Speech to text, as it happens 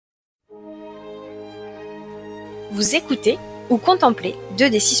Vous écoutez ou contemplez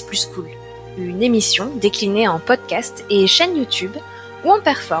 2D6 plus cool, une émission déclinée en podcast et chaîne YouTube où on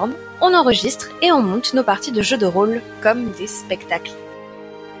performe, on enregistre et on monte nos parties de jeux de rôle comme des spectacles.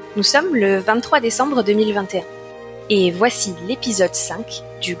 Nous sommes le 23 décembre 2021 et voici l'épisode 5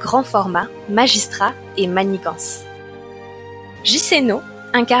 du grand format Magistrat et Manigance. Jiseno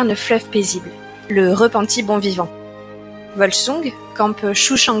incarne Fleuve Paisible, le repenti bon vivant. Volsung campe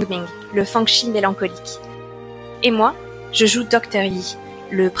Shu Shangming, le Fangshi mélancolique. Et moi, je joue Dr. Yi,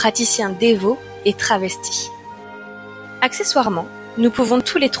 le praticien dévot et travesti. Accessoirement, nous pouvons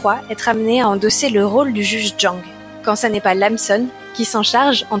tous les trois être amenés à endosser le rôle du juge Zhang, quand ça n'est pas Lamson qui s'en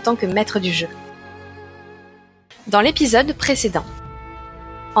charge en tant que maître du jeu. Dans l'épisode précédent,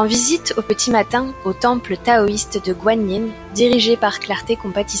 en visite au petit matin au temple taoïste de Guanyin, dirigé par Clarté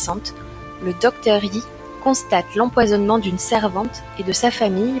Compatissante, le Dr. Yi constate l'empoisonnement d'une servante et de sa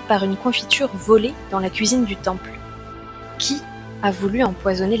famille par une confiture volée dans la cuisine du temple. Qui a voulu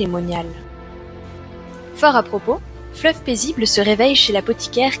empoisonner les moniales ? Fort à propos, Fleuve Paisible se réveille chez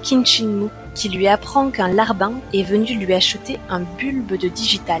l'apothicaire Qin Shinmu, qui lui apprend qu'un larbin est venu lui acheter un bulbe de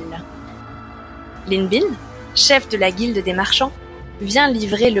digital. Lin Bin, chef de la guilde des marchands, vient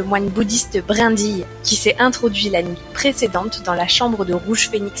livrer le moine bouddhiste Brindille, qui s'est introduit la nuit précédente dans la chambre de Rouge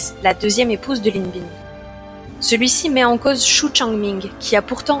Phénix, la deuxième épouse de Lin Bin. Celui-ci met en cause Shu Changming, qui a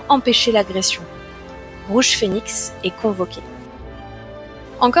pourtant empêché l'agression. Rouge Phénix est convoqué.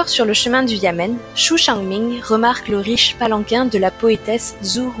 Encore sur le chemin du Yamen, Shu Changming remarque le riche palanquin de la poétesse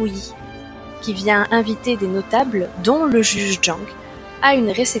Zhu Ruyi, qui vient inviter des notables, dont le juge Zhang, à une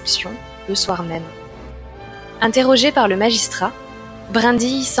réception le soir même. Interrogé par le magistrat,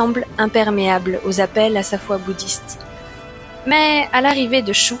 Brindille semble imperméable aux appels à sa foi bouddhiste. Mais à l'arrivée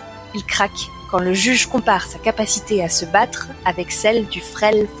de Shu, il craque quand le juge compare sa capacité à se battre avec celle du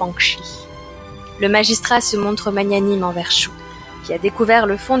frêle Fangshi. Le magistrat se montre magnanime envers Shu, qui a découvert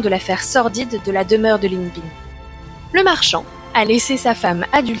le fond de l'affaire sordide de la demeure de Lin Bin. Le marchand a laissé sa femme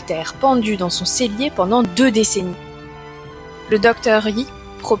adultère pendue dans son cellier pendant 2 décennies. Le docteur Yi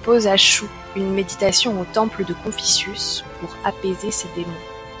propose à Shu une méditation au temple de Confucius pour apaiser ses démons.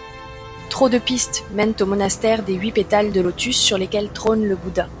 Trop de pistes mènent au monastère des 8 pétales de lotus sur lesquels trône le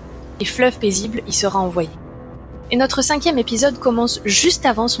Bouddha, et Fleuve Paisible y sera envoyé. Et notre 5e épisode commence juste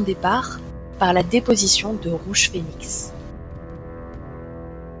avant son départ, par la déposition de Rouge Phénix.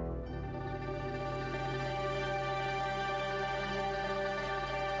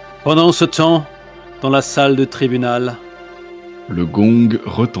 Pendant ce temps, dans la salle de tribunal, le gong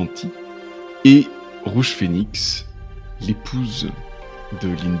retentit et Rouge Phénix, l'épouse de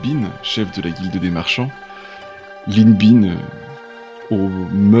Lin Bin, chef de la guilde des marchands, Lin Bin, aux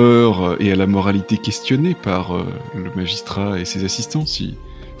mœurs et à la moralité questionnées par le magistrat et ses assistants, si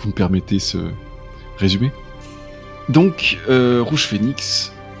vous me permettez ce résumé. Donc, Rouge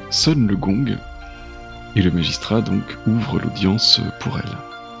Phénix sonne le gong et le magistrat donc ouvre l'audience pour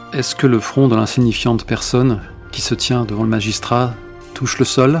elle. Est-ce que le front de l'insignifiante personne qui se tient devant le magistrat touche le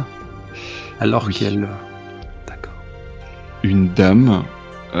sol alors qu'elle... D'accord. Une dame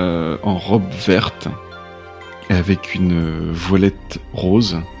en robe verte avec une voilette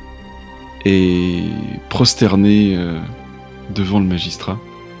rose est prosternée devant le magistrat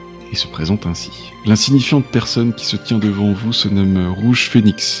et se présente ainsi. L'insignifiante personne qui se tient devant vous se nomme Rouge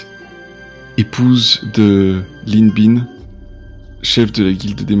Phénix, épouse de Lin Bin, chef de la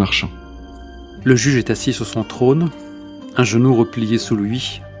guilde des marchands. Le juge est assis sur son trône, un genou replié sous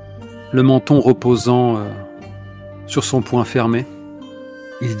lui, le menton reposant sur son poing fermé.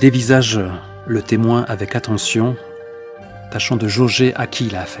 Il dévisage le témoin avec attention, tâchant de jauger à qui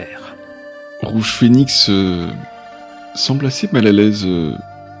il a affaire. Rouge Phénix semble assez mal à l'aise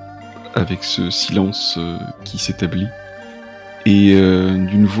avec ce silence qui s'établit. Et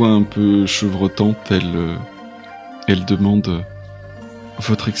d'une voix un peu chevrotante, elle demande «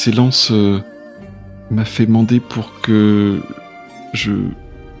 Votre Excellence m'a fait demander pour que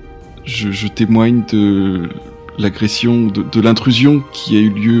je témoigne de l'agression, de l'intrusion qui a eu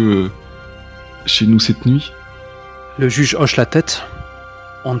lieu chez nous cette nuit. » Le juge hoche la tête.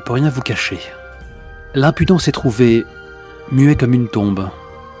 On ne peut rien vous cacher. L'impudent s'est trouvé muet comme une tombe.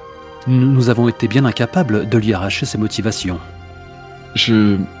 Nous avons été bien incapables de lui arracher ses motivations.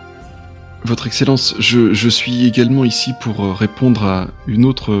 Votre Excellence, je suis également ici pour répondre à une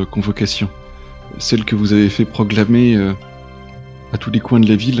autre convocation. Celle que vous avez fait proclamer à tous les coins de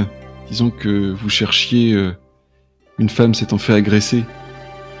la ville, disant que vous cherchiez une femme s'étant fait agresser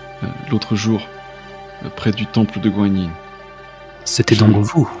l'autre jour, près du temple de Guanyin. C'était donc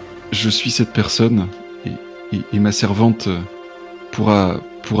vous ? Je suis cette personne, et ma servante pourra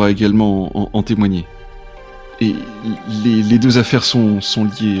également en témoigner. Et les deux affaires sont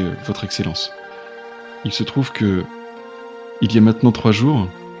liées, Votre Excellence. Il se trouve que, il y a maintenant 3 jours,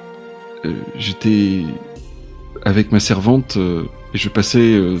 j'étais avec ma servante et je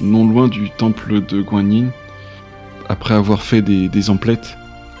passais non loin du temple de Guanyin après avoir fait des emplettes,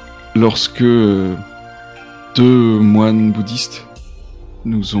 lorsque 2 moines bouddhistes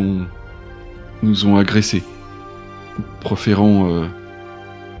nous ont agressés, proférant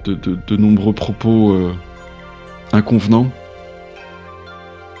de nombreux propos inconvenants.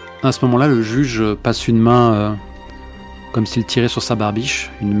 À ce moment-là, le juge passe une main comme s'il tirait sur sa barbiche,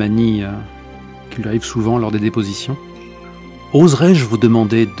 une manie qui lui arrive souvent lors des dépositions. Oserais-je vous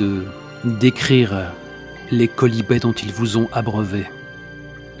demander de décrire les quolibets dont ils vous ont abreuvé ?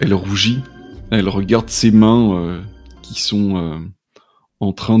 Elle rougit, elle regarde ses mains qui sont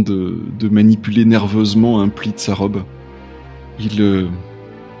en train de manipuler nerveusement un pli de sa robe.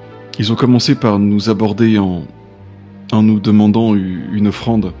 Ils ont commencé par nous aborder en nous demandant une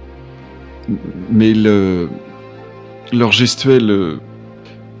offrande, mais leur gestuelle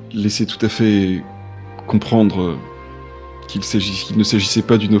laissait tout à fait comprendre qu'il ne s'agissait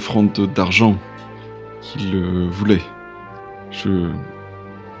pas d'une offrande d'argent qu'ils voulaient.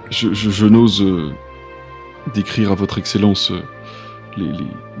 Je n'ose décrire à Votre Excellence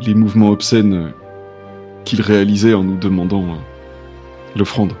les mouvements obscènes qu'ils réalisaient en nous demandant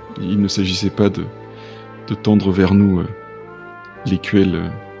l'offrande. Il ne s'agissait pas de tendre vers nous l'écuelle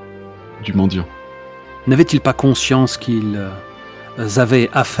du mendiant. N'avaient-ils pas conscience qu'ils avaient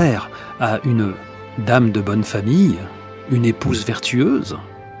affaire à une dame de bonne famille, une épouse vertueuse ?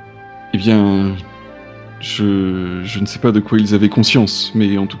 Eh bien, je ne sais pas de quoi ils avaient conscience,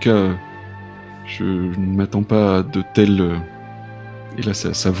 mais en tout cas, je ne m'attends pas à de telles... Et là,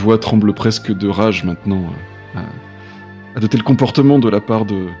 sa voix tremble presque de rage maintenant, à de tels comportements de la part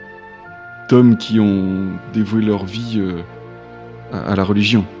d'hommes qui ont dévoué leur vie à la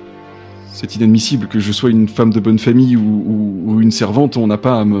religion. C'est inadmissible que je sois une femme de bonne famille ou une servante. On n'a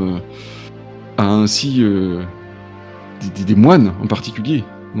pas à ainsi... des moines en particulier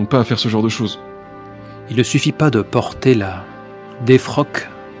n'ont pas à faire ce genre de choses. Il ne suffit pas de porter la défroque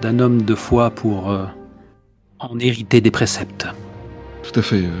d'un homme de foi pour en hériter des préceptes. Tout à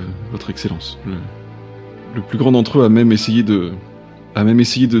fait, Votre Excellence. Le plus grand d'entre eux a même essayé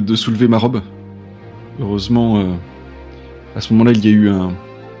de soulever ma robe. Heureusement, à ce moment-là, il y a eu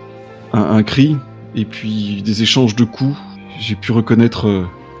un cri, et puis des échanges de coups. J'ai pu reconnaître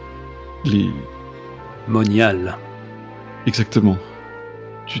les... Monial. Exactement.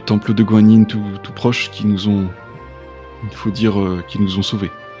 Du temple de Guanyin tout proche, qui nous ont... Il faut dire qui nous ont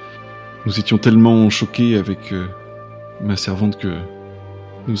sauvés. Nous étions tellement choqués avec ma servante que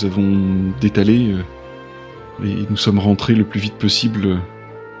nous avons détalé et nous sommes rentrés le plus vite possible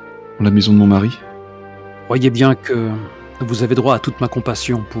dans la maison de mon mari. Croyez bien que vous avez droit à toute ma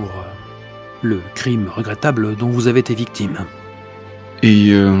compassion pour le crime regrettable dont vous avez été victime.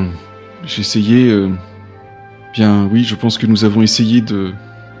 Et j'ai essayé... bien oui, je pense que nous avons essayé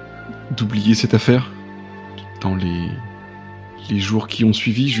d'oublier cette affaire dans les jours qui ont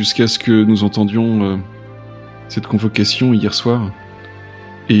suivi, jusqu'à ce que nous entendions cette convocation hier soir.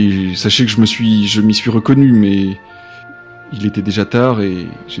 Et sachez que je m'y suis reconnu, mais il était déjà tard et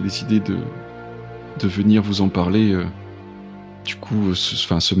j'ai décidé de venir vous en parler. Du coup,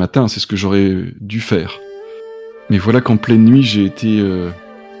 ce matin, c'est ce que j'aurais dû faire. Mais voilà qu'en pleine nuit, j'ai été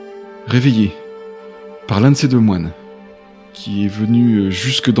réveillé par l'un de ces 2 moines, qui est venu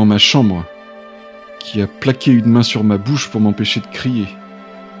jusque dans ma chambre, qui a plaqué une main sur ma bouche pour m'empêcher de crier,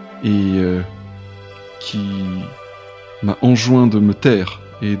 et qui m'a enjoint de me taire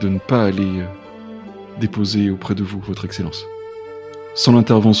et de ne pas aller déposer auprès de vous, Votre Excellence. Sans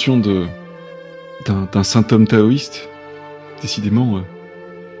l'intervention d'un saint homme taoïste, décidément,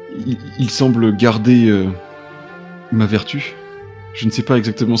 il semble garder ma vertu. Je ne sais pas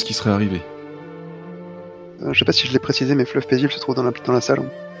exactement ce qui serait arrivé. Je sais pas si je l'ai précisé, mais Fleuve Paisible se trouve dans la salle.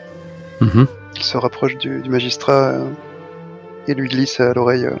 Mm-hmm. Il se rapproche du magistrat et lui glisse à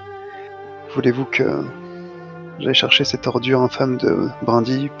l'oreille voulez-vous que j'aille chercher cette ordure infâme de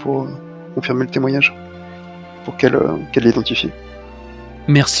Brindille pour confirmer le témoignage, pour qu'elle l'identifie.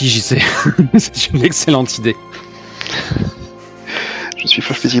 Merci JC, c'est une excellente idée. Je suis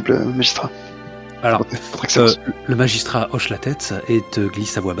Fleuve Paisible, magistrat. Alors, le magistrat hoche la tête et te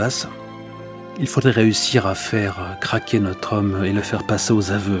glisse à voix basse. Il faudrait réussir à faire craquer notre homme et le faire passer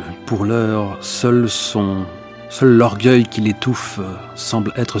aux aveux. Pour l'heure, seul l'orgueil qui l'étouffe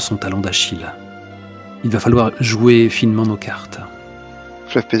semble être son talon d'Achille. Il va falloir jouer finement nos cartes.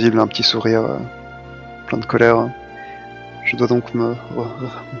 Fleuve Paisible a un petit sourire plein de colère. Je dois donc me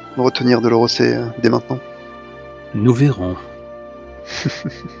retenir de le rosser dès maintenant. Nous verrons.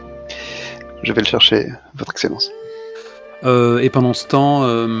 Je vais le chercher, Votre Excellence. Et pendant ce temps,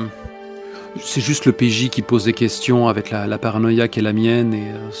 c'est juste le PJ qui pose des questions avec la paranoïa qui est la mienne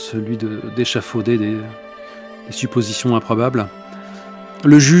et celui d'échafauder des suppositions improbables.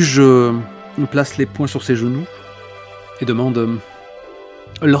 Le juge place les poings sur ses genoux et demande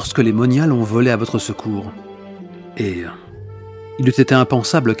lorsque les moniales ont volé à votre secours, et il eût été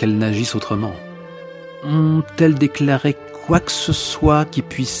impensable qu'elles n'agissent autrement, ont-elles déclaré quoi que ce soit qui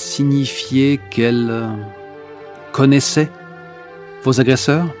puisse signifier qu'elles connaissaient vos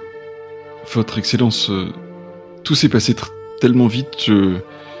agresseurs ? Votre Excellence, tout s'est passé tellement vite que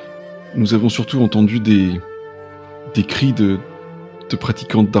nous avons surtout entendu des cris de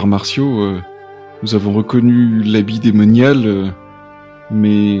pratiquantes d'arts martiaux. Nous avons reconnu l'habit des moniales,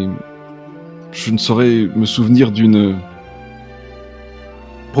 mais je ne saurais me souvenir d'une...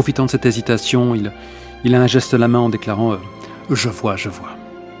 Profitant de cette hésitation, il a un geste à la main en déclarant je vois.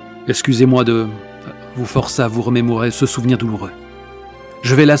 Excusez-moi de vous forcer à vous remémorer ce souvenir douloureux.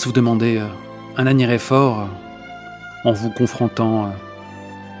 Je vais là vous demander un dernier effort en vous confrontant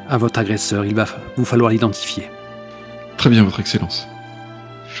à votre agresseur. Il va vous falloir l'identifier. Très bien, Votre Excellence.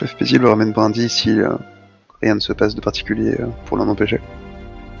 Fleuve Paisible ramène Brindy si rien ne se passe de particulier pour l'en empêcher.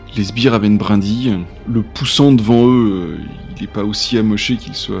 Les sbires amènent Brindy, le poussant devant eux, il n'est pas aussi amoché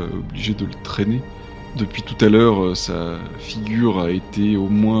qu'il soit obligé de le traîner. Depuis tout à l'heure, sa figure a été au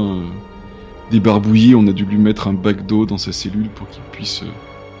moins débarbouillée, on a dû lui mettre un bac d'eau dans sa cellule pour qu'il puisse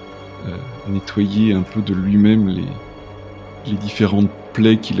nettoyer un peu de lui-même les différentes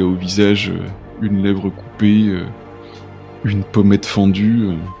plaies qu'il a au visage, une lèvre coupée, une pommette fendue,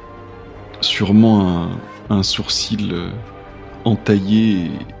 sûrement un sourcil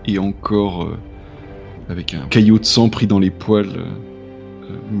entaillé et encore avec un caillot de sang pris dans les poils,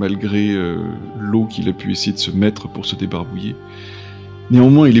 malgré l'eau qu'il a pu essayer de se mettre pour se débarbouiller.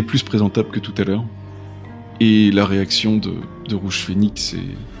 Néanmoins, il est plus présentable que tout à l'heure, et la réaction de Rouge Phénix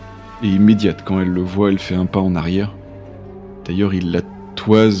est immédiate. Quand elle le voit, elle fait un pas en arrière. D'ailleurs, il la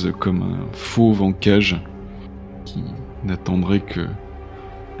toise comme un fauve en cage qui n'attendrait que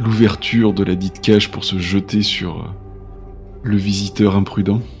l'ouverture de la dite cage pour se jeter sur le visiteur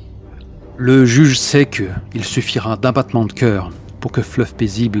imprudent. Le juge sait qu'il suffira d'un battement de cœur pour que Fleuve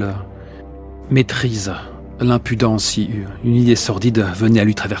Paisible maîtrise l'impudence si une idée sordide venait à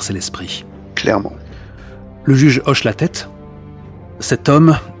lui traverser l'esprit. Clairement. Le juge hoche la tête. Cet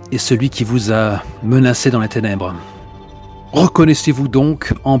homme est celui qui vous a menacé dans les ténèbres. Reconnaissez-vous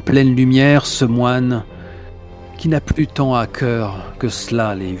donc en pleine lumière ce moine qui n'a plus tant à cœur que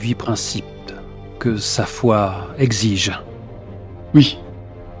cela les 8 principes que sa foi exige? Oui,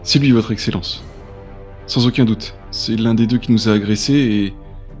 c'est lui, Votre Excellence. Sans aucun doute. C'est l'un des deux qui nous a agressés et,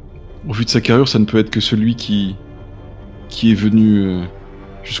 au vu de sa carrure, ça ne peut être que celui qui est venu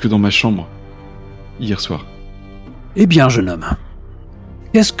jusque dans ma chambre hier soir. Eh bien, jeune homme,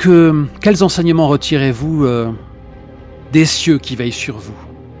 quels enseignements retirez-vous des cieux qui veillent sur vous,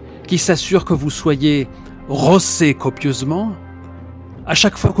 qui s'assurent que vous soyez rossé copieusement à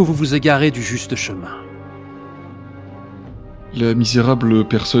chaque fois que vous vous égarez du juste chemin? La misérable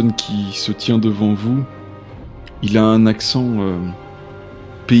personne qui se tient devant vous, il a un accent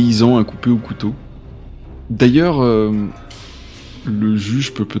paysan à couper au couteau. D'ailleurs, le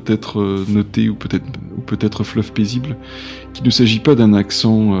juge peut-être noter, ou peut-être Fleuve Paisible, qu'il ne s'agit pas d'un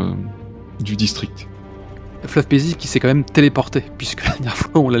accent du district. Fleuve Paisible qui s'est quand même téléporté, puisque la dernière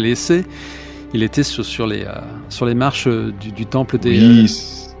fois où on l'a laissé, il était sur les marches du temple des... Oui,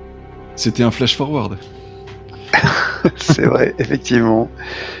 c'était un flash-forward. C'est vrai, effectivement.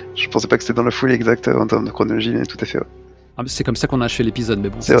 Je pensais pas que c'était dans la foulée exacte en termes de chronologie, mais tout à fait vrai. Ah, c'est comme ça qu'on a achevé l'épisode, mais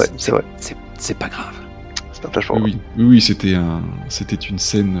bon, c'est vrai. C'est pas grave. C'est un flash forward. Oui, c'était une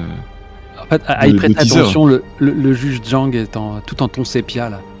scène. En fait, à y prêter attention, le juge Zhang est tout en ton sépia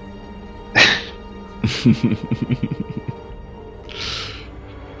là.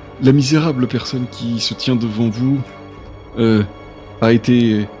 La misérable personne qui se tient devant vous a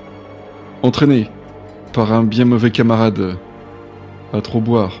été entraînée par un bien mauvais camarade à trop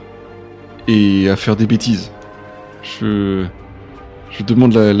boire et à faire des bêtises. Je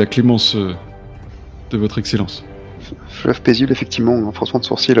demande la clémence de Votre Excellence. Fleuve Paisible, effectivement, un froncement de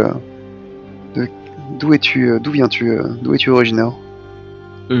sourcil. D'où viens-tu D'où es-tu originaire?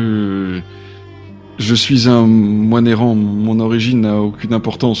 Je suis un moine errant. Mon origine n'a aucune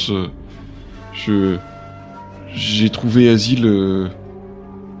importance. J'ai trouvé asile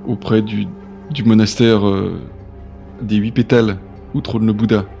auprès du monastère des 8 pétales où trône le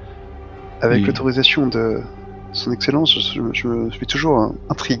Bouddha. Avec l'autorisation de son excellence, je suis toujours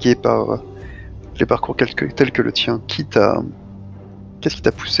intrigué par les parcours tels que le tien, qu'est-ce qui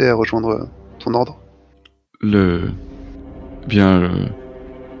t'a poussé à rejoindre ton ordre?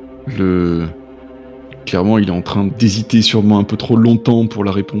 Clairement, il est en train d'hésiter sûrement un peu trop longtemps pour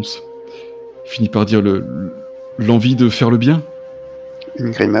la réponse. Il finit par dire l'envie de faire le bien.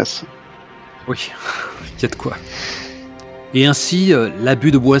 Une grimace. Oui, il y a de quoi. Et ainsi,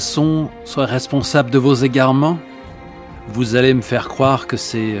 l'abus de boisson serait responsable de vos égarements? Vous allez me faire croire que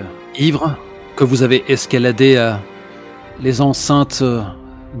c'est ivre, que vous avez escaladé les enceintes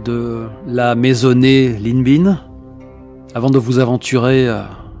de la maisonnée Linbin, avant de vous aventurer,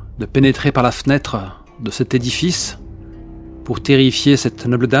 de pénétrer par la fenêtre de cet édifice, pour terrifier cette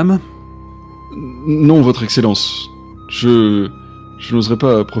noble dame? Non, votre excellence. Je n'oserais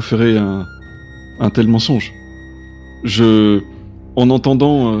pas proférer un tel mensonge. En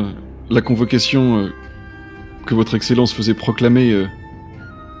entendant la convocation que votre excellence faisait proclamer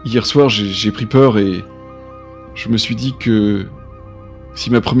hier soir, j'ai pris peur et je me suis dit que si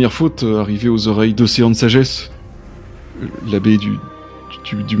ma première faute arrivait aux oreilles d'Océan de Sagesse, l'abbé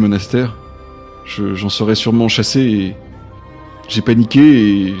du monastère, j'en serais sûrement chassé et j'ai paniqué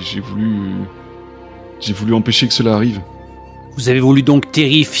et j'ai voulu empêcher que cela arrive. Vous avez voulu donc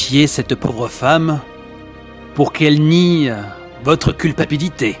terrifier cette pauvre femme pour qu'elle nie votre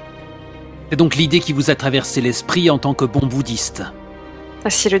culpabilité. C'est donc l'idée qui vous a traversé l'esprit en tant que bon bouddhiste.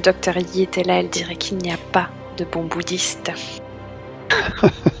 Si le docteur Yi était là, elle dirait qu'il n'y a pas de bon bouddhiste.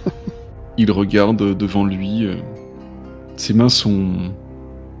 Il regarde devant lui. Ses mains sont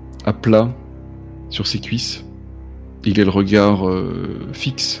à plat sur ses cuisses. Il a le regard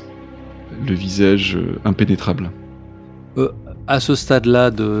fixe, le visage impénétrable. À ce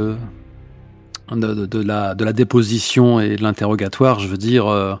stade-là de la déposition et de l'interrogatoire, je veux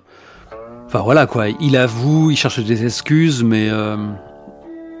dire... Enfin voilà quoi, il avoue, il cherche des excuses, mais...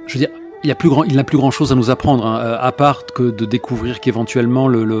 je veux dire, il n'a plus grand chose à nous apprendre, hein, à part que de découvrir qu'éventuellement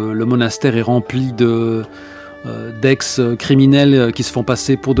le monastère est rempli d'ex-criminels qui se font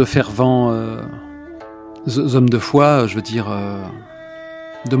passer pour de fervents hommes de foi. Je veux dire,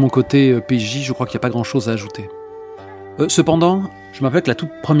 de mon côté PJ, je crois qu'il n'y a pas grand chose à ajouter. Cependant, je me rappelle que la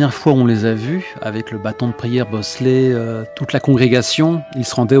toute première fois où on les a vus, avec le bâton de prière bosselé, toute la congrégation, ils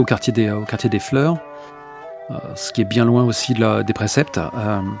se rendaient au quartier des Fleurs, ce qui est bien loin aussi des préceptes.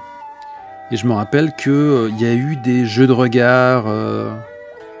 Et je me rappelle qu'il y a eu des jeux de regard,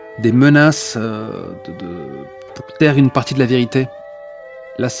 des menaces pour taire une partie de la vérité.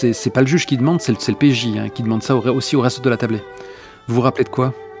 Là, c'est pas le juge qui demande, c'est le PJ qui demande ça aussi au reste de la tablée. Vous vous rappelez de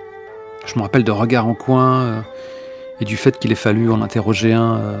quoi? Je me rappelle de regards en coin et du fait qu'il ait fallu en interroger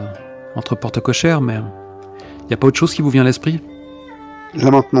un entre porte cochères, mais il n'y a pas autre chose qui vous vient à l'esprit?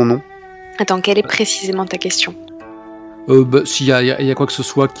 Là maintenant, non. Attends, quelle est précisément ta question? S'il y a quoi que ce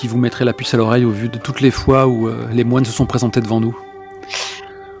soit qui vous mettrait la puce à l'oreille au vu de toutes les fois où les moines se sont présentés devant nous.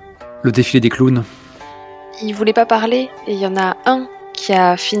 Le défilé des clowns. Il voulait pas parler, et il y en a un qui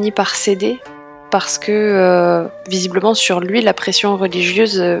a fini par céder, parce que, visiblement, sur lui, la pression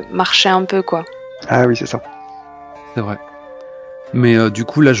religieuse marchait un peu, quoi. Ah oui, c'est ça. C'est vrai. Mais du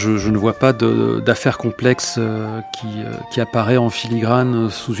coup, là, je ne vois pas d'affaire complexe qui apparaît en filigrane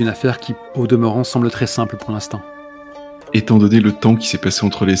sous une affaire qui, au demeurant, semble très simple pour l'instant. Étant donné le temps qui s'est passé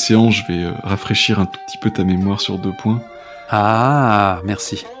entre les séances, je vais rafraîchir un tout petit peu ta mémoire sur 2 points. Ah,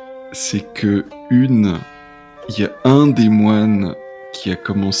 merci. C'est que il y a un des moines qui a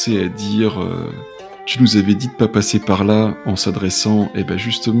commencé à dire tu nous avais dit de pas passer par là, en s'adressant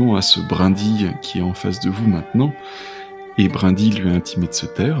justement à ce Brindille qui est en face de vous maintenant, et Brindille lui a intimé de se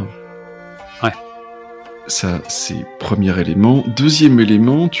taire. Ouais. Ça, c'est premier élément. Deuxième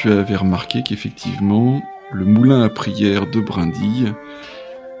élément, tu avais remarqué qu'effectivement, le moulin à prière de Brindille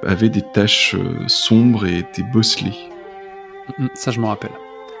avait des taches sombres et était bosselé. Ça, je m'en rappelle.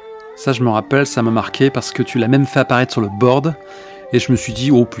 Ça m'a marqué parce que tu l'as même fait apparaître sur le board. Et je me suis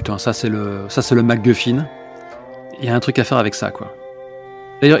dit, oh putain, ça c'est le MacGuffin. Il y a un truc à faire avec ça, quoi.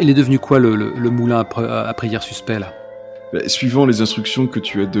 D'ailleurs, il est devenu quoi le moulin à prière suspect, là? Suivant les instructions que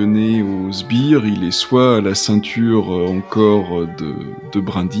tu as données aux sbires, il est soit à la ceinture encore de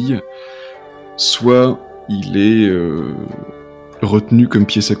Brindille, soit il est retenu comme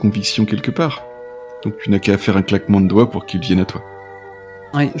pièce à conviction quelque part. Donc tu n'as qu'à faire un claquement de doigts pour qu'il vienne à toi.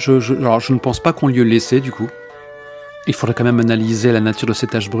 Oui, alors je ne pense pas qu'on lui ait laissé, du coup. Il faudrait quand même analyser la nature de ces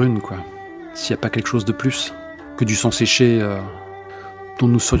taches brunes, quoi. S'il n'y a pas quelque chose de plus que du sang séché dont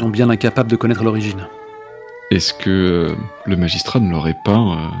nous serions bien incapables de connaître l'origine. Est-ce que le magistrat ne l'aurait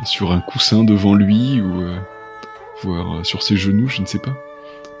pas sur un coussin devant lui ou voire sur ses genoux, je ne sais pas,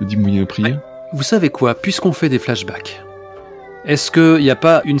 le dit moyen à prière? Vous savez quoi, puisqu'on fait des flashbacks, Est-ce qu'il n'y a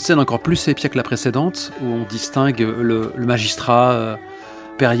pas une scène encore plus sépia que la précédente, où on distingue le magistrat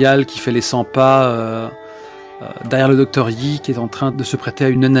impérial qui fait les 100 pas derrière le docteur Yi, qui est en train de se prêter à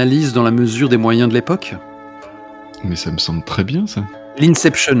une analyse dans la mesure des moyens de l'époque? Mais ça me semble très bien, ça.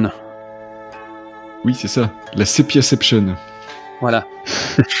 L'Inception. Oui, c'est ça. La Sepiaception. Voilà.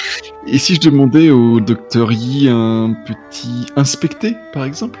 Et si je demandais au docteur Yi un petit inspecté, par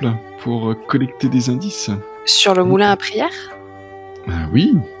exemple, pour collecter des indices? Sur le moulin à prière? Ah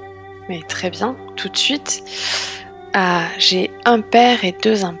oui. Mais très bien, tout de suite. Ah, j'ai un pair et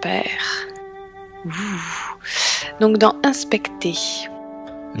 2 impairs. Ouh. Donc dans inspecter.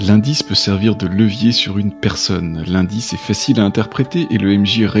 L'indice peut servir de levier sur une personne. L'indice est facile à interpréter et le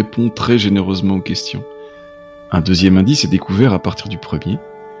MJ répond très généreusement aux questions. Un deuxième indice est découvert à partir du premier.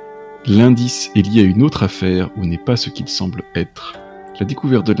 L'indice est lié à une autre affaire ou n'est pas ce qu'il semble être. La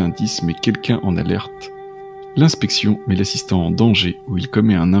découverte de l'indice met quelqu'un en alerte. L'inspection met l'assistant en danger ou il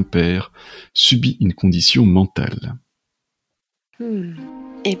commet un impair, subit une condition mentale.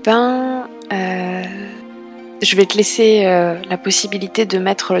 Eh ben, je vais te laisser la possibilité de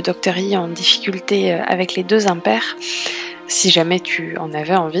mettre le Dr. Yi en difficulté avec les 2 impairs, si jamais tu en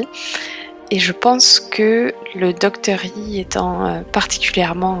avais envie. Et je pense que le Dr. Yi étant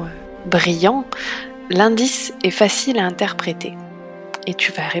particulièrement brillant, l'indice est facile à interpréter. Et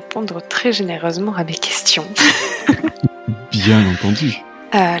tu vas répondre très généreusement à mes questions. Bien entendu.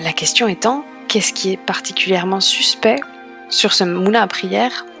 La question étant, qu'est-ce qui est particulièrement suspect sur ce moulin à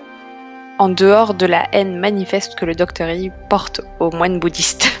prière, en dehors de la haine manifeste que le Dr. Yi porte aux moines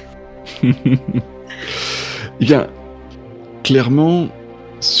bouddhistes? Eh bien, clairement,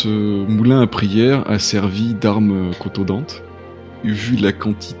 ce moulin à prière a servi d'arme contondante. Vu la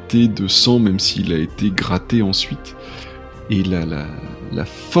quantité de sang, même s'il a été gratté ensuite, et la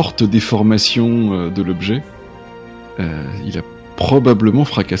forte déformation de l'objet, il a probablement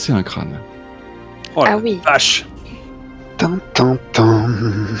fracassé un crâne. Oh la oui. vache!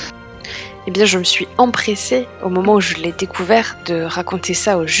 Eh bien, je me suis empressée, au moment où je l'ai découvert, de raconter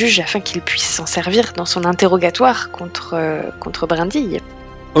ça au juge afin qu'il puisse s'en servir dans son interrogatoire contre Brindille.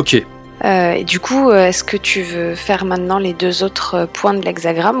 Ok. Et du coup, est-ce que tu veux faire maintenant les 2 autres points de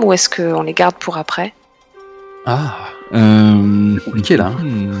l'hexagramme ou est-ce qu'on les garde pour après? C'est compliqué là.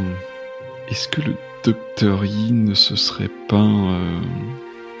 Est-ce que le docteur Yi ne se serait pas,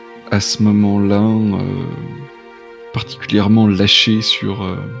 à ce moment-là, particulièrement lâché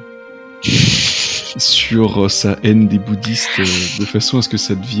sur sa haine des bouddhistes, de façon à ce que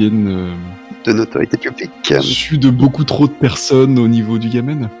ça devienne De notoriété publique. su de beaucoup trop de personnes au niveau du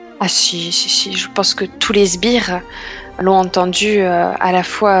Yamen? Ah si, je pense que tous les sbires l'ont entendu à la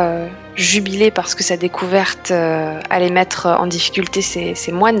fois jubiler parce que sa découverte allait mettre en difficulté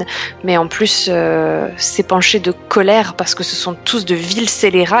ses moines, mais en plus s'épancher de colère parce que ce sont tous de vils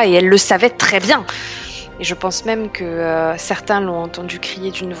scélérats et elle le savait très bien. Et je pense même que certains l'ont entendu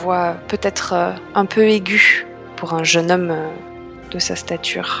crier d'une voix peut-être un peu aiguë pour un jeune homme de sa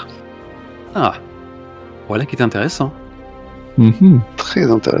stature. Ah, voilà qui est intéressant. Très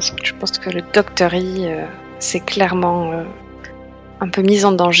intéressant. Je pense que le Dr. Yi s'est clairement un peu mis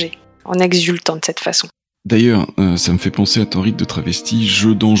en danger en exultant de cette façon. D'ailleurs, ça me fait penser à ton rite de travesti,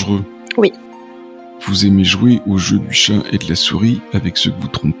 jeu dangereux. Oui. Vous aimez jouer au jeu du chat et de la souris avec ceux que vous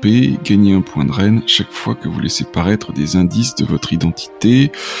trompez, gagner un point de reine chaque fois que vous laissez paraître des indices de votre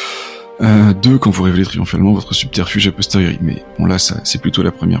identité. 2, quand vous révélez triomphalement votre subterfuge a posteriori. Mais bon là, ça, c'est plutôt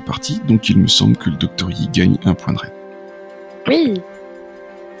la première partie, donc il me semble que le Dr. Yi gagne un point de reine. Oui.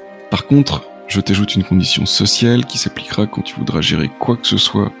 Par contre, je t'ajoute une condition sociale qui s'appliquera quand tu voudras gérer quoi que ce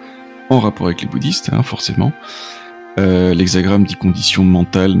soit en rapport avec les bouddhistes, forcément. L'hexagramme dit condition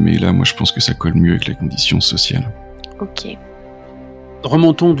mentale, mais là, moi, je pense que ça colle mieux avec la condition sociale. Ok.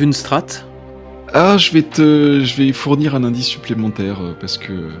 Remontons d'une strate. Ah, je vais fournir un indice supplémentaire, parce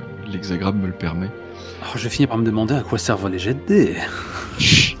que l'hexagramme me le permet. Oh, je vais finir par me demander à quoi servent les jets de dés.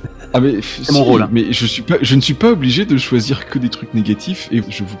 Ah mais c'est mon rôle. Mais je ne suis pas obligé de choisir que des trucs négatifs, et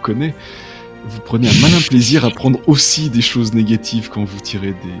je vous connais. Vous prenez un malin plaisir à prendre aussi des choses négatives quand vous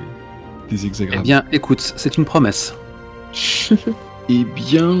tirez des hexagrammes. Eh bien, écoute, c'est une promesse. Eh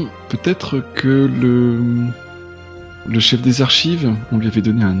bien, peut-être que le chef des archives, on lui avait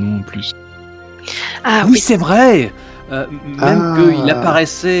donné un nom en plus. Ah oui, c'est vrai. Même qu'il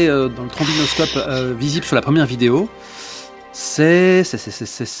apparaissait dans le trombinoscope visible sur la première vidéo. C'est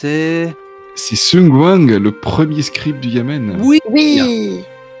Sung Wang, le premier scribe du Yamen. Oui.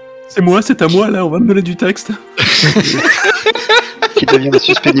 C'est moi, c'est à moi, là, on va me donner du texte. Qui devient le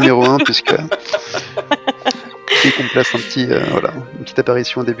suspect numéro 1, puisque... Dès qu'on place une petite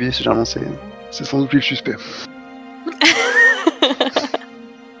apparition au début, généralement c'est sans doute lui le suspect.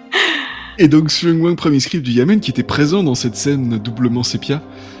 Et donc Xuan Wang, premier scribe du Yamen, qui était présent dans cette scène doublement sépia,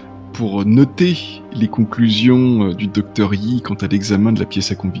 pour noter les conclusions du docteur Yi quant à l'examen de la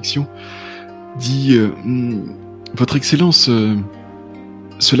pièce à conviction, dit Votre Excellence,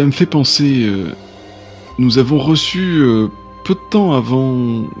 cela me fait penser, nous avons reçu peu de temps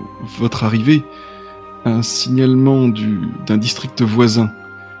avant votre arrivée un signalement d'un district voisin.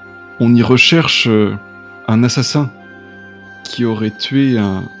 On y recherche un assassin qui aurait tué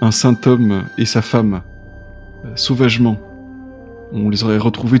un saint homme et sa femme sauvagement. On les aurait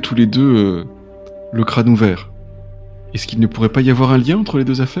retrouvés tous les deux, le crâne ouvert. Est-ce qu'il ne pourrait pas y avoir un lien entre les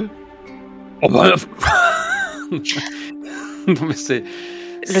deux affaires ? Oh bah... non mais c'est...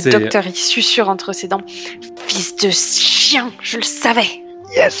 Le docteur y susurre entre ses dents. Fils de chien, je le savais.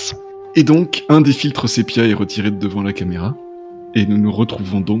 Yes. Et donc, un des filtres sépia est retiré de devant la caméra, et nous nous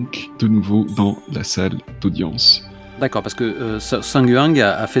retrouvons donc de nouveau dans la salle d'audience. D'accord, parce que Sang Yuang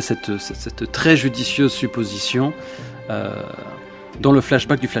a fait cette très judicieuse supposition dans le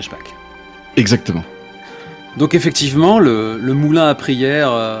flashback du flashback. Exactement. Donc effectivement, le moulin à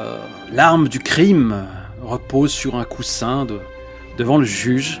prière, l'arme du crime, repose sur un coussin devant le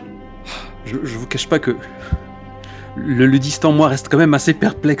juge. Je vous cache pas que le ludiste en moi reste quand même assez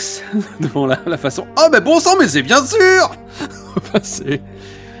perplexe devant la façon. Oh mais bon sang, mais c'est bien sûr. Enfin,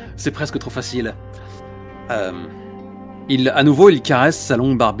 c'est presque trop facile. À nouveau, il caresse sa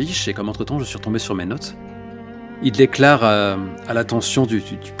longue barbiche et comme entre-temps, je suis retombé sur mes notes. Il déclare à l'attention du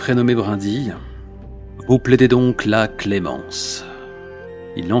prénommé Brindille. Vous plaidez donc la clémence.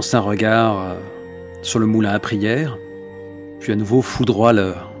 Il lance un regard sur le moulin à prière, puis à nouveau foudroie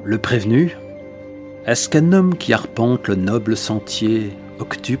le prévenu. Est-ce qu'un homme qui arpente le noble sentier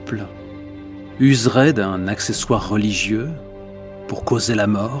octuple userait d'un accessoire religieux pour causer la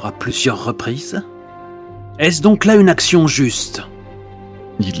mort à plusieurs reprises ? Est-ce donc là une action juste ?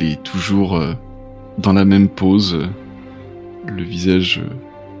 Il est toujours dans la même pose, le visage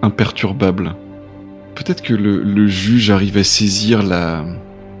imperturbable. Peut-être que le juge arrive à saisir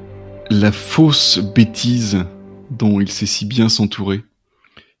la fausse bêtise dont il sait si bien s'entourer.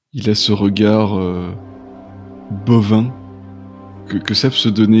 Il a ce regard bovin que savent se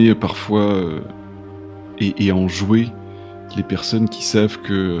donner parfois et en jouer les personnes qui savent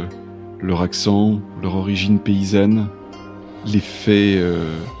que leur accent, leur origine paysanne les fait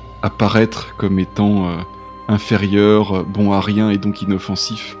apparaître comme étant inférieurs, bons à rien et donc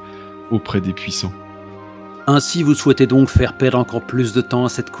inoffensifs auprès des puissants. Ainsi, vous souhaitez donc faire perdre encore plus de temps à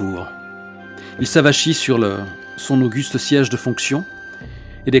cette cour. Il s'avachit sur son auguste siège de fonction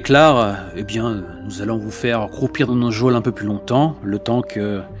et déclare « Eh bien, nous allons vous faire croupir dans nos geôles un peu plus longtemps, le temps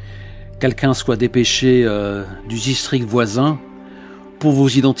que quelqu'un soit dépêché du district voisin pour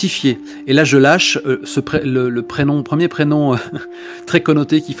vous identifier. » Et là, je lâche le premier prénom très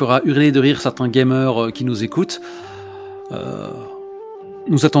connoté qui fera hurler de rire certains gamers qui nous écoutent.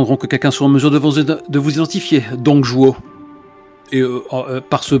 Nous attendrons que quelqu'un soit en mesure de vous identifier. Donc Jouo. Et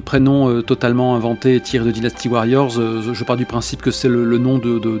par ce prénom totalement inventé et tiré de Dynasty Warriors, je pars du principe que c'est le nom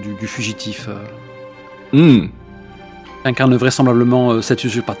du fugitif. Incarne vraisemblablement cet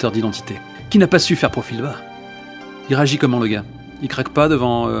usurpateur d'identité. Qui n'a pas su faire profil bas. Il réagit comment le gars ? Il craque pas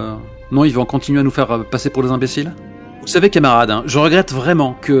devant... Non, il va en continuer à nous faire passer pour des imbéciles ? Vous savez, camarades, je regrette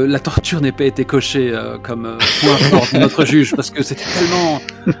vraiment que la torture n'ait pas été cochée comme point fort de notre juge, parce que c'était tellement...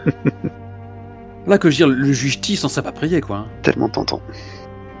 Là que je veux dire, le juge T s'en serait pas prié, quoi. Tellement tentant.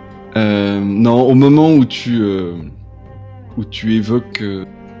 Non, au moment où tu évoques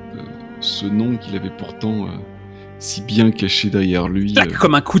ce nom qu'il avait pourtant si bien caché derrière lui... Clac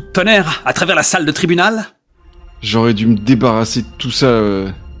comme un coup de tonnerre à travers la salle de tribunal. J'aurais dû me débarrasser de tout ça...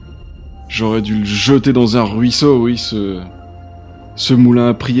 J'aurais dû le jeter dans un ruisseau, oui, ce moulin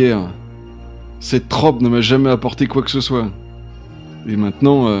à prière. Cette robe ne m'a jamais apporté quoi que ce soit. Et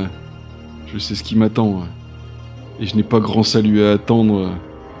maintenant, je sais ce qui m'attend. Et je n'ai pas grand salut à attendre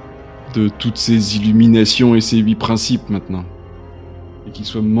de toutes ces illuminations et ces 8 principes maintenant. Et qu'ils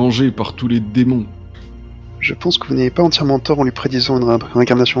soient mangés par tous les démons. Je pense que vous n'avez pas entièrement tort en lui prédisant une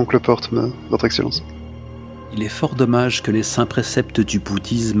réincarnation en cloporte, votre excellence. Il est fort dommage que les saints préceptes du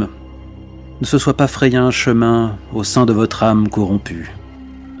bouddhisme ne se soit pas frayé un chemin au sein de votre âme corrompue.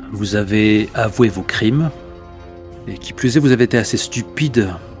 Vous avez avoué vos crimes, et qui plus est, vous avez été assez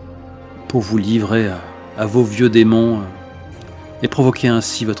stupide pour vous livrer à vos vieux démons et provoquer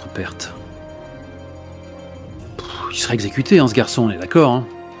ainsi votre perte. Il sera exécuté, ce garçon, on est d'accord, hein.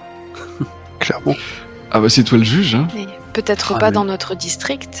 Clairement. Ah bah c'est toi le juge, hein. Et peut-être pas dans notre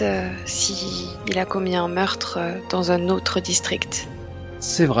district, si il a commis un meurtre dans un autre district.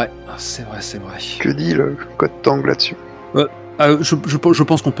 C'est vrai. Que dit le code Tang là-dessus ? Je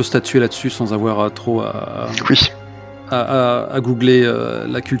pense qu'on peut statuer là-dessus sans avoir trop Oui. à googler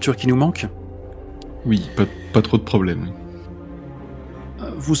la culture qui nous manque. Oui, pas trop de problème.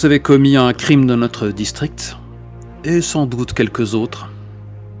 Vous avez commis un crime dans notre district, et sans doute quelques autres,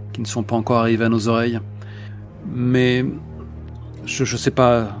 qui ne sont pas encore arrivés à nos oreilles. Mais je sais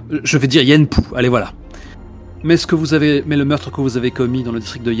pas, je vais dire Yenpu, allez voilà. Mais le meurtre que vous avez commis dans le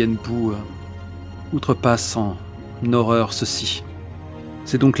district de Yenpu outrepasse en horreur ceci.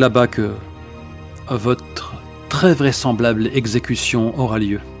 C'est donc là-bas que votre très vraisemblable exécution aura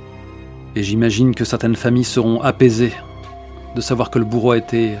lieu. Et j'imagine que certaines familles seront apaisées de savoir que le bourreau a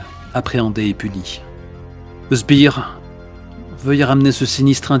été appréhendé et puni. Le sbire, veuillez ramener ce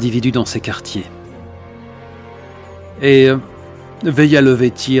sinistre individu dans ses quartiers. Et veillez à le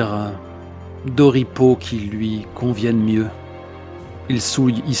vêtir d'oripeaux qui lui conviennent mieux. Il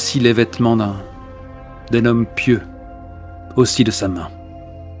souille ici les vêtements d'un homme pieux, aussi de sa main.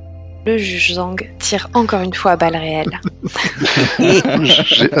 Le juge Zhang tire encore une fois à balles réelles.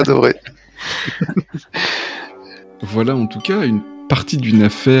 J'ai adoré. Voilà en tout cas une partie d'une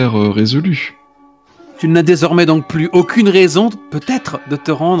affaire résolue. Tu n'as désormais donc plus aucune raison, peut-être, de te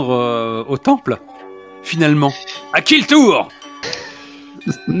rendre au temple, finalement. À qui le tour ?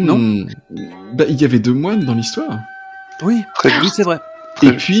 Non. Il y avait 2 moines dans l'histoire. Oui, c'est vrai.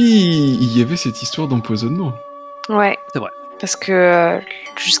 Et puis, il y avait cette histoire d'empoisonnement. Ouais. C'est vrai. Parce que,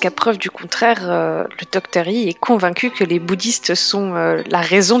 jusqu'à preuve du contraire, le Dr. Yi est convaincu que les bouddhistes sont la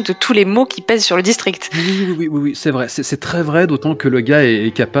raison de tous les maux qui pèsent sur le district. Oui, c'est vrai. C'est très vrai, d'autant que le gars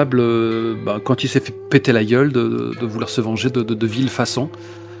est capable, quand il s'est fait péter la gueule, de vouloir se venger de viles façons.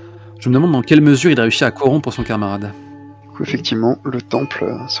 Je me demande dans quelle mesure il a réussi à corrompre son camarade. Du coup, effectivement, le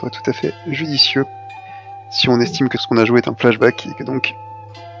temple serait tout à fait judicieux si on estime que ce qu'on a joué est un flashback et que donc...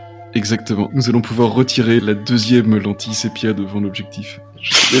 Exactement. Nous allons pouvoir retirer la 2e lentille sépia devant l'objectif.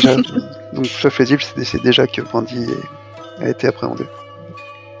 Déjà, donc Fluff Paisible, c'est déjà que Brandy a été appréhendé.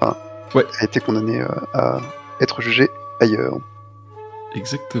 Enfin, ouais. A été condamné à être jugé ailleurs.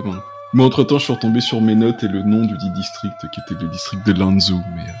 Exactement. Mais entre-temps, je suis retombé sur mes notes et le nom du dit district, qui était le district de Lanzhou,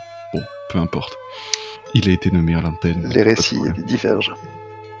 mais bon, peu importe. Il a été nommé à l'antenne. Les récits divergent.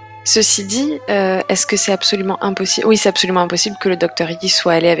 Ceci dit, est-ce que c'est absolument impossible ? Oui, c'est absolument impossible que le Dr. Yi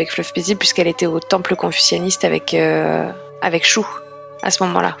soit allé avec Fluff Paisible puisqu'elle était au temple confucianiste avec Chou à ce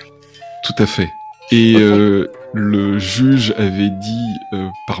moment-là. Tout à fait. Et le juge avait dit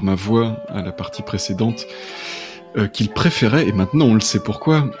par ma voix à la partie précédente qu'il préférait, et maintenant on le sait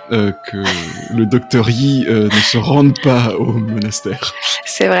pourquoi, que le Dr. Yi ne se rende pas au monastère.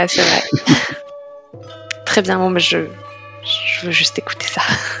 C'est vrai. Très bien, bon, je veux juste écouter ça.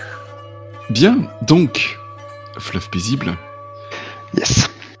 Bien, donc, Fluff Paisible. Yes.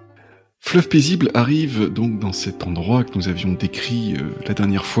 Fluff Paisible arrive donc dans cet endroit que nous avions décrit la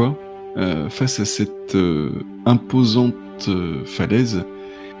dernière fois, face à cette imposante falaise,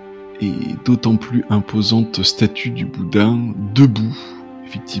 et d'autant plus imposante statue du Bouddha, debout,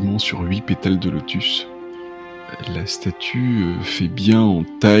 effectivement, sur 8 pétales de lotus. La statue fait bien en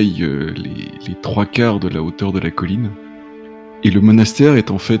taille les 3/4 de la hauteur de la colline. Et le monastère est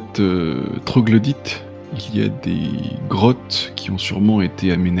en fait troglodyte. Il y a des grottes qui ont sûrement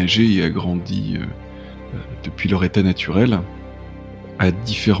été aménagées et agrandies depuis leur état naturel, à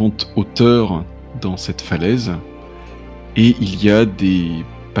différentes hauteurs dans cette falaise. Et il y a des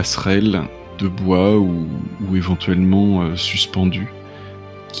passerelles de bois ou éventuellement suspendues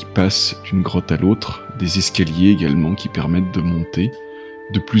qui passent d'une grotte à l'autre, des escaliers également qui permettent de monter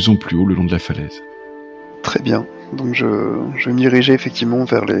de plus en plus haut le long de la falaise. Très bien. Donc je vais me diriger effectivement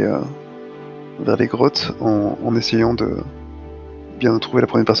vers les grottes en essayant de bien trouver la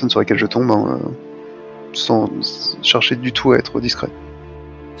première personne sur laquelle je tombe, sans chercher du tout à être discret.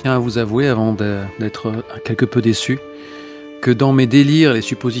 Tiens à vous avouer, avant d'être quelque peu déçu, que dans mes délires, les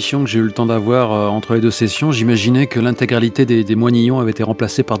suppositions que j'ai eu le temps d'avoir entre les 2 sessions, j'imaginais que l'intégralité des moignons avait été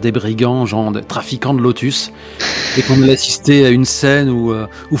remplacée par des brigands, genre des trafiquants de lotus, et qu'on allait assister à une scène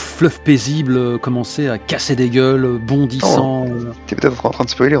où Fluff Paisible commençait à casser des gueules, bondissant... T'es peut-être en train de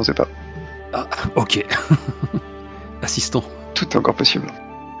spoiler, on sait pas. Ah, ok. Assistons. Tout est encore possible.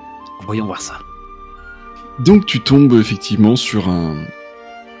 Voyons voir ça. Donc tu tombes effectivement sur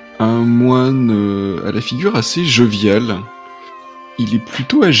un moine à la figure assez joviale. Il est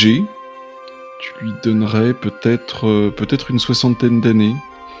plutôt âgé. Tu lui donnerais peut-être une 60aine d'années.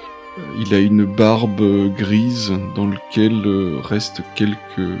 Il a une barbe grise dans laquelle restent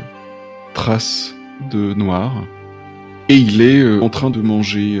quelques traces de noir. Et il est en train de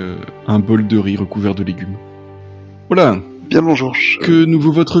manger un bol de riz recouvert de légumes. Voilà. Bien bonjour. Que nous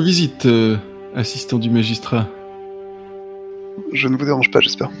vaut votre visite, assistant du magistrat ? Je ne vous dérange pas,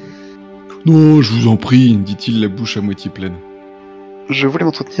 j'espère. Non, je vous en prie, dit-il, la bouche à moitié pleine. Je voulais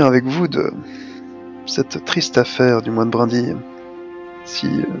m'entretenir avec vous de cette triste affaire du moine Brindille, si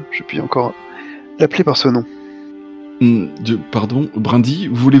je puis encore l'appeler par ce nom. Pardon, Brindille?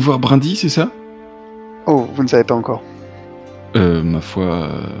 Vous voulez voir Brindille, c'est ça? Oh, vous ne savez pas encore. Ma foi,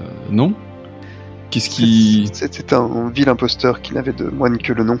 non. Qu'est-ce qui... C'était un vil imposteur qui n'avait de moine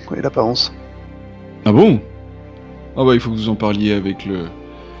que le nom et l'apparence. Ah bon? Ah bah il faut que vous en parliez avec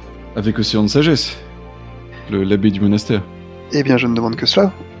Océan de Sagesse, l'abbé du monastère. Eh bien, je ne demande que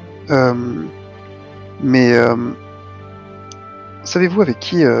cela. Mais savez-vous avec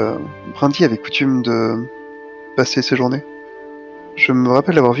qui Brindille avait coutume de passer ses journées? Je me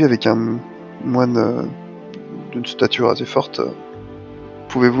rappelle l'avoir vu avec un moine d'une stature assez forte.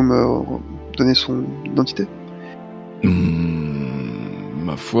 Pouvez-vous me donner son identité?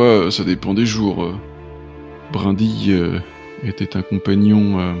 Ma foi, ça dépend des jours. Brindille était un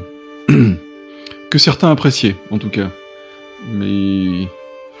compagnon que certains appréciaient, en tout cas. Mais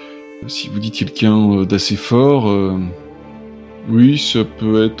si vous dites quelqu'un d'assez fort, oui, ça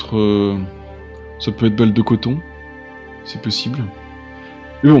peut être balle de coton, c'est possible.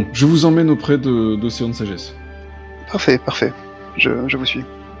 Mais bon, je vous emmène auprès d'Océan de Sagesse. Parfait. Je vous suis.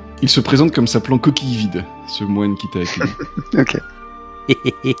 Il se présente comme s'appelant Coquille Vide, ce moine qui t'a accueilli. Ok.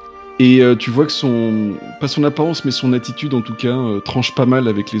 Et tu vois que pas son apparence, mais son attitude en tout cas, tranche pas mal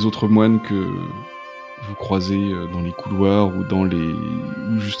avec les autres moines que vous croisez dans les couloirs ou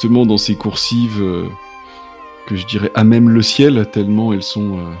justement dans ces coursives que je dirais à même le ciel, tellement elles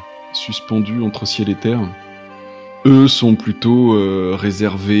sont suspendues entre ciel et terre. Eux sont plutôt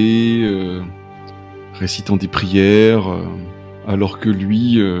réservés, récitant des prières, alors que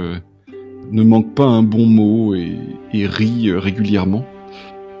lui ne manque pas un bon mot et rit régulièrement.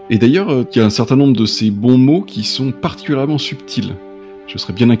 Et d'ailleurs, il y a un certain nombre de ces bons mots qui sont particulièrement subtils. Je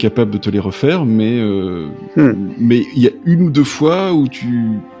serais bien incapable de te les refaire, mais il y a une ou deux fois où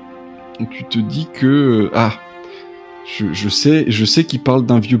tu te dis que je sais qu'il parle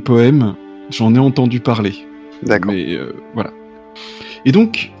d'un vieux poème, j'en ai entendu parler. D'accord. Mais voilà. Et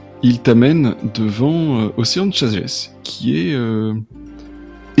donc, il t'amène devant Océan de Sagesse, qui est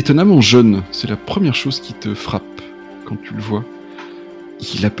étonnamment jeune. C'est la première chose qui te frappe quand tu le vois.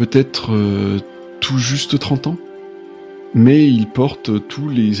 Il a peut-être tout juste 30 ans, mais il porte tous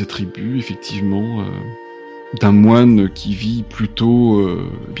les attributs, effectivement, d'un moine qui vit plutôt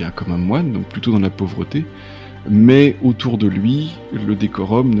bien comme un moine, donc plutôt dans la pauvreté, mais autour de lui, le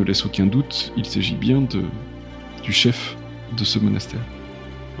décorum ne laisse aucun doute, il s'agit bien du chef de ce monastère.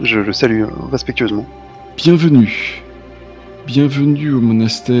 Je le salue respectueusement. Bienvenue au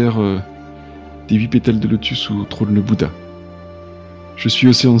monastère des 8 pétales de lotus où trône le Bouddha. Je suis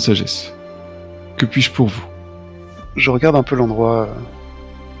Océan de Sagesse. Que puis-je pour vous? Je regarde un peu l'endroit.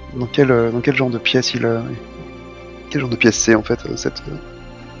 Dans quel genre de pièce quel genre de pièce c'est en fait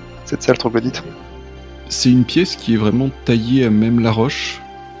cette salle troglodyte? C'est une pièce qui est vraiment taillée à même la roche.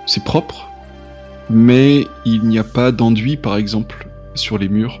 C'est propre, mais il n'y a pas d'enduit par exemple sur les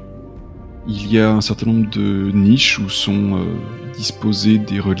murs. Il y a un certain nombre de niches où sont disposées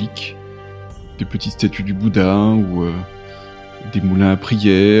des reliques, des petites statues du Bouddha ou des moulins à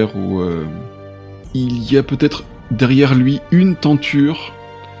prière, ou il y a peut-être derrière lui une tenture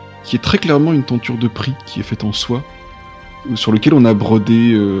qui est très clairement une tenture de prix qui est faite en soie, sur lequel on a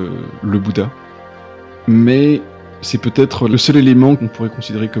brodé le Bouddha. Mais c'est peut-être le seul élément qu'on pourrait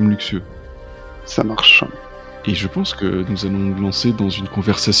considérer comme luxueux. Ça marche. Et je pense que nous allons nous lancer dans une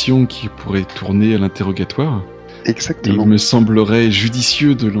conversation qui pourrait tourner à l'interrogatoire. Exactement. Et il me semblerait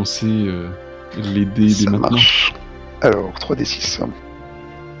judicieux de lancer les dés dès maintenant. Ça marche. Alors, 3d6.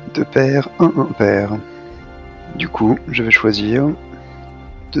 2 paires, 1 impair. Du coup, je vais choisir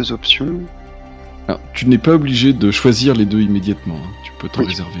 2 options. Alors, tu n'es pas obligé de choisir les 2 immédiatement. Hein. Tu peux t'en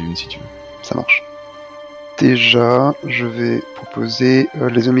réserver une si tu veux. Ça marche. Déjà, je vais proposer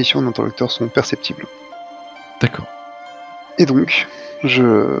les omissions d'interlocuteur sont perceptibles. D'accord. Et donc,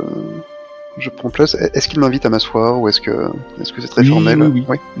 je prends place. Est-ce qu'il m'invite à m'asseoir ou est-ce que c'est très formel? Oui.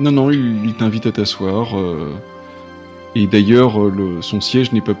 Non, il t'invite à t'asseoir. Et d'ailleurs, son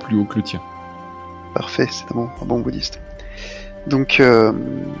siège n'est pas plus haut que le tien. Parfait, c'est un bon bouddhiste. Donc,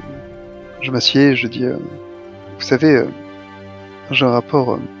 je m'assieds et je dis, vous savez, j'ai un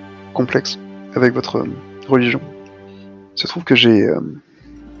rapport complexe avec votre religion. Il se trouve que j'ai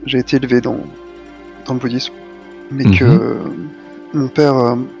été élevé dans le bouddhisme, mais que mon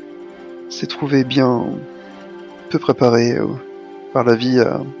père s'est trouvé bien peu préparé par la vie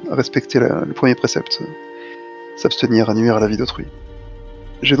à respecter le premier précepte, s'abstenir à nuire à la vie d'autrui.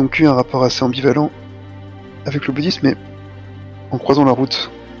 J'ai donc eu un rapport assez ambivalent avec le bouddhisme, mais En croisant la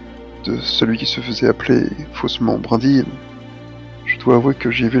route de celui qui se faisait appeler faussement Brindille, je dois avouer que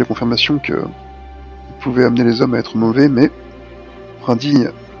j'ai vu la confirmation que il pouvait amener les hommes à être mauvais, mais Brindille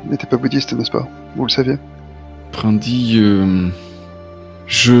n'était pas bouddhiste, n'est-ce pas? Vous le saviez? Brindille,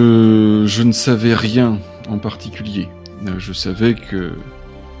 je ne savais rien en particulier. Je savais que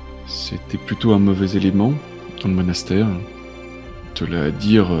c'était plutôt un mauvais élément dans le monastère. De là à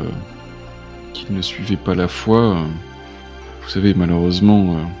dire qu'il ne suivait pas la foi, vous savez,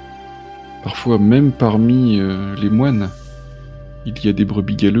 malheureusement, parfois même parmi les moines, il y a des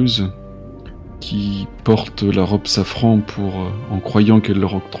brebis galeuses qui portent la robe safran en croyant qu'elle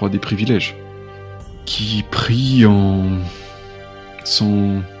leur octroie des privilèges, qui prient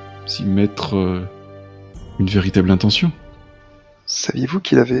sans s'y mettre une véritable intention. Saviez-vous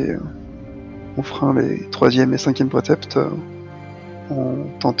qu'il avait enfreint les 3e et 5e préceptes en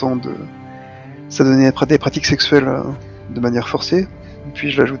tentant de s'adonner à des pratiques sexuelles de manière forcée,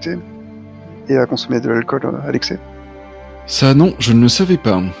 puis-je l'ajouter, et à consommer de l'alcool à l'excès? Ça non, je ne le savais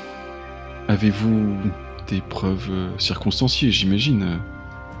pas. Avez-vous des preuves circonstanciées, j'imagine,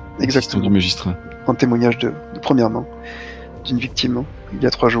 Exactement. Du magistrat? Un témoignage de première main d'une victime, il y a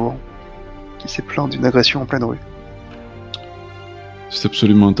 3 jours, qui s'est plaint d'une agression en pleine rue. C'est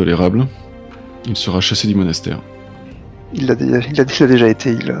absolument intolérable. Il sera chassé du monastère. Il a déjà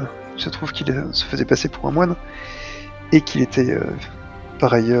été, il se trouve qu'il se faisait passer pour un moine, et qu'il était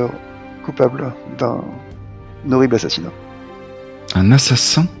par ailleurs coupable d'un horrible assassinat. Un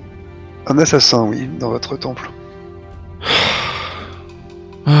assassin? Un assassin, oui, dans votre temple.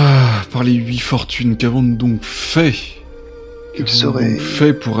 Ah, par les 8 fortunes, qu'avons-nous donc fait? Il serait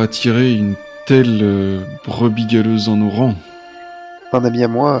fait pour attirer une telle brebis galeuse en nos rangs? un ami à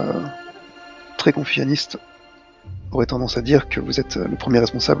moi, très confucianiste, aurait tendance à dire que vous êtes le premier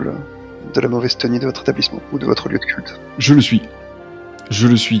responsable de la mauvaise tenue de votre établissement, ou de votre lieu de culte. Je le suis.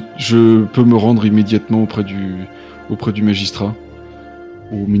 Je peux me rendre immédiatement auprès du magistrat.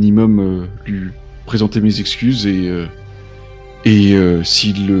 Au minimum, lui présenter mes excuses et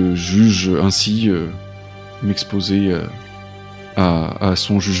s'il le juge ainsi, m'exposer à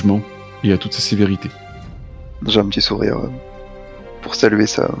son jugement et à toute sa sévérité. J'ai un petit sourire pour saluer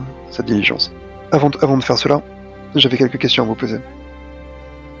sa diligence. Avant de faire cela, j'avais quelques questions à vous poser.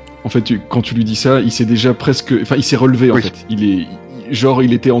 En fait, quand tu lui dis ça, il s'est déjà presque... Enfin, il s'est relevé, en fait. Il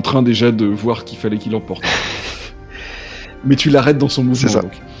était en train déjà de voir qu'il fallait qu'il emporte. Mais tu l'arrêtes dans son mouvement. C'est ça.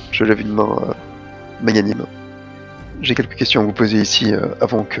 Donc. Je lève une main magnanime. J'ai quelques questions à vous poser ici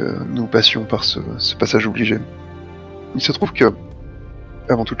avant que nous passions par ce passage obligé. Il se trouve que,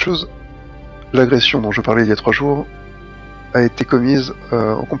 avant toute chose, l'agression dont je parlais il y a 3 jours a été commise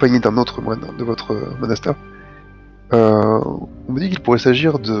en compagnie d'un autre moine de votre monastère. On me dit qu'il pourrait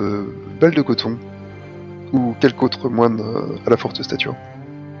s'agir de Balle de Coton, ou quelque autre moine à la forte stature.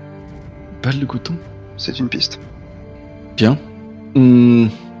 Balle de Coton? C'est une piste. Bien. Il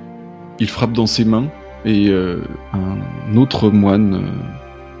frappe dans ses mains, et un autre moine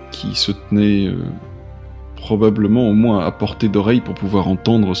qui se tenait probablement au moins à portée d'oreille pour pouvoir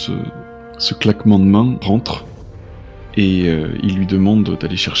entendre ce claquement de main rentre, et il lui demande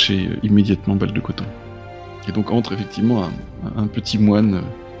d'aller chercher immédiatement Balle de Coton. Et donc entre effectivement un petit moine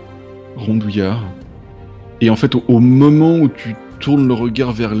rondouillard. Et en fait, au moment où tu tournes le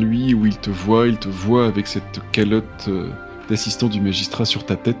regard vers lui, où il te voit avec cette calotte d'assistant du magistrat sur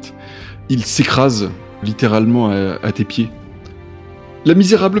ta tête, il s'écrase littéralement à tes pieds. La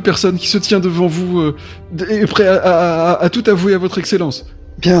misérable personne qui se tient devant vous est prêt à tout avouer à votre excellence.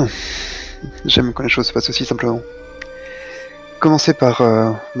 Bien. J'aime quand les choses se passent aussi simplement. Commencez par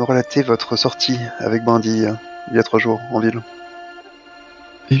me relater votre sortie avec Brindille il y a 3 jours en ville.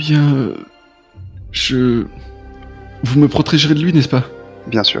 Eh bien, vous me protégerez de lui, n'est-ce pas?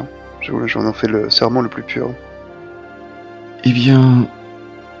 Bien sûr. J'en ai fait le serment le plus pur. Eh bien...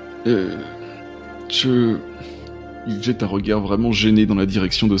 Il jette un regard vraiment gêné dans la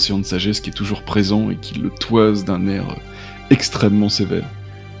direction d'Océan de Sagesse qui est toujours présent et qui le toise d'un air extrêmement sévère.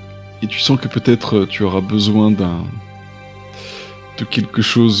 Et tu sens que peut-être tu auras besoin de quelque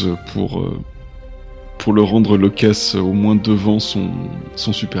chose pour le rendre loquace au moins devant son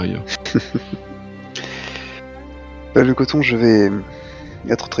supérieur. Le Coton, je vais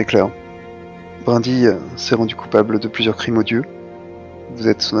être très clair. Brindille s'est rendu coupable de plusieurs crimes odieux. Vous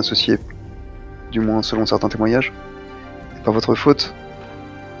êtes son associé, du moins selon certains témoignages. Et par votre faute,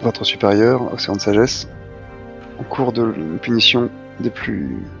 votre supérieur, Océan de Sagesse, en cours de punition des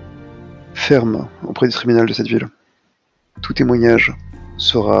plus fermes auprès du tribunal de cette ville. Tout témoignage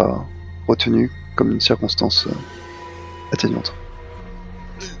sera retenu comme une circonstance atténuante.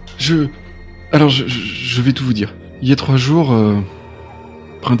 Alors, je vais tout vous dire. Il y a 3 jours,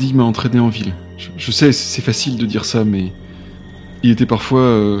 Brindy m'a entraîné en ville. Je sais, c'est facile de dire ça, mais il était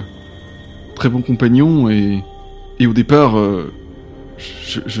parfois très bon compagnon et au départ,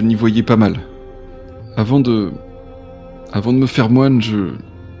 je n'y voyais pas mal. Avant de me faire moine,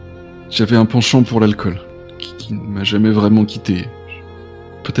 j'avais un penchant pour l'alcool, qui ne m'a jamais vraiment quitté.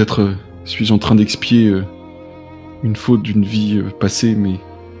 Peut-être suis-je en train d'expier une faute d'une vie passée, mais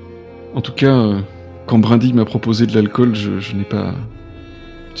en tout cas, quand Brindy m'a proposé de l'alcool, je n'ai pas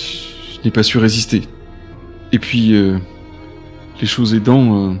su résister. Et puis, les choses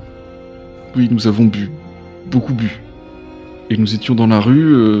aidant, oui, nous avons beaucoup bu. Et nous étions dans la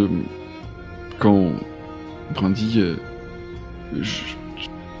rue quand Brindy...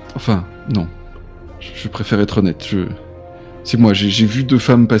 Enfin, non. Je préfère être honnête. C'est moi, j'ai vu 2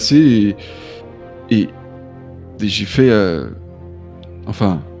 femmes passer et j'ai fait...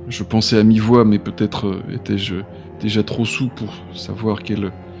 Enfin, je pensais à mi-voix, mais peut-être étais-je déjà trop saoul pour savoir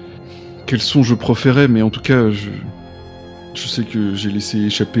quel son je proférais, mais en tout cas, je sais que j'ai laissé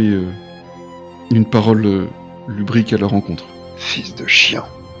échapper une parole lubrique à la rencontre. Fils de chien.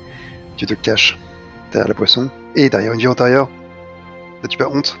 Tu te caches derrière la boisson et derrière une vie antérieure. N'as-tu pas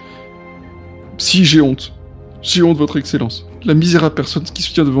honte? Si, j'ai honte. J'ai honte, votre excellence. La misérable personne qui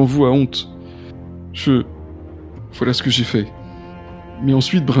se tient devant vous a honte. Voilà ce que j'ai fait. Mais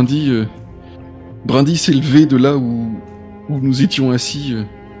ensuite, Brindy s'est levé de là où nous étions assis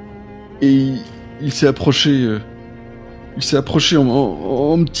et il s'est approché. Il s'est approché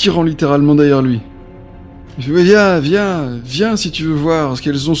en me tirant littéralement derrière lui. Il fait viens si tu veux voir ce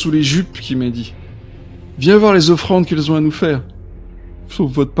qu'elles ont sous les jupes, qu'il m'a dit. Viens voir les offrandes qu'elles ont à nous faire.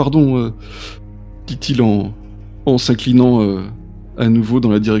 Sauf votre pardon, dit-il en s'inclinant à nouveau dans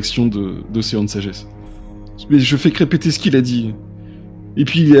la direction d'Océan de Sagesse. Mais je fais que répéter ce qu'il a dit. Et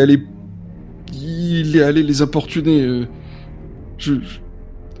puis il est allé les importuner.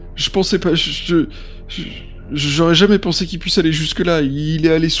 Je pensais pas... J'aurais jamais pensé qu'il puisse aller jusque-là. Il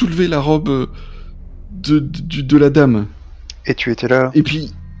est allé soulever la robe de la dame. Et tu étais là et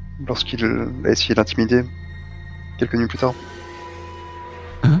puis lorsqu'il a essayé d'intimider quelques nuits plus tard.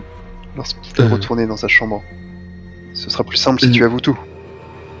 Hein? Lorsqu'il est retourné dans sa chambre. Ce sera plus simple si tu avoues tout.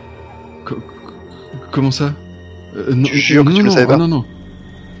 Comment ça? Non, tu jures que tu ne savais pas? Non.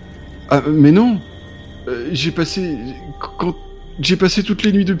 Ah, mais non. J'ai passé toutes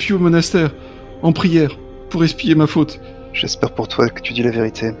les nuits depuis au monastère, en prière, pour expier ma faute. J'espère pour toi que tu dis la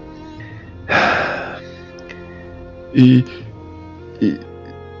vérité. Et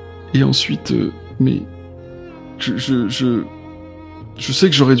ensuite, mais je sais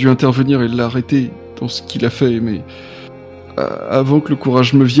que j'aurais dû intervenir et l'arrêter dans ce qu'il a fait, mais avant que le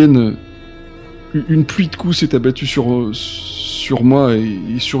courage me vienne, une pluie de coups s'est abattue sur moi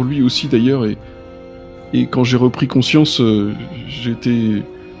et sur lui aussi d'ailleurs, et quand j'ai repris conscience, j'étais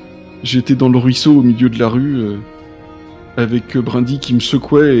dans le ruisseau au milieu de la rue avec Brindy qui me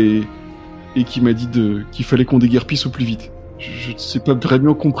secouait et qui m'a dit qu'il fallait qu'on déguerpisse au plus vite. Je ne sais pas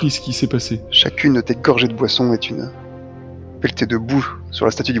vraiment compris ce qui s'est passé. Chacune de tes gorgées de boisson est une pelletée de boue sur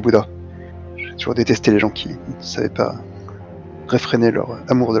la statue du Bouddha. J'ai toujours détesté les gens qui ne savaient pas réfréner leur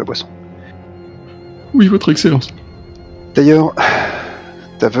amour de la boisson. Oui, votre excellence. D'ailleurs,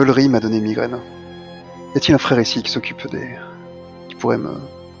 ta veulerie m'a donné migraine. Y a-t-il un frère ici qui s'occupe qui pourrait me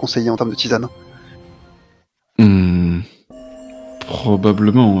conseiller en termes de tisane?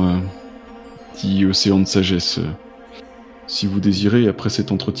 Probablement, dit Océan de Sagesse. Si vous désirez, après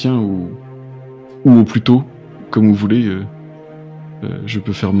cet entretien, ou au plus tôt, comme vous voulez, je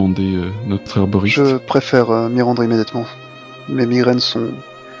peux faire mander notre herboriste. Je préfère m'y rendre immédiatement. Mes migraines sont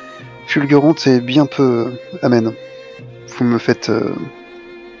fulgurantes et bien peu amènes. Vous me faites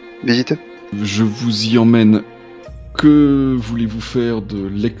visiter? Je vous y emmène. Que voulez-vous faire de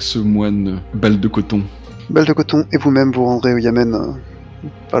l'ex-moine Balle de Coton? Balle de Coton et vous-même vous rendrez au Yamen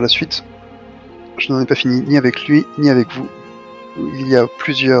par la suite. Je n'en ai pas fini ni avec lui ni avec vous. Il y a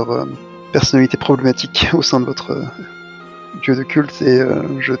plusieurs personnalités problématiques au sein de votre dieu de culte et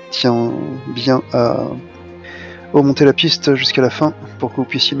je tiens bien à remonter la piste jusqu'à la fin pour que vous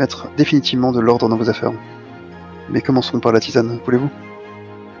puissiez mettre définitivement de l'ordre dans vos affaires. Mais commençons par la tisane, voulez-vous?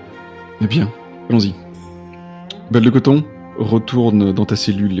 Eh bien, allons-y. Balle de Coton, retourne dans ta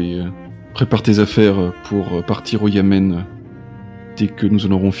cellule et prépare tes affaires pour partir au Yamen dès que nous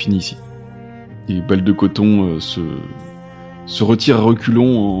en aurons fini ici. Et Balle de Coton se retire à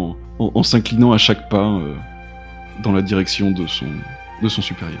reculons en s'inclinant à chaque pas dans la direction de son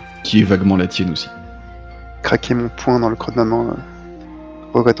supérieur, qui est vaguement la tienne aussi. Craquer mon poing dans le creux de ma main,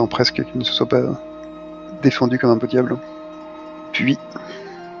 regrettant presque qu'il ne se soit pas défendu comme un beau diable. Puis,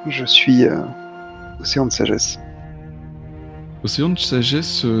 je suis Océan de Sagesse. Océan de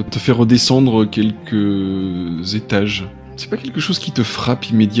sagesse te fait redescendre quelques étages. C'est pas quelque chose qui te frappe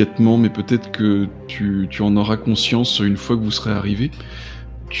immédiatement, mais peut-être que tu en auras conscience une fois que vous serez arrivé.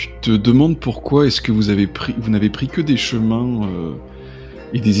 Tu te demandes pourquoi est-ce que vous n'avez pris que des chemins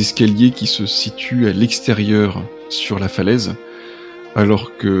et des escaliers qui se situent à l'extérieur sur la falaise,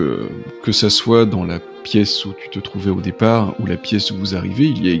 alors que ça soit dans la pièce où tu te trouvais au départ ou la pièce où vous arrivez,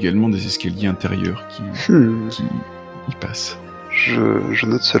 il y a également des escaliers intérieurs qui y passent. Je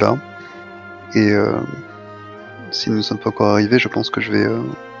note cela, et si nous ne sommes pas encore arrivés, je pense que je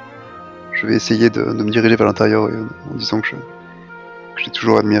vais essayer de me diriger vers l'intérieur en disant que j'ai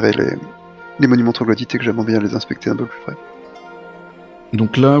toujours admiré les monuments troglodytes et que j'aimerais bien les inspecter un peu plus près.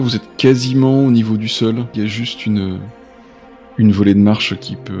 Donc là, vous êtes quasiment au niveau du sol. Il y a juste une volée de marche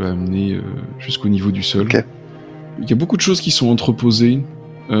qui peut amener jusqu'au niveau du sol. Okay. Il y a beaucoup de choses qui sont entreposées,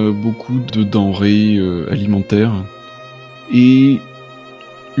 beaucoup de denrées alimentaires, et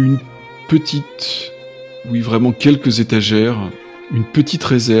une petite, oui vraiment quelques étagères, une petite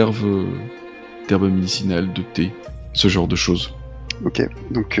réserve d'herbes médicinales, de thé, ce genre de choses. Ok,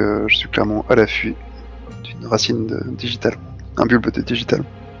 donc je suis clairement à l'affût d'une racine digitale, un bulbe de digital.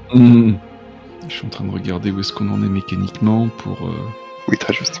 Je suis en train de regarder où est-ce qu'on en est mécaniquement pour... Oui,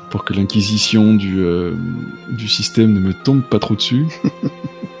 très juste. Pour que l'inquisition du système ne me tombe pas trop dessus.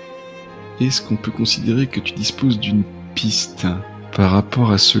 Est-ce qu'on peut considérer que tu disposes d'une piste par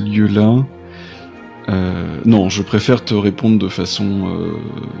rapport à ce lieu-là? Non, je préfère te répondre de façon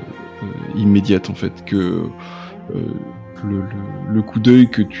immédiate, en fait, que le coup d'œil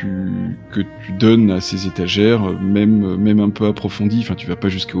que tu donnes à ces étagères, même un peu approfondi, enfin, tu vas pas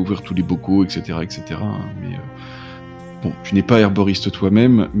jusqu'à ouvrir tous les bocaux, etc., hein, mais... Bon, tu n'es pas herboriste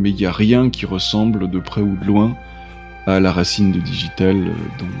toi-même, mais il n'y a rien qui ressemble de près ou de loin à la racine de digital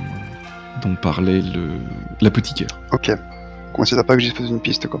dont parlait l'apothicaire. Ok. On considère pas que j'y faisais une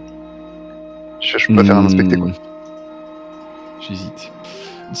piste, quoi. Je peux pas faire un inspecter, quoi. J'hésite.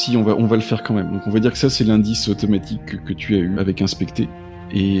 Si, on va le faire quand même. Donc on va dire que ça, c'est l'indice automatique que tu as eu avec inspecter.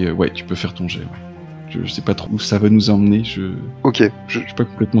 Et ouais, tu peux faire ton jet. Ouais. Je sais pas trop où ça va nous emmener. Ok. Je suis pas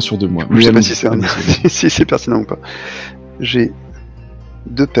complètement sûr de moi. Je sais pas si c'est pertinent ou pas. J'ai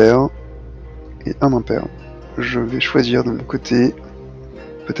 2 paires et un impair. Je vais choisir de mon côté.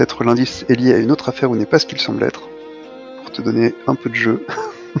 Peut-être l'indice est lié à une autre affaire où n'est pas ce qu'il semble être. Pour te donner un peu de jeu.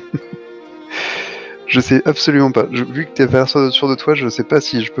 Je sais absolument pas. Vu que t'es pas sûr de toi, je sais pas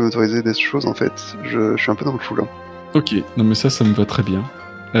si je peux m'autoriser des choses en fait. Je suis un peu dans le flou là. Ok, non mais ça me va très bien.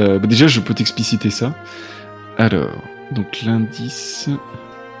 Déjà, je peux t'expliciter ça. Alors, donc l'indice...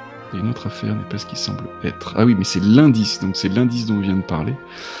 Il y a une autre affaire, n'est pas ce qui semble être. Ah oui, mais c'est l'indice, donc c'est l'indice dont on vient de parler.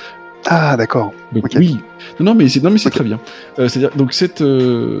 Ah, d'accord. Donc okay. Oui. Non, mais c'est okay. très bien. C'est-à-dire, donc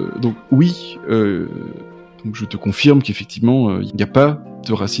donc oui, donc je te confirme qu'effectivement, il n'y a pas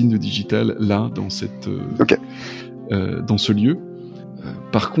de racine de digital là, dans dans ce lieu.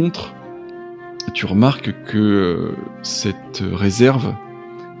 Par contre, tu remarques que cette réserve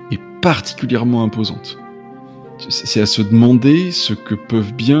est particulièrement imposante. C'est à se demander ce que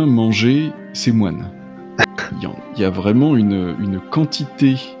peuvent bien manger ces moines. Il y a vraiment une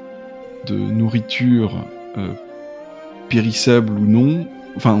quantité de nourriture périssable ou non.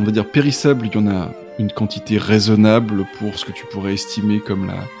 Enfin, on va dire périssable, il y en a une quantité raisonnable pour ce que tu pourrais estimer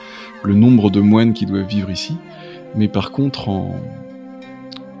comme le nombre de moines qui doivent vivre ici. Mais par contre, en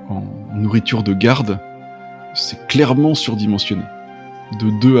nourriture de garde, c'est clairement surdimensionné.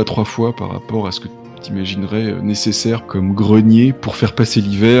 De 2 à 3 fois par rapport à ce que t'imaginerais nécessaire comme grenier pour faire passer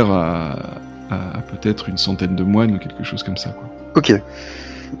l'hiver à peut-être une centaine de moines ou quelque chose comme ça, quoi. Ok.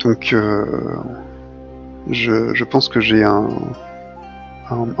 Donc, je pense que j'ai un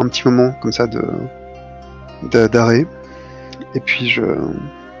petit moment comme ça d'arrêt. Et puis, je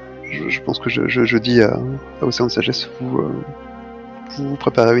pense que je dis à Océan de Sagesse, vous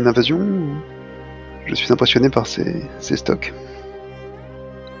préparez une invasion? Je suis impressionné par ces stocks.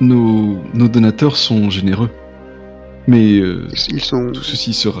 Nos donateurs sont généreux, mais tout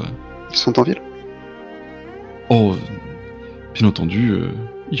ceci sera... Ils sont en ville? Oh, bien entendu,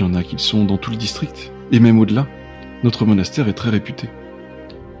 il y en a qui sont dans tout le district, et même au-delà. Notre monastère est très réputé.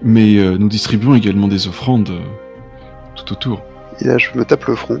 Mais nous distribuons également des offrandes tout autour. Et là, je me tape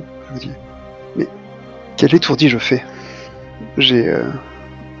le front, je me dis, mais quel étourdi je fais! J'ai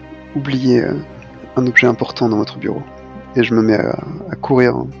oublié un objet important dans votre bureau. Et je me mets à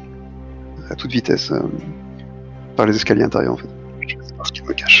courir à toute vitesse par les escaliers intérieurs en fait. Je sais pas ce qui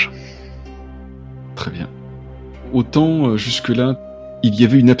me cache. Très bien. Autant jusque-là, il y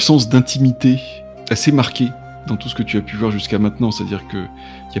avait une absence d'intimité assez marquée dans tout ce que tu as pu voir jusqu'à maintenant. C'est-à-dire qu'il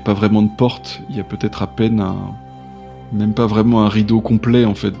n'y a pas vraiment de porte, il y a peut-être à peine Même pas vraiment un rideau complet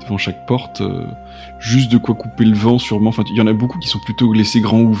en fait devant chaque porte, juste de quoi couper le vent sûrement. Enfin, il y en a beaucoup qui sont plutôt laissés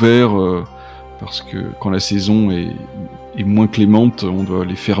grands ouverts parce que quand la saison est moins clémente, on doit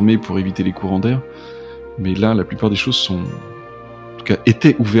les fermer pour éviter les courants d'air. Mais là, la plupart des choses sont, en tout cas,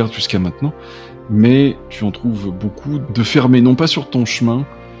 étaient ouvertes jusqu'à maintenant. Mais tu en trouves beaucoup de fermés, non pas sur ton chemin,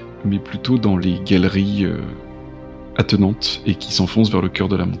 mais plutôt dans les galeries attenantes et qui s'enfoncent vers le cœur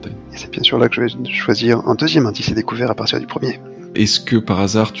de la montagne. Et c'est bien sûr là que je vais choisir un deuxième indice et découvert à partir du premier. Est-ce que par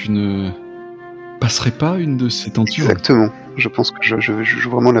hasard tu ne passerais pas une de ces tentures ? Exactement. Je pense que je joue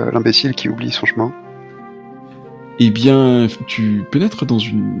vraiment l'imbécile qui oublie son chemin. Eh bien, tu pénètres dans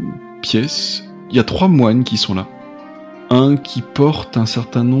une pièce. Il y a 3 moines qui sont là. Un qui porte un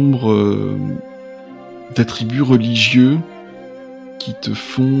certain nombre d'attributs religieux qui te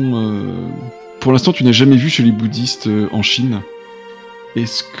font... Pour l'instant, tu n'as jamais vu chez les bouddhistes en Chine.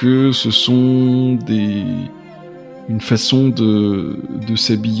 Est-ce que ce sont une façon de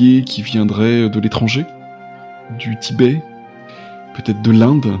s'habiller qui viendrait de l'étranger, du Tibet, peut-être de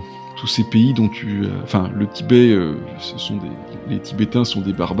l'Inde, tous ces pays dont tu... Enfin, le Tibet, les Tibétains sont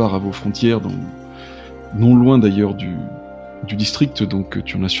des barbares à vos frontières, non loin d'ailleurs du district, donc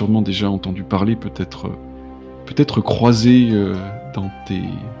tu en as sûrement déjà entendu parler, peut-être croisé dans tes...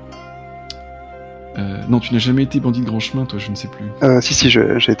 non, tu n'as jamais été bandit de grand chemin, toi, je ne sais plus. Si,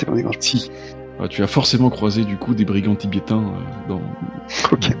 j'ai été bandit de grand chemin. Si. Tu as forcément croisé, du coup, des brigands tibétains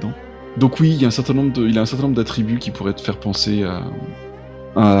là-dedans. Donc oui, il a un certain nombre d'attributs qui pourraient te faire penser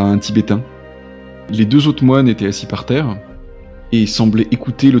à un Tibétain. Les 2 autres moines étaient assis par terre et semblaient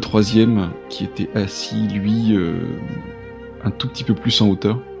écouter le 3e qui était assis, lui, un tout petit peu plus en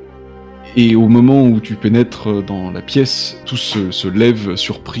hauteur. Et au moment où tu pénètres dans la pièce, tous se lèvent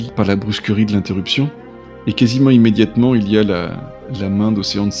surpris par la brusquerie de l'interruption. Et quasiment immédiatement, il y a la main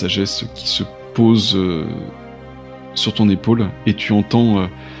d'Océan de Sagesse qui se pose sur ton épaule. Et tu entends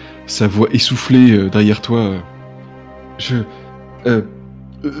sa voix essoufflée derrière toi.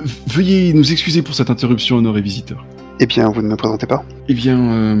 Veuillez nous excuser pour cette interruption, honoré visiteur. Eh bien, vous ne me présentez pas ? Eh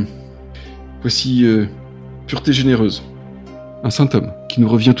bien, voici Pureté Généreuse. Un saint homme qui nous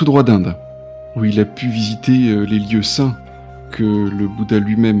revient tout droit d'Inde, où il a pu visiter les lieux saints que le Bouddha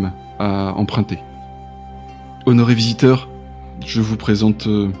lui-même a empruntés. Honoré visiteur, je vous présente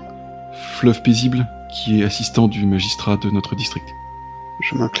Fleuve Paisible, qui est assistant du magistrat de notre district.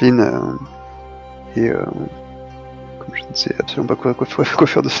 Je m'incline et comme je ne sais absolument pas quoi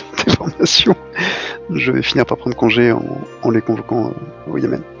faire de cette information, je vais finir par prendre congé en les convoquant au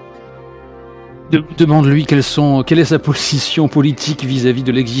Yémen. Demande-lui quelle est sa position politique vis-à-vis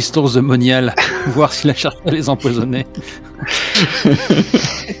de l'existence de Monial, voir s'il a cherché à les empoisonner.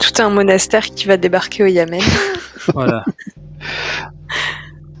 Tout un monastère qui va débarquer au Yémen. Voilà.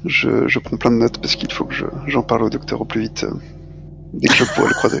 Je prends plein de notes parce qu'il faut que j'en parle au docteur au plus vite dès que je pourrai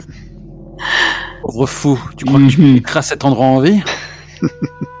le croiser. Pauvre fou, tu crois que tu mettras cet endroit en vie ? Nous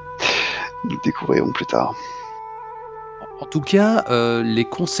le découvrirons plus tard. En tout cas, les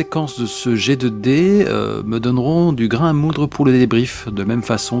conséquences de ce jet de dés me donneront du grain à moudre pour le débrief, de même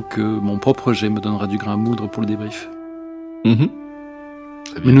façon que mon propre jet me donnera du grain à moudre pour le débrief. Mais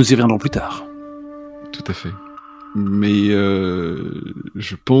nous y reviendrons plus tard. Tout à fait. Mais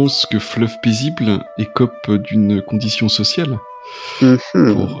je pense que Fleuve Paisible écope d'une condition sociale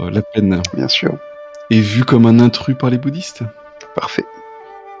pour la peine. Bien sûr. Et vu comme un intrus par les bouddhistes. Parfait.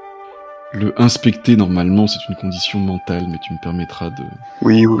 Le inspecter, normalement, c'est une condition mentale, mais tu me permettras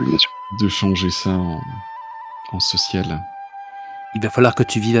Oui, bien sûr. de changer ça en social. Il va falloir que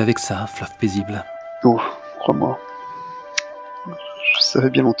tu vives avec ça, Fleuve Paisible. Oh, crois-moi. Ça fait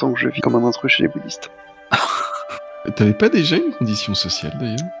bien longtemps que je vis comme un intrus chez les bouddhistes. T'avais pas déjà une condition sociale,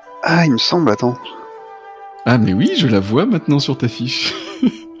 d'ailleurs ? Ah, il me semble, attends. Ah, mais oui, je la vois maintenant sur ta fiche.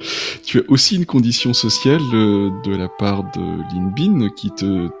 Tu as aussi une condition sociale de la part de Lin Bin qui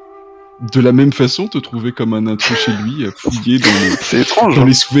de la même façon, te trouvait comme un intrus chez lui, à fouiller c'est étrange, dans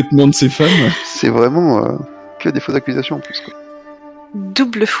les sous-vêtements de ses femmes. C'est vraiment que des fausses accusations en plus, quoi.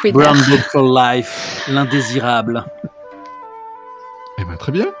 Double fouineur. Branded for life, l'indésirable. Eh ben,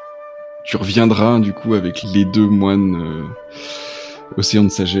 très bien. Tu reviendras, du coup, avec les 2 moines Océan de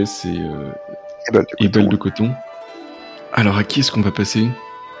Sagesse et Belle de Coton. Alors, à qui est-ce qu'on va passer ?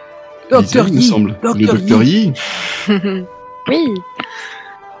 Docteur Yi, Yi, me semble. Le Docteur Yi. Oui.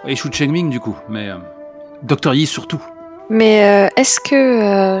 Et Shu Chengming, du coup, mais Docteur Yi surtout. Mais est-ce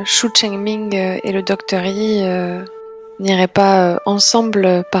que Shu Chengming et le Docteur Yi n'iraient pas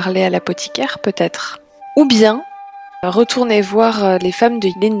ensemble parler à l'apothicaire, peut-être ? Ou bien, retourner voir les femmes de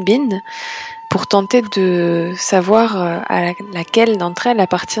Linbin pour tenter de savoir à laquelle d'entre elles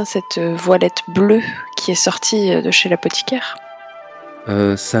appartient cette voilette bleue qui est sortie de chez l'apothicaire.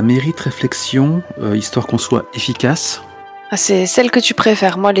 Ça mérite réflexion, histoire qu'on soit efficace. Ah, c'est celle que tu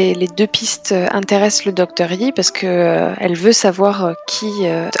préfères. Moi, les deux pistes intéressent le Dr Yi parce que elle veut savoir qui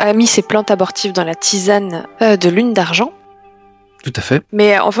a mis ses plantes abortives dans la tisane de lune d'argent. Tout à fait.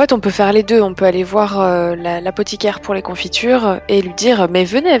 Mais en fait, on peut faire les deux. On peut aller voir l'apothicaire pour les confitures et lui dire « Mais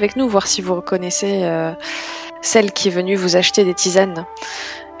venez avec nous voir si vous reconnaissez celle qui est venue vous acheter des tisanes. »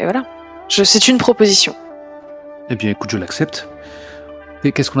 Et voilà. C'est une proposition. Eh bien, écoute, je l'accepte.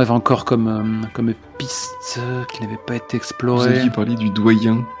 Et qu'est-ce qu'on avait encore comme piste qui n'avait pas été explorée ? Vous aviez parlé du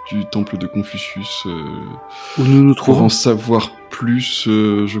doyen du temple de Confucius. Où nous nous Pour trouvons. en savoir plus,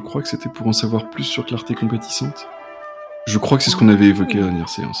 je crois que c'était pour en savoir plus sur Clarté Compatissante. Je crois que c'est ce qu'on avait évoqué à la dernière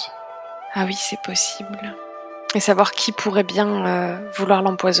séance. Ah oui, c'est possible. Et savoir qui pourrait bien vouloir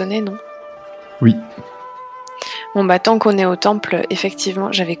l'empoisonner, non ? Oui. Bon bah tant qu'on est au temple,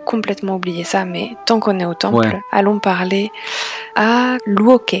 effectivement, j'avais complètement oublié ça, mais tant qu'on est au temple, allons parler à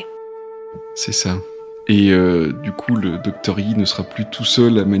Luoke. C'est ça. Et du coup, le Dr Yi ne sera plus tout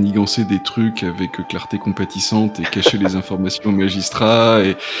seul à manigancer des trucs avec Clarté Compatissante et cacher les informations au magistrat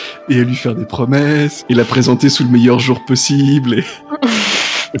et à lui faire des promesses et la présenter sous le meilleur jour possible. Et...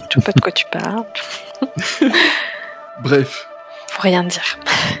 Je sais pas de quoi tu parles. Bref. Faut rien dire.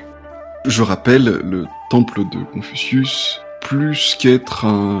 Je rappelle, le temple de Confucius, plus qu'être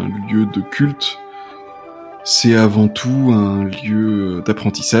un lieu de culte, c'est avant tout un lieu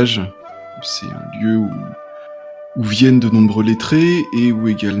d'apprentissage. C'est un lieu où viennent de nombreux lettrés et où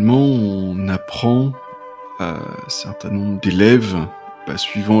également on apprend à un certain nombre d'élèves,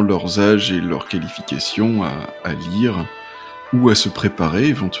 suivant leurs âges et leurs qualifications, à lire ou à se préparer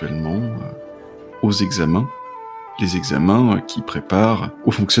éventuellement aux examens. Les examens qui préparent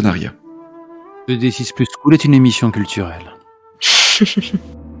au fonctionnariat. Le D6 Plus School est une émission culturelle.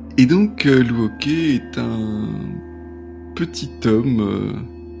 Et donc, Luoke est un petit homme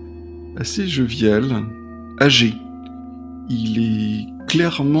assez jovial, âgé. Il est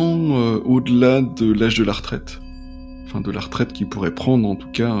clairement au-delà de l'âge de la retraite. Enfin, de la retraite qu'il pourrait prendre, en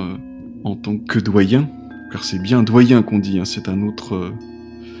tout cas, en tant que doyen. Car c'est bien doyen qu'on dit, hein. C'est un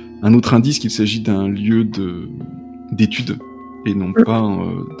autre indice qu'il s'agit d'un lieu d'études. Et non pas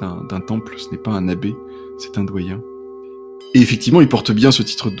d'un temple, ce n'est pas un abbé, c'est un doyen. Et effectivement, il porte bien ce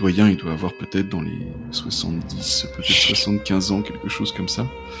titre de doyen, il doit avoir peut-être dans les 70, peut-être 75 ans, quelque chose comme ça.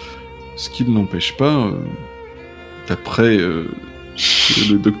 Ce qui ne l'empêche pas, d'après ce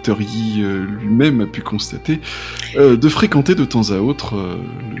que le Dr Yi lui-même a pu constater, de fréquenter de temps à autre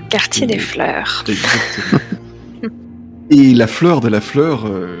le quartier des fleurs. Exactement. Et la fleur de la fleur,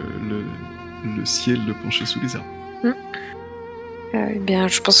 le ciel le penché sous les arbres. Eh bien,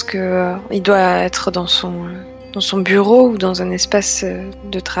 je pense que il doit être dans son bureau ou dans un espace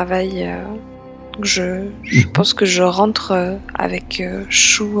de travail. Je pense que je rentre avec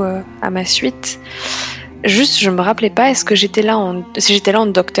Chou à ma suite. Juste, je me rappelais pas, est-ce que j'étais là en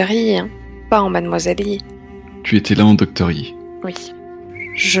Dr Yi, hein, pas en Mademoiselle Yi. Tu étais là en Dr Yi. Oui.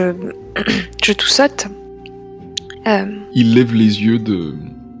 Je tout saute. Il lève les yeux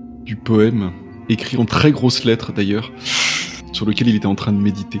du poème, écrit en très grosses lettres d'ailleurs, sur lequel il était en train de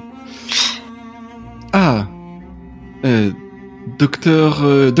méditer. Ah,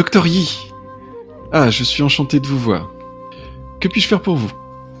 Dr Yi. Ah, je suis enchanté de vous voir. Que puis-je faire pour vous ?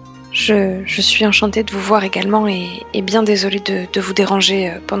 Je suis enchantée de vous voir également et bien désolée de vous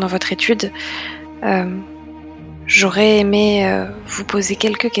déranger pendant votre étude. J'aurais aimé vous poser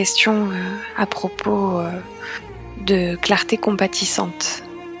quelques questions à propos de Clarté Compatissante.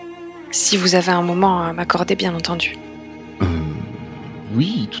 Si vous avez un moment à m'accorder, bien entendu.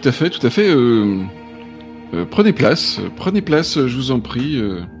 Oui, tout à fait. Prenez place, je vous en prie.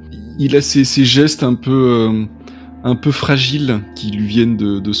 Il a ces gestes un peu fragiles qui lui viennent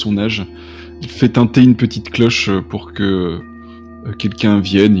de son âge. Il fait tinter une petite cloche pour que quelqu'un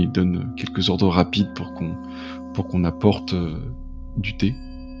vienne. Il donne quelques ordres rapides pour qu'on apporte du thé.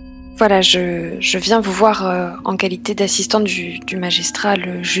 Voilà, je viens vous voir en qualité d'assistante du magistrat,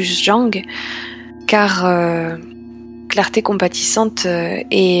 le juge Zhang, car Clarté Compatissante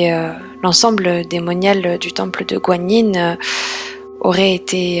et l'ensemble des moniales du temple de Guanyin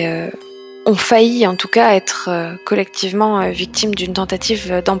ont failli en tout cas être collectivement victimes d'une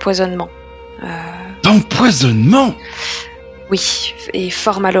tentative d'empoisonnement. D'empoisonnement ? Oui, et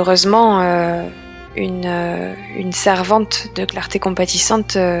fort malheureusement, une servante de Clarté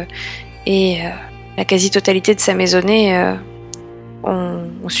Compatissante et la quasi-totalité de sa maisonnée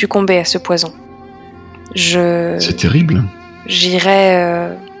ont succombé à ce poison. C'est terrible. J'irai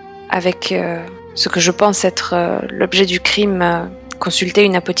avec ce que je pense être l'objet du crime, consulter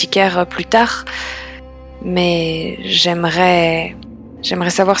une apothicaire plus tard. Mais j'aimerais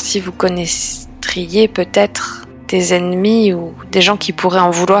savoir si vous connaîtriez peut-être des ennemis ou des gens qui pourraient en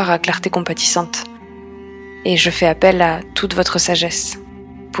vouloir à Clarté Compatissante. Et je fais appel à toute votre sagesse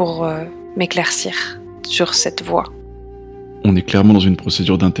pour m'éclaircir sur cette voie. On est clairement dans une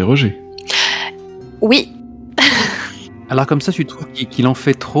procédure d'interroger. Oui. Alors comme ça, tu trouves qu'il en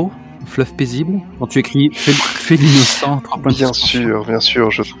fait trop, fleuve paisible, quand tu écris « Fais l'innocent », 3 points de suspension. Bien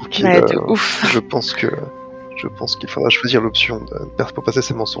sûr, je trouve qu'il... Ouais, de ouf. Je pense qu'il faudra choisir l'option pour passer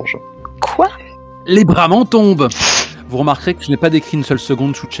ses mensonges. Quoi ? Les bras m'en tombent. Vous remarquerez que je n'ai pas décrit une seule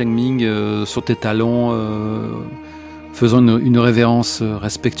seconde Shu Chengming sur tes talons, faisant une révérence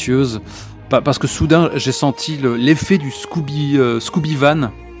respectueuse. Parce que soudain, j'ai senti l'effet du Scooby Van.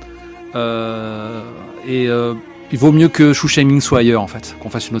 Il vaut mieux que Shu Chengming soit ailleurs, en fait. Qu'on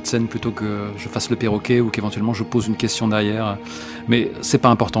fasse une autre scène plutôt que je fasse le perroquet ou qu'éventuellement je pose une question derrière. Mais c'est pas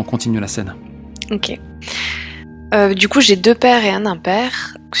important, continue la scène. Ok. Du coup, j'ai 2 pairs et un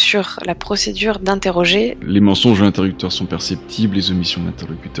impair sur la procédure d'interroger. Les mensonges de l'interlocuteur sont perceptibles, les omissions de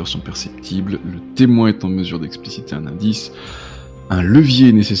l'interlocuteur sont perceptibles, le témoin est en mesure d'expliciter un indice, un levier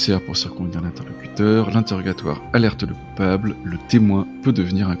est nécessaire pour circonvenir l'interlocuteur, l'interrogatoire alerte le coupable, le témoin peut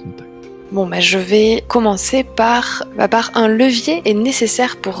devenir un contact. Bon, je vais commencer par un levier est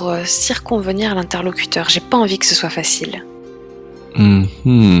nécessaire pour circonvenir l'interlocuteur. J'ai pas envie que ce soit facile.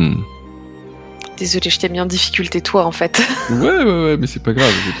 Désolée, je t'ai mis en difficulté, toi, en fait. Ouais, mais c'est pas grave,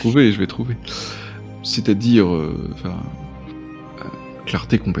 je vais trouver. C'est-à-dire,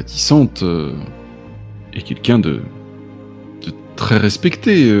 Clarté Compatissante est quelqu'un de très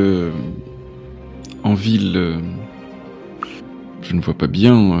respecté en ville. Je ne vois pas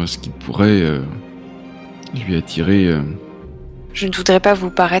bien ce qui pourrait lui attirer. Je ne voudrais pas vous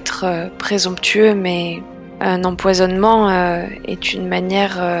paraître présomptueux, mais un empoisonnement est une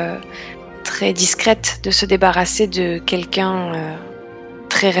manière très discrète de se débarrasser de quelqu'un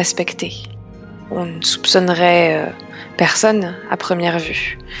très respecté. On ne soupçonnerait personne à première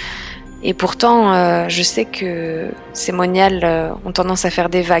vue. Et pourtant, je sais que ces moniales ont tendance à faire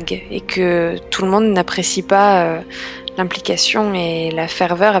des vagues et que tout le monde n'apprécie pas l'implication et la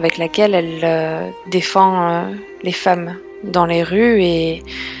ferveur avec laquelle elle défend les femmes dans les rues et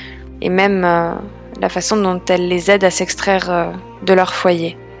même la façon dont elle les aide à s'extraire de leur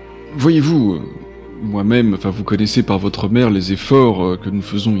foyer. Voyez-vous, moi-même, vous connaissez par votre mère les efforts que nous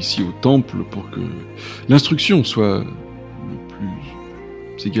faisons ici au temple pour que l'instruction soit le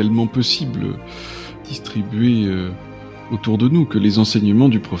plus également possible distribuée autour de nous, que les enseignements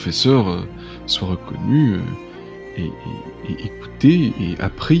du professeur soient reconnus et écoutés et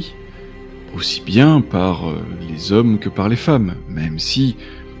appris aussi bien par les hommes que par les femmes, même si,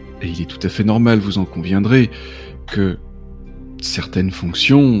 et il est tout à fait normal, vous en conviendrez, que certaines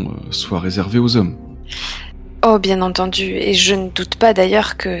fonctions soient réservées aux hommes. Oh, bien entendu, et je ne doute pas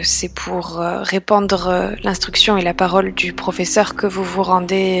d'ailleurs que c'est pour répandre l'instruction et la parole du professeur que vous vous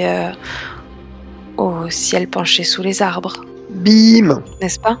rendez au ciel penché sous les arbres. Bim !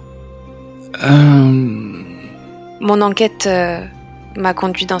 N'est-ce pas ? Mon enquête m'a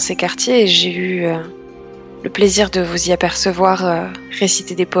conduit dans ces quartiers et j'ai eu le plaisir de vous y apercevoir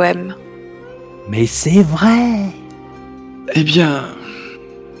réciter des poèmes. Mais c'est vrai ! Eh bien,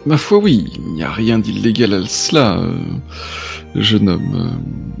 ma foi oui, il n'y a rien d'illégal à cela, jeune homme.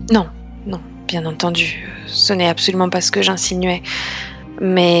 Non, bien entendu, ce n'est absolument pas ce que j'insinuais.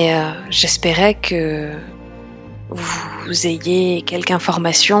 Mais j'espérais que vous ayez quelque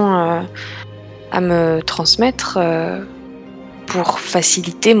information à me transmettre pour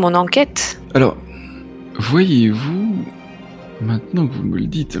faciliter mon enquête. Alors, voyez-vous, maintenant que vous me le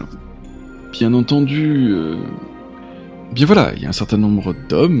dites, alors, bien entendu, bien voilà, il y a un certain nombre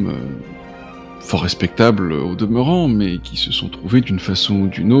d'hommes, fort respectables au demeurant, mais qui se sont trouvés d'une façon ou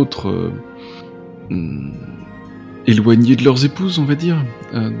d'une autre éloignés de leurs épouses, on va dire,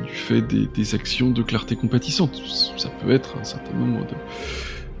 du fait des actions de Clarté Compatissante. Ça peut être un certain nombre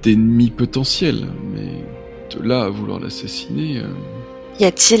d'ennemis potentiels, mais de là à vouloir l'assassiner... Y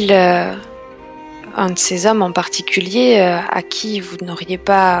a-t-il un de ces hommes en particulier à qui vous n'auriez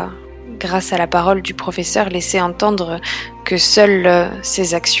pas, grâce à la parole du professeur, laissé entendre que seules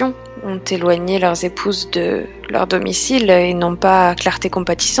ces actions ont éloigné leurs épouses de leur domicile et non pas Clarté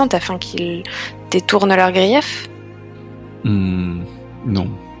Compatissante afin qu'ils détournent leur grief ? Non.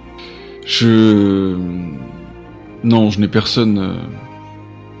 Je n'ai personne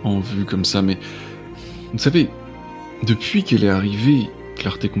en vue comme ça, mais vous savez, depuis qu'elle est arrivée,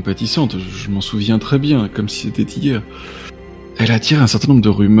 clarté compatissante, je m'en souviens très bien, comme si c'était hier. Elle attire un certain nombre de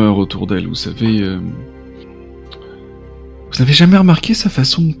rumeurs autour d'elle, vous savez... Vous n'avez jamais remarqué sa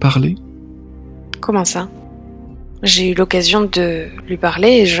façon de parler ? Comment ça ? J'ai eu l'occasion de lui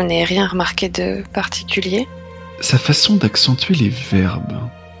parler et je n'ai rien remarqué de particulier. Sa façon d'accentuer les verbes,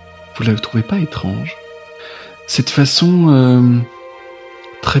 vous la trouvez pas étrange ? Cette façon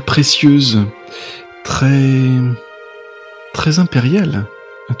très précieuse, très impériale,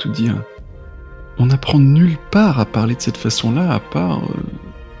 à tout dire. On n'apprend nulle part à parler de cette façon-là, à part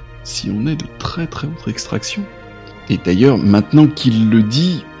si on est de très très haute extraction. Et d'ailleurs, maintenant qu'il le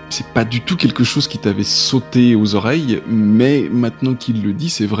dit, c'est pas du tout quelque chose qui t'avait sauté aux oreilles, mais maintenant qu'il le dit,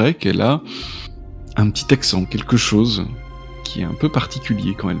 c'est vrai qu'elle a un petit accent, quelque chose qui est un peu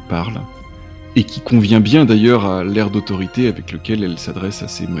particulier quand elle parle, et qui convient bien d'ailleurs à l'air d'autorité avec lequel elle s'adresse à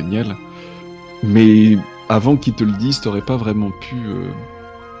ses moniales. Mais avant qu'il te le dise, t'aurais pas vraiment pu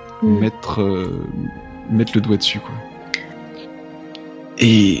mettre le doigt dessus, quoi.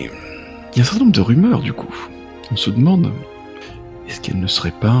 Et il y a un certain nombre de rumeurs, du coup. On se demande, est-ce qu'elle ne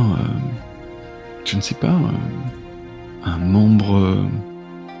serait pas, je ne sais pas, un membre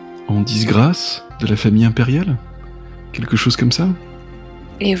en disgrâce de la famille impériale ? Quelque chose comme ça ?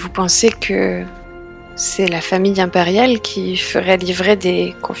 Et vous pensez que c'est la famille impériale qui ferait livrer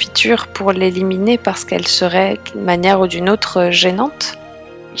des confitures pour l'éliminer parce qu'elle serait d'une manière ou d'une autre gênante ?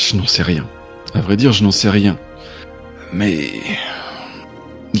 Je n'en sais rien. À vrai dire, je n'en sais rien. Mais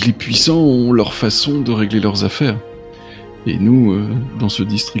les puissants ont leur façon de régler leurs affaires. Et nous, dans ce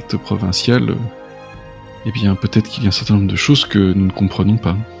district provincial, eh bien, peut-être qu'il y a un certain nombre de choses que nous ne comprenons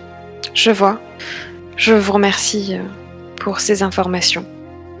pas. Je vois. Je vous remercie pour ces informations.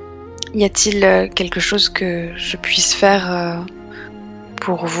 Y a-t-il quelque chose que je puisse faire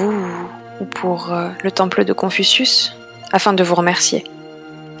pour vous ou pour le temple de Confucius, afin de vous remercier ?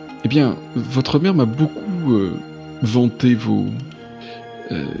 Eh bien, votre mère m'a beaucoup vanté vos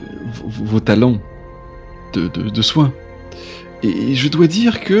talents de soins. Et je dois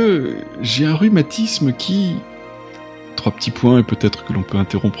dire que j'ai un rhumatisme qui... 3 petits points, et peut-être que l'on peut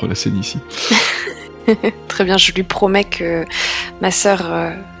interrompre la scène ici. Très bien, je lui promets que ma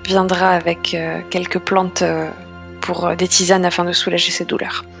sœur viendra avec quelques plantes pour des tisanes afin de soulager ses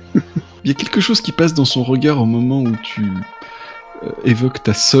douleurs. Il y a quelque chose qui passe dans son regard au moment où tu évoques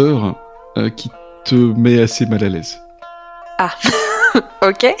ta sœur qui te met assez mal à l'aise. Ah,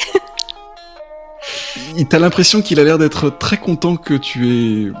 ok. T'as l'impression qu'il a l'air d'être très content que tu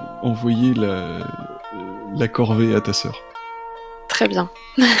aies envoyé la corvée à ta sœur. Très bien.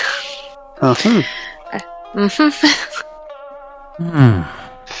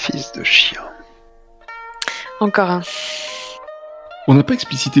 Fils de chien. Encore un. On n'a pas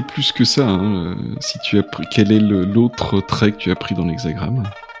explicité plus que ça, hein, si tu as pris... Quel est l'autre trait que tu as pris dans l'hexagramme ?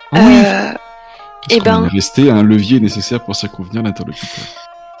 Oui. Il est resté un levier nécessaire pour circonvenir l'interlocuteur.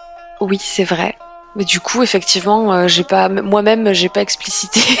 Oui, c'est vrai. Mais du coup, effectivement, j'ai pas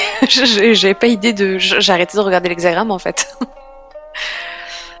explicité. J'avais pas idée de... J'ai arrêté de regarder l'hexagramme, en fait.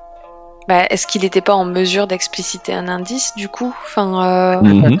 Bah, est-ce qu'il n'était pas en mesure d'expliciter un indice, du coup ? Enfin,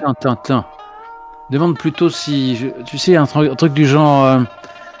 Attends. Demande plutôt si... Tu sais, un truc du genre...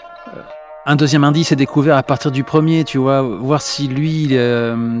 un deuxième indice est découvert à partir du premier, tu vois. Voir si lui,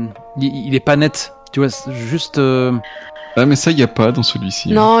 il est pas net. Tu vois, juste... Ah, mais ça, il n'y a pas dans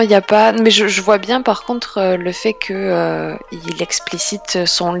celui-ci. Non, il n'y a pas. Mais je vois bien, par contre, le fait qu'il explicite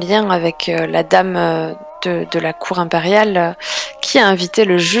son lien avec la dame de la cour impériale qui a invité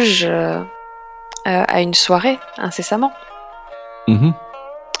le juge à une soirée, incessamment. Mm-hmm.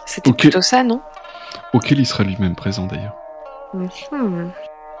 C'était plutôt ça, non ? Auquel il sera lui-même présent, d'ailleurs. Mm-hmm.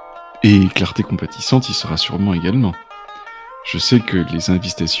 Et clarté compatissante, il sera sûrement également. Je sais que les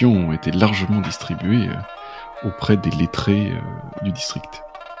invitations ont été largement distribuées auprès des lettrés du district.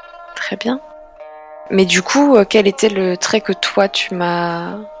 Très bien. Mais du coup, quel était le trait que toi, tu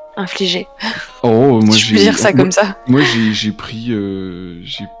m'as infligé ? Oh, moi, si je peux dire ça comme ça. Moi, j'ai pris...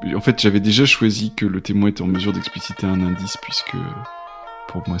 En fait, j'avais déjà choisi que le témoin était en mesure d'expliciter un indice, puisque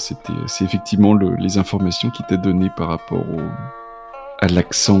pour moi, c'est effectivement les informations qui étaient données par rapport à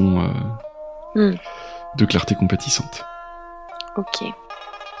l'accent de clarté compatissante. Ok.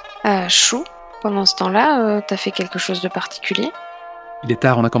 Chou, pendant ce temps-là, t'as fait quelque chose de particulier ? Il est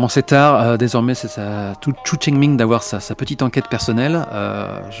tard, on a commencé tard. Désormais, c'est tout Chu Chengming d'avoir sa petite enquête personnelle.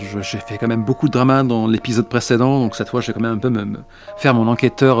 J'ai fait quand même beaucoup de drama dans l'épisode précédent, donc cette fois, je vais quand même un peu me faire mon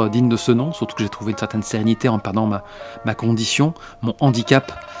enquêteur digne de ce nom, surtout que j'ai trouvé une certaine sérénité en perdant ma condition, mon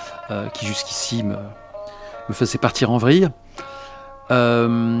handicap, qui jusqu'ici me faisait partir en vrille.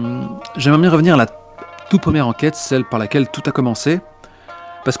 J'aimerais bien revenir à la toute première enquête, celle par laquelle tout a commencé.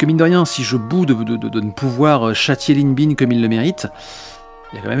 Parce que mine de rien, si je boue de ne pouvoir châtier Linbin comme il le mérite,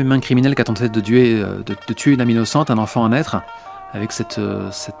 il y a quand même un criminel qui a tenté de tuer une âme innocente, un enfant, un être, avec cette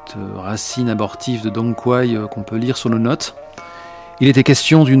racine abortive de Dong Quai qu'on peut lire sur nos notes. Il était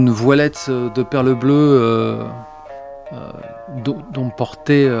question d'une voilette de perles bleues dont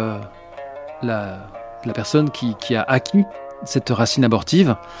portait la personne qui a acquis cette racine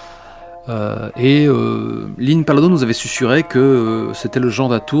abortive. Lynn Palladon nous avait susurré que c'était le genre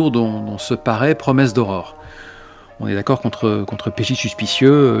d'atour dont se paraît Promesse d'Aurore. On est d'accord contre péché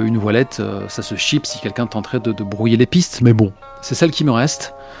suspicieux, une voilette, ça se chipe si quelqu'un tenterait de brouiller les pistes, mais bon, c'est celle qui me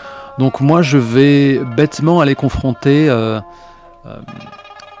reste. Donc moi je vais bêtement aller confronter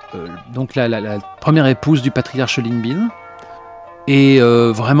donc la première épouse du patriarche Linbin. Et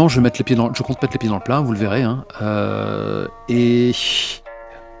vraiment je compte mettre les pieds dans le plat, vous le verrez. Et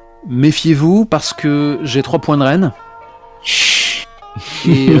méfiez-vous parce que j'ai 3 points de reine.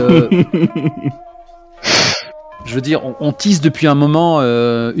 Et je veux dire, on tisse depuis un moment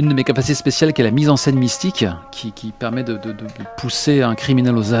une de mes capacités spéciales qui est la mise en scène mystique, qui permet de pousser un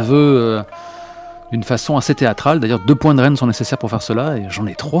criminel aux aveux d'une façon assez théâtrale. D'ailleurs, 2 points de reine sont nécessaires pour faire cela, et j'en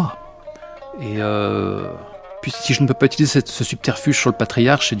ai 3. Et puis si je ne peux pas utiliser ce subterfuge sur le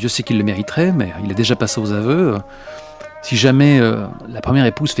patriarche, et Dieu sait qu'il le mériterait, mais il est déjà passé aux aveux, si jamais la première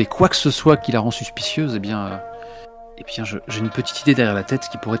épouse fait quoi que ce soit qui la rend suspicieuse, eh bien j'ai une petite idée derrière la tête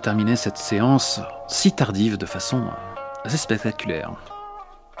qui pourrait terminer cette séance si tardive de façon assez spectaculaire.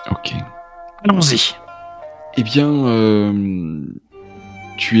 Ok. Allons-y. Eh bien,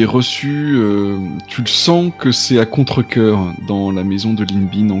 tu es reçu, tu le sens que c'est à contre-cœur dans la maison de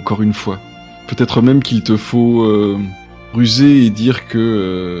Linbin, encore une fois. Peut-être même qu'il te faut ruser et dire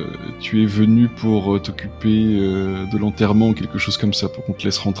que tu es venu pour t'occuper de l'enterrement ou quelque chose comme ça, pour qu'on te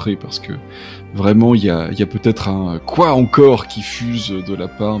laisse rentrer, parce que vraiment il y a peut-être un quoi encore qui fuse de la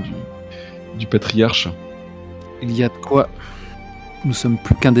part du patriarche. Il y a de quoi. Nous sommes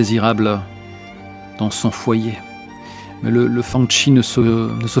plus qu'indésirables dans son foyer. Mais le Fangchi ne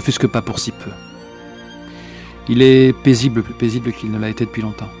s'offusque pas pour si peu. Il est paisible, plus paisible qu'il ne l'a été depuis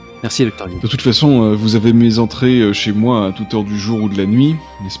longtemps. Merci, Dr. Yu. De toute façon, vous avez mes entrées chez moi à toute heure du jour ou de la nuit,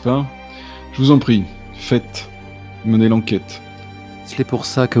 n'est-ce pas ? Je vous en prie, faites, menez l'enquête. C'est pour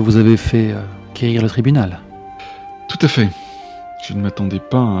ça que vous avez fait quérir le tribunal. Tout à fait. Je ne m'attendais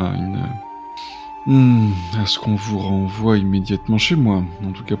pas à ce qu'on vous renvoie immédiatement chez moi.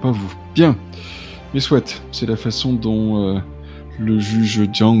 En tout cas pas vous. Bien. Mais soit, c'est la façon dont le juge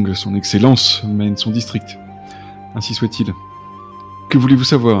Jiang, son excellence, mène son district. Ainsi soit-il. Que voulez-vous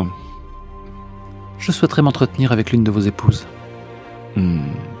savoir ? Je souhaiterais m'entretenir avec l'une de vos épouses.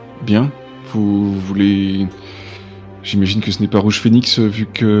 Bien. Vous voulez... J'imagine que ce n'est pas Rouge Phénix, vu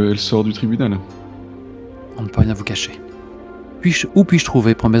qu'elle sort du tribunal. On ne peut rien vous cacher. Où puis-je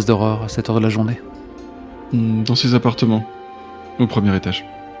trouver Promesse d'Aurore à cette heure de la journée ? Dans ses appartements. Au premier étage.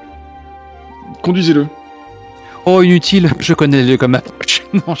 Conduisez-le. Oh, inutile, je connais les lieux comme ma poche.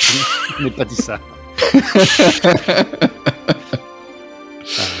 Non, je n'ai pas dit ça.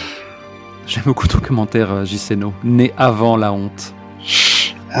 J'aime beaucoup ton commentaire, Giseno. Né avant la honte.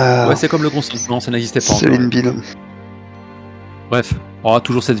 Ouais, c'est comme le consentement, ça n'existait pas c'est encore. une bile. Bref, on aura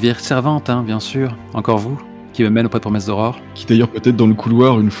toujours cette vieille servante, hein, bien sûr. Encore vous, qui me mène auprès de Promesse d'Aurore. Qui d'ailleurs peut-être dans le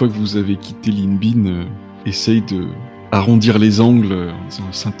couloir, une fois que vous avez quitté Linbin, essaye de arrondir les angles en disant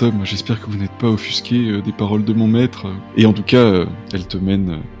 « Saint homme, j'espère que vous n'êtes pas offusqué des paroles de mon maître. » Et en tout cas, elle te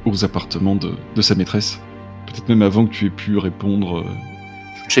mène aux appartements de sa maîtresse. Peut-être même avant que tu aies pu répondre...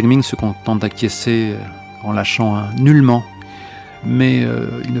 Cheng Ming se contente d'acquiescer en lâchant nullement. Mais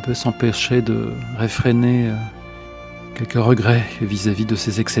il ne peut s'empêcher de réfréner quelques regrets vis-à-vis de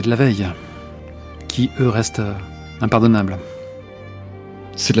ses excès de la veille, qui, eux, restent impardonnables.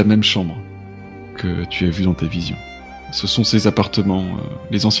 C'est la même chambre que tu as vue dans ta vision. Ce sont ces appartements,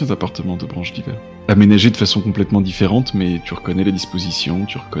 les anciens appartements de Branche d'Hiver. Aménagés de façon complètement différente, mais tu reconnais la disposition,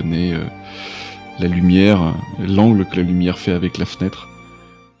 tu reconnais la lumière, l'angle que la lumière fait avec la fenêtre.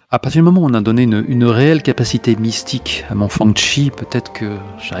 À partir du moment où on a donné une réelle capacité mystique à mon Fangchi, peut-être que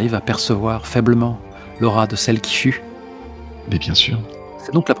j'arrive à percevoir faiblement l'aura de celle qui fut. Mais bien sûr.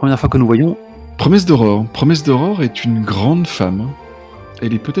 C'est donc la première fois que nous voyons... Promesse d'Aurore. Promesse d'Aurore est une grande femme.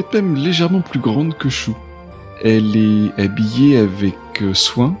 Elle est peut-être même légèrement plus grande que Chou. Elle est habillée avec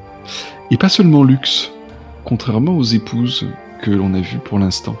soin, et pas seulement luxe, contrairement aux épouses que l'on a vues pour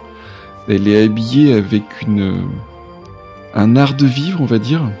l'instant. Elle est habillée avec un art de vivre, on va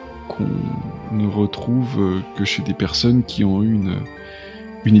dire, qu'on ne retrouve que chez des personnes qui ont eu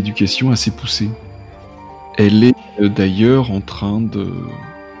une éducation assez poussée. Elle est d'ailleurs en train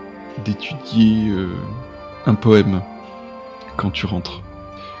d'étudier un poème quand tu rentres.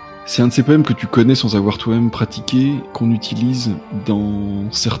 C'est un de ces poèmes que tu connais sans avoir toi-même pratiqué, qu'on utilise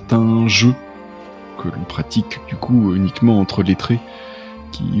dans certains jeux que l'on pratique du coup uniquement entre lettrés,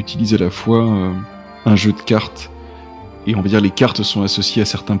 qui utilisent à la fois un jeu de cartes, et on va dire les cartes sont associées à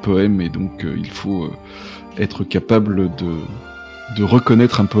certains poèmes, et donc il faut être capable de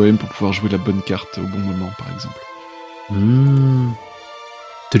reconnaître un poème pour pouvoir jouer la bonne carte au bon moment, par exemple.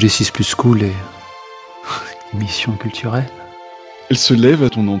 2D6 plus cool et mission culturelle. Elle se lève à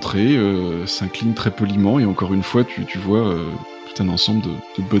ton entrée, s'incline très poliment, et encore une fois, tu vois tout un ensemble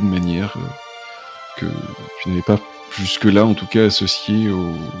de bonnes manières que tu n'avais pas jusque-là, en tout cas, associées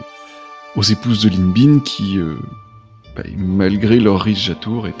aux épouses de Linbin, qui, malgré leur riche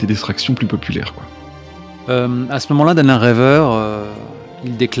jatour, étaient des fractions plus populaires, quoi. À ce moment-là, Daniel Rêveur,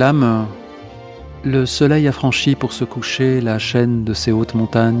 il déclame Le soleil a franchi pour se coucher la chaîne de ces hautes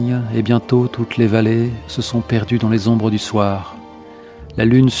montagnes, et bientôt toutes les vallées se sont perdues dans les ombres du soir. La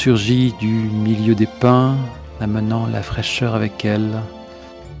lune surgit du milieu des pins, amenant la fraîcheur avec elle.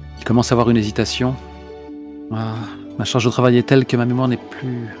 Il commence à avoir une hésitation. Ma charge de travail est telle que ma mémoire n'est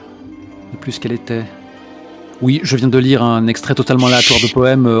plus ce qu'elle était. Oui, je viens de lire un extrait totalement aléatoire de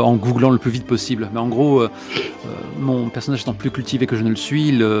poème en googlant le plus vite possible. Mais en gros, mon personnage étant plus cultivé que je ne le suis,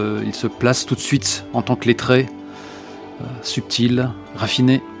 il se place tout de suite en tant que lettré, subtil,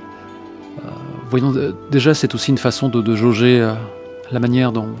 raffiné. Voyons, déjà, c'est aussi une façon de jauger la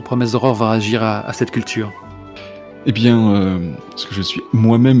manière dont Promesse d'Aurore va réagir à cette culture. Eh bien, ce que je suis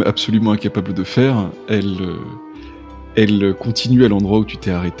moi-même absolument incapable de faire, elle continue à l'endroit où tu t'es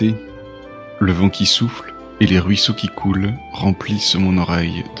arrêté. Le vent qui souffle et les ruisseaux qui coulent remplissent mon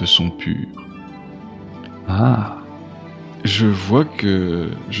oreille de son pur. Ah. Je vois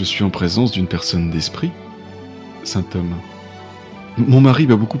que je suis en présence d'une personne d'esprit, saint homme. Mon mari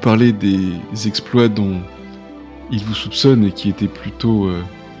m'a beaucoup parlé des exploits dont il vous soupçonne et qui étaient plutôt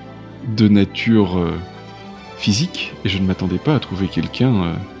de nature physique, et je ne m'attendais pas à trouver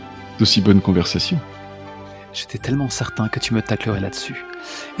quelqu'un d'aussi bonne conversation. J'étais tellement certain que tu me taclerais là-dessus.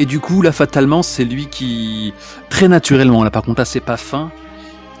 Et du coup, là, fatalement, c'est lui qui, très naturellement, là par contre, là, c'est pas fin,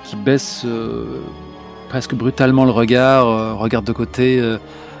 qui baisse presque brutalement le regard, regarde de côté,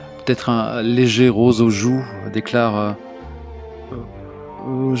 peut-être un léger rose aux joues, déclare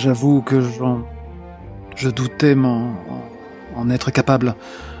j'avoue que je doutais en être capable.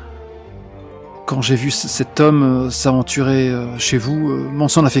 Quand j'ai vu cet homme s'aventurer chez vous, mon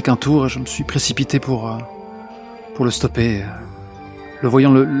sang n'a fait qu'un tour et je me suis précipité pour le stopper. Le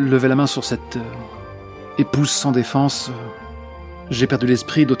voyant lever la main sur cette épouse sans défense, j'ai perdu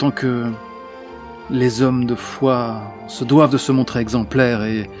l'esprit, d'autant que les hommes de foi se doivent de se montrer exemplaires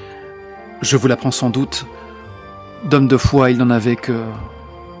et je vous l'apprends sans doute, d'homme de foi il n'en avait que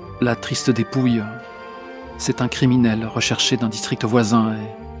la triste dépouille. C'est un criminel recherché d'un district voisin et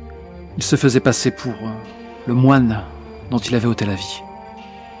il se faisait passer pour le moine dont il avait ôté la vie.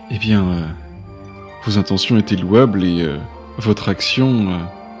 Eh bien, vos intentions étaient louables et votre action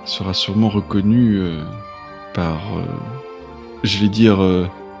sera sûrement reconnue par, je vais dire,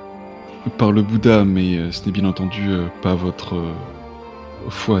 par le Bouddha, mais ce n'est bien entendu pas votre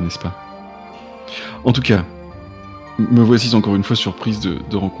foi, n'est-ce pas? En tout cas, me voici encore une fois surprise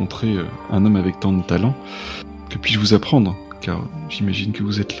de rencontrer un homme avec tant de talent. Que puis-je vous apprendre? Car j'imagine que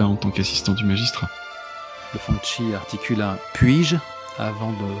vous êtes là en tant qu'assistant du magistrat. Le Fangchi articule un « puis-je » avant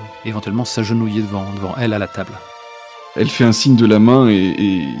de éventuellement s'agenouiller devant elle à la table. Elle fait un signe de la main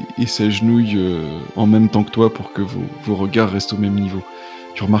et s'agenouille en même temps que toi pour que vos regards restent au même niveau.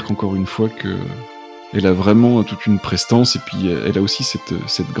 Tu remarques encore une fois que elle a vraiment toute une prestance et puis elle a aussi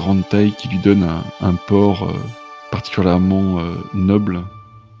cette grande taille qui lui donne un port particulièrement noble.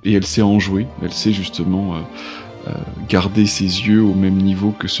 Et elle sait en jouer, elle sait justement garder ses yeux au même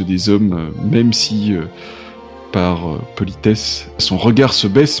niveau que ceux des hommes, même si par politesse, son regard se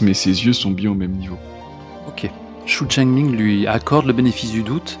baisse, mais ses yeux sont bien au même niveau. Ok. Shu Chengming lui accorde le bénéfice du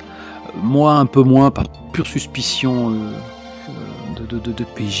doute. Moi, un peu moins, par pure suspicion de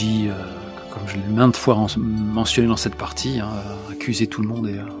PJ, comme je l'ai maintes fois mentionné dans cette partie, accuser tout le monde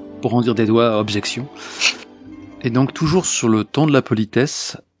et brandir des doigts, objection. Et donc, toujours sur le ton de la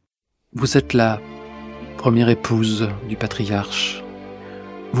politesse, vous êtes la première épouse du patriarche.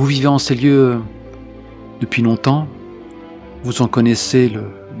 Vous vivez en ces lieux depuis longtemps, vous en connaissez le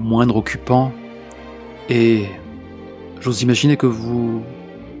moindre occupant, et j'ose imaginer que vous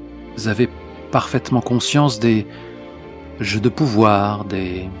avez parfaitement conscience des jeux de pouvoir,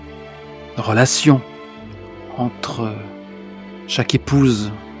 des relations entre chaque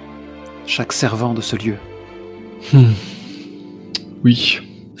épouse, chaque servant de ce lieu. Oui.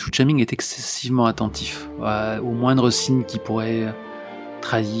 Shu Chengming est excessivement attentif au moindre signe qui pourrait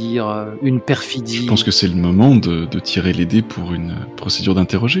trahir, une perfidie. Je pense que c'est le moment de tirer les dés pour une procédure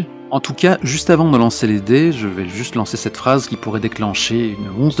d'interroger. En tout cas, juste avant de lancer les dés, je vais juste lancer cette phrase qui pourrait déclencher une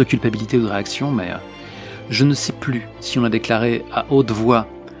once de culpabilité ou de réaction, mais je ne sais plus si on a déclaré à haute voix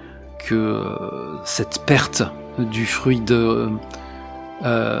que cette perte du fruit de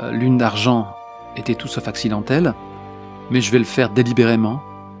lune d'argent était tout sauf accidentelle, mais je vais le faire délibérément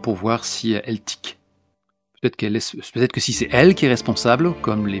pour voir si elle tique. Peut-être que si c'est elle qui est responsable,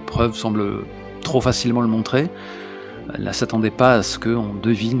 comme les preuves semblent trop facilement le montrer, elle ne s'attendait pas à ce qu'on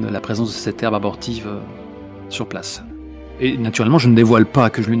devine la présence de cette herbe abortive sur place. Et naturellement, je ne dévoile pas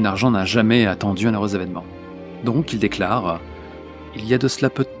que Lune d'Argent n'a jamais attendu un heureux événement. Donc, il déclare « Il y a de cela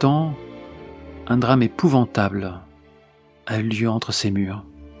peu de temps, un drame épouvantable a eu lieu entre ces murs.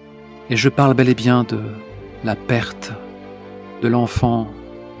 Et je parle bel et bien de la perte de l'enfant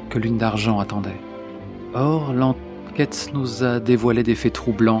que Lune d'Argent attendait. Or, l'enquête nous a dévoilé des faits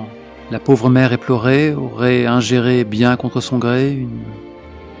troublants. La pauvre mère éplorée aurait ingéré bien contre son gré une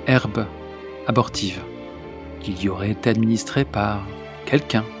herbe abortive qui lui aurait été administrée par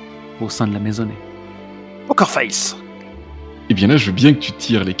quelqu'un au sein de la maisonnée. Poker face. Eh bien là, je veux bien que tu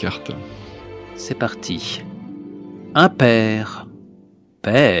tires les cartes. C'est parti. Impair,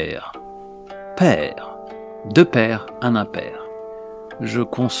 pair, pair, deux pairs, un impair. Je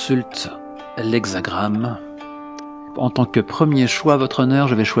consulte l'hexagramme. En tant que premier choix, votre honneur,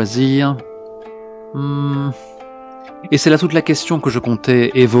 je vais choisir... Et c'est là toute la question que je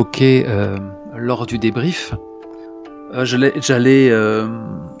comptais évoquer lors du débrief. Je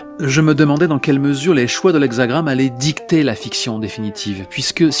me demandais dans quelle mesure les choix de l'hexagramme allaient dicter la fiction définitive.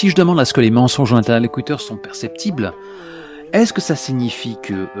 Puisque si je demande à ce que les mensonges de l'interlocuteur sont perceptibles, est-ce que ça signifie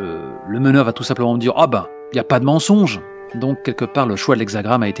que le meneur va tout simplement me dire « Ah ben, il n'y a pas de mensonge !» Donc, quelque part, le choix de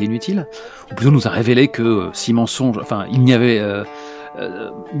l'hexagramme a été inutile. Ou plutôt nous a révélé que si mensonge... Enfin, il n'y avait...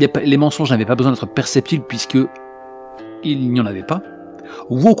 les mensonges n'avaient pas besoin d'être perceptibles puisque il n'y en avait pas.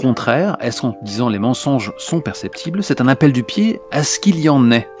 Ou au contraire, est-ce qu'en disant les mensonges sont perceptibles, c'est un appel du pied à ce qu'il y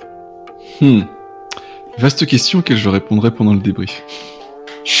en ait? Vaste question auquel je répondrai pendant le débrief.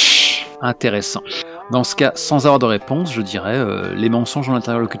 Intéressant. Dans ce cas, sans avoir de réponse, je dirais les mensonges de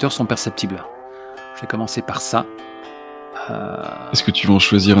l'interlocuteur sont perceptibles. Je vais commencer par ça. Est-ce que tu vas en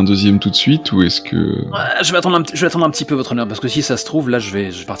choisir un deuxième tout de suite ou est-ce que... Je vais attendre un petit peu votre honneur parce que si ça se trouve, là je vais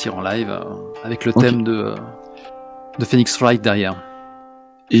partir en live avec le thème de Phoenix Wright derrière.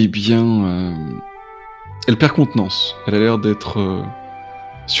 Eh bien, elle perd contenance. Elle a l'air d'être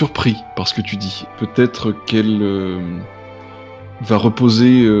surpris par ce que tu dis. Peut-être qu'elle va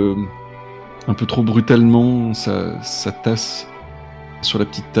reposer un peu trop brutalement sa tasse sur la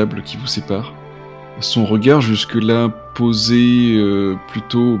petite table qui vous sépare. Son regard jusque-là posé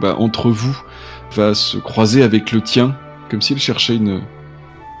plutôt entre vous va se croiser avec le tien, comme s'il cherchait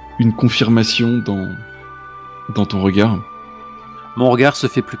une confirmation dans ton regard. Mon regard se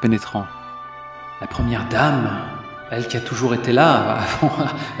fait plus pénétrant. La première dame, elle qui a toujours été là,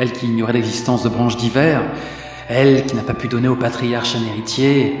 elle qui ignorait l'existence de branches d'hiver, elle qui n'a pas pu donner au patriarche un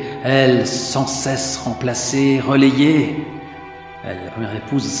héritier, elle sans cesse remplacée, relayée. Elle, la première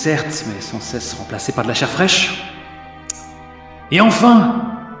épouse, certes, mais sans cesse remplacée par de la chair fraîche. Et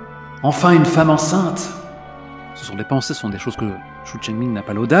enfin une femme enceinte. Ce sont des pensées, ce sont des choses que Xu Chengming n'a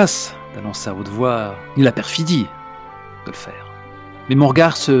pas l'audace d'annoncer à haute voix, ni la perfidie de le faire. Mais mon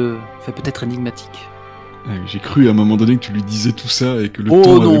regard se fait peut-être énigmatique. J'ai cru à un moment donné que tu lui disais tout ça et que le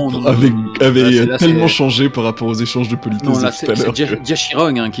ton avait tellement changé par rapport aux échanges de politesse tout à l'heure. C'est Jia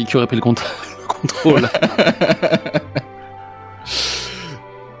Shirong qui aurait pris le contrôle.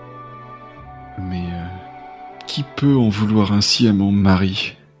 Mais qui peut en vouloir ainsi à mon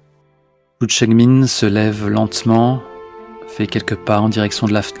mari? Xu Chengming se lève lentement, fait quelques pas en direction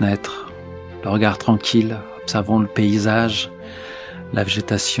de la fenêtre, le regard tranquille, observant le paysage, la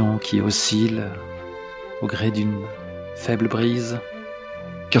végétation qui oscille au gré d'une faible brise.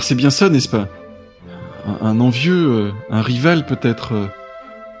 Car c'est bien ça, n'est-ce pas? Un envieux, un rival peut-être,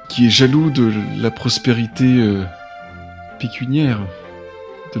 qui est jaloux de la prospérité pécuniaire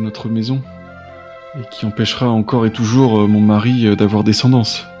de notre maison, et qui empêchera encore et toujours mon mari d'avoir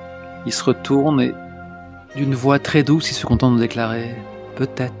descendance. Il se retourne et, d'une voix très douce, il se contente de déclarer «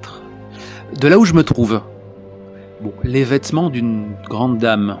 Peut-être ». De là où je me trouve, les vêtements d'une grande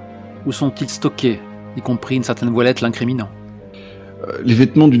dame, où sont-ils stockés, y compris une certaine voilette l'incriminant? Les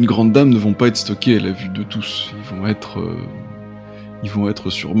vêtements d'une grande dame ne vont pas être stockés à la vue de tous. Ils vont être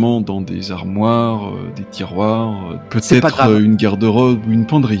sûrement dans des armoires, des tiroirs, peut-être une garde-robe ou une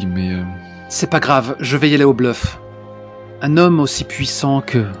penderie, mais... C'est pas grave, je vais y aller au bluff. Un homme aussi puissant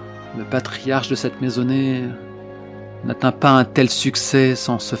que le patriarche de cette maisonnée n'atteint pas un tel succès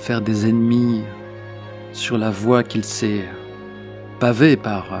sans se faire des ennemis sur la voie qu'il s'est pavée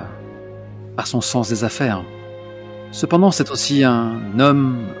par son sens des affaires. Cependant, c'est aussi un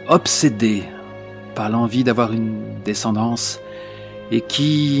homme obsédé par l'envie d'avoir une descendance et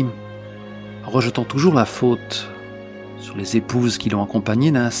qui, rejetant toujours la faute sur les épouses qui l'ont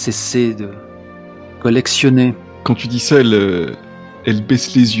accompagné, n'a cessé de collectionner. Quand tu dis ça, elle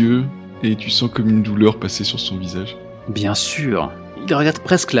baisse les yeux et tu sens comme une douleur passer sur son visage. Bien sûr, il regrette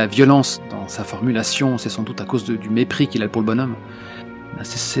presque la violence dans sa formulation, c'est sans doute à cause du mépris qu'il a pour le bonhomme. Il n'a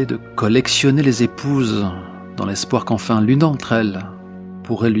cessé de collectionner les épouses dans l'espoir qu'enfin l'une d'entre elles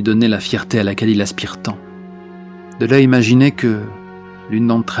pourrait lui donner la fierté à laquelle il aspire tant. De là imaginer que l'une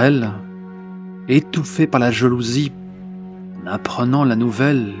d'entre elles, étouffée par la jalousie, apprenant la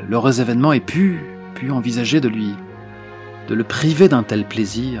nouvelle, l'heureux événement, ait pu envisager de le priver d'un tel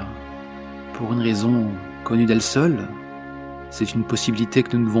plaisir, pour une raison connue d'elle seule, c'est une possibilité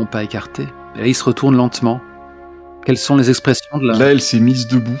que nous ne devons pas écarter. Et là, il se retourne lentement. Quelles sont les expressions de la... Là, elle s'est mise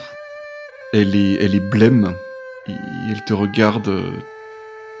debout. Elle est blême. Et elle te regarde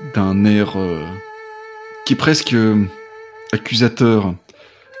d'un air qui est presque accusateur,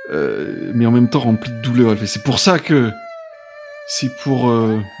 mais en même temps rempli de douleur. Elle fait, c'est pour ça que... C'est pour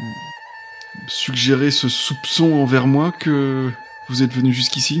suggérer ce soupçon envers moi que vous êtes venu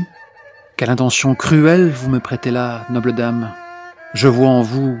jusqu'ici ? Quelle intention cruelle vous me prêtez là, noble dame. Je vois en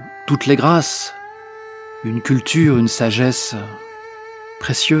vous toutes les grâces, une culture, une sagesse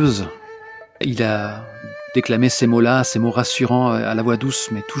précieuse. Il a déclamé ces mots-là, ces mots rassurants à la voix douce,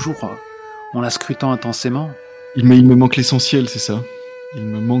 mais toujours en la scrutant intensément. Il me manque l'essentiel, c'est ça. Il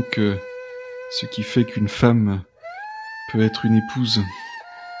me manque ce qui fait qu'une femme peut être une épouse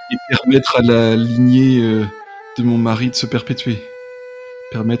et permettre à la lignée de mon mari de se perpétuer.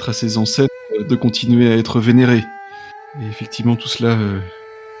 Permettre à ses ancêtres de continuer à être vénérés. Et effectivement, tout cela,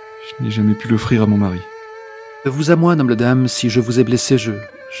 je n'ai jamais pu l'offrir à mon mari. De vous à moi, noble dame, si je vous ai blessé, je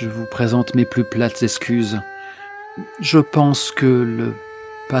vous présente mes plus plates excuses. Je pense que le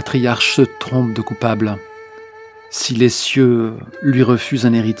patriarche se trompe de coupable. Si les cieux lui refusent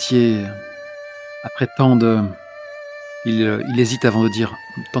un héritier, après tant de... Il hésite avant de dire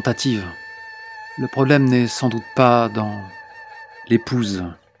 « tentative ». Le problème n'est sans doute pas dans l'épouse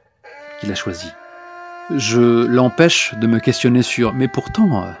qu'il a choisie. Je l'empêche de me questionner sur « mais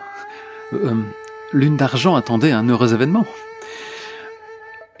pourtant, Lune d'Argent attendait un heureux événement ».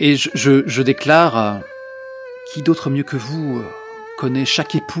 Et je déclare « qui d'autre mieux que vous connaît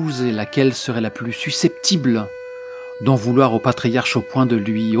chaque épouse et laquelle serait la plus susceptible d'en vouloir au patriarche au point de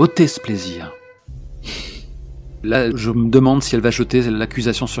lui ôter ce plaisir ?» Là, je me demande si elle va jeter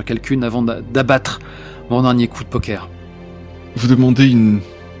l'accusation sur quelqu'une avant d'abattre mon dernier coup de poker. Vous demandez une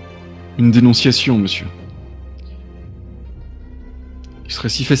dénonciation, monsieur. Il serait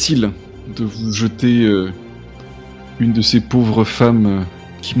si facile de vous jeter une de ces pauvres femmes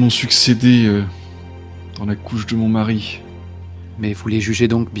qui m'ont succédé dans la couche de mon mari. Mais vous les jugez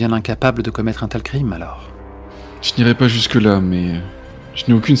donc bien incapables de commettre un tel crime, alors ? Je n'irai pas jusque-là, mais je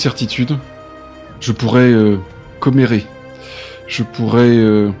n'ai aucune certitude. Je pourrais commérer. Je pourrais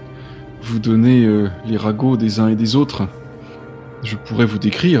vous donner les ragots des uns et des autres. Je pourrais vous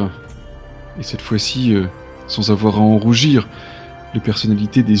décrire, et cette fois-ci, sans avoir à en rougir, les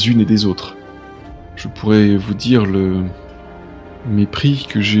personnalités des unes et des autres. Je pourrais vous dire le mépris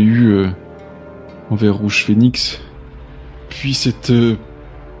que j'ai eu envers Rouge Phénix, puis cette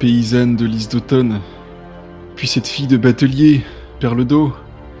paysanne de Lys d'Automne, puis cette fille de batelier, Perle d'eau,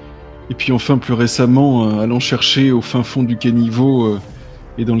 et puis enfin plus récemment, allant chercher au fin fond du caniveau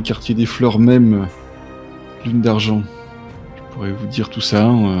et dans le quartier des Fleurs même, Lune d'Argent. Je pourrais vous dire tout ça,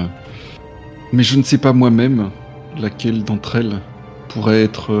 mais je ne sais pas moi-même laquelle d'entre elles pourrait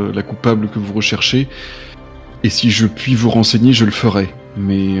être la coupable que vous recherchez, et si je puis vous renseigner, je le ferai,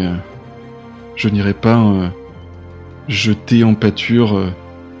 mais je n'irai pas jeter en pâture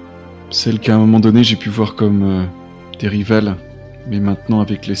celle qu'à un moment donné j'ai pu voir comme des rivales, mais maintenant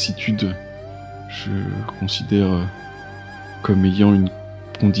avec lassitude, je considère comme ayant une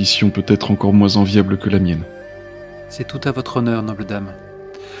condition peut-être encore moins enviable que la mienne. C'est tout à votre honneur, noble dame.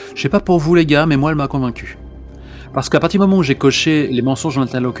 Je sais pas pour vous les gars, mais moi elle m'a convaincu. Parce qu'à partir du moment où j'ai coché les mensonges de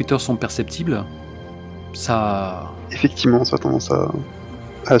l'interlocuteur sont perceptibles, ça... Effectivement, ça a tendance à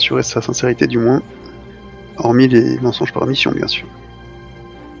assurer sa sincérité du moins. Hormis les mensonges par omission, bien sûr.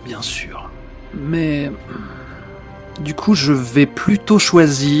 Bien sûr. Mais... du coup, je vais plutôt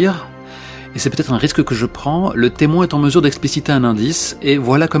choisir, et c'est peut-être un risque que je prends, le témoin est en mesure d'expliciter un indice, et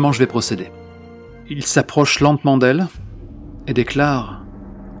voilà comment je vais procéder. Il s'approche lentement d'elle, et déclare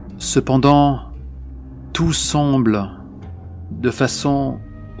 « Cependant, tout semble, de façon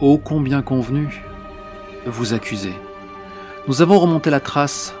ô combien convenue, vous accuser. Nous avons remonté la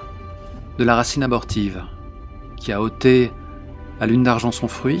trace de la racine abortive, qui a ôté à lune d'argent son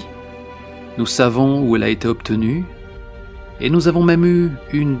fruit. Nous savons où elle a été obtenue, et nous avons même eu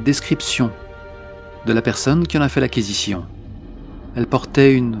une description de la personne qui en a fait l'acquisition. Elle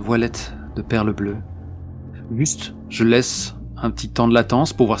portait une voilette de perles bleues. Juste, je laisse un petit temps de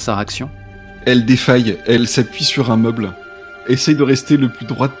latence pour voir sa réaction. Elle défaille, elle s'appuie sur un meuble. Essaye de rester le plus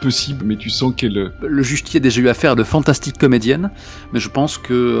droite possible, mais tu sens qu'elle... Le juge-tier a déjà eu affaire à de fantastiques comédiennes, mais je pense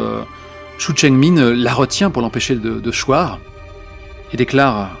que Xu Chengmin la retient pour l'empêcher de choir, et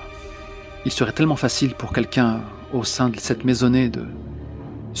déclare « Il serait tellement facile pour quelqu'un au sein de cette maisonnée de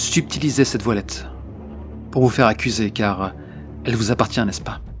subtiliser cette voilette pour vous faire accuser, car elle vous appartient, n'est-ce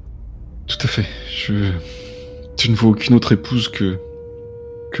pas ?» Tout à fait. Je ne vois aucune autre épouse que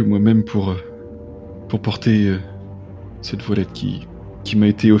moi-même pour porter cette voilette qui m'a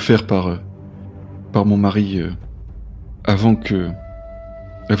été offerte par mon mari avant qu'il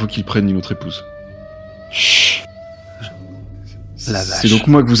prenne une autre épouse. La vache. C'est donc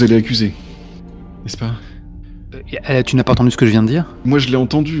moi que vous allez accuser, n'est-ce pas ? Tu n'as pas entendu ce que je viens de dire ? Moi je l'ai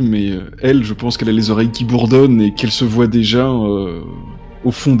entendu, mais elle, je pense qu'elle a les oreilles qui bourdonnent et qu'elle se voit déjà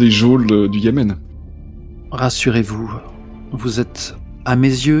au fond des geôles du Yémen. Rassurez-vous, vous êtes, à mes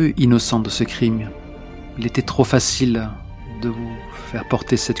yeux, innocent de ce crime. Il était trop facile de vous faire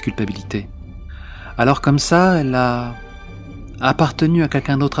porter cette culpabilité. Alors comme ça, elle a appartenu à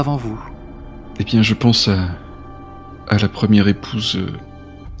quelqu'un d'autre avant vous. Eh bien, je pense à la première épouse,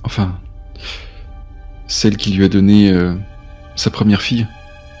 enfin, celle qui lui a donné sa première fille,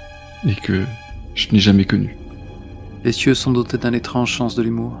 et que je n'ai jamais connue. Les cieux sont dotés d'un étrange sens de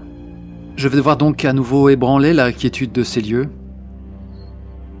l'humour. Je vais devoir donc à nouveau ébranler la quiétude de ces lieux.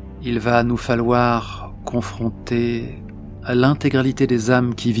 Il va nous falloir confronter à l'intégralité des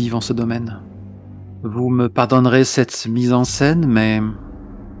âmes qui vivent en ce domaine. Vous me pardonnerez cette mise en scène, mais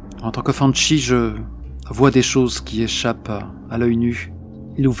en tant que Fanchi, je vois des choses qui échappent à l'œil nu.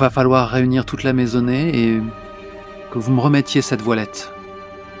 Il nous va falloir réunir toute la maisonnée et que vous me remettiez cette voilette.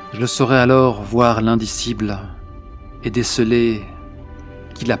 Je saurai alors voir l'indicible et déceler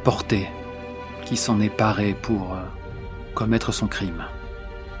qui l'a porté, qui s'en est paré pour commettre son crime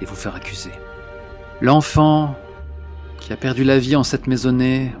et vous faire accuser. L'enfant qui a perdu la vie en cette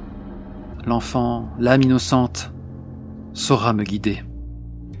maisonnée, l'enfant, l'âme innocente, saura me guider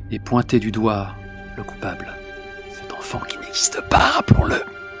et pointer du doigt le coupable. Cet enfant qui n'existe pas, rappelons-le.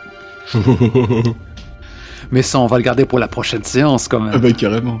 Mais ça, on va le garder pour la prochaine séance, quand même. Ah bah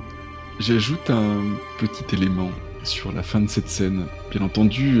carrément. J'ajoute un petit élément sur la fin de cette scène. Bien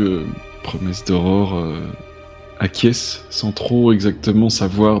entendu, Promesse d'Aurore acquiesce sans trop exactement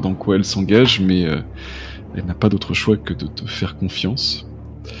savoir dans quoi elle s'engage, mais elle n'a pas d'autre choix que de te faire confiance.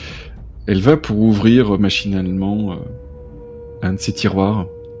 Elle va pour ouvrir machinalement un de ses tiroirs,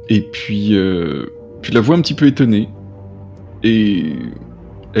 et puis tu la vois un petit peu étonnée, et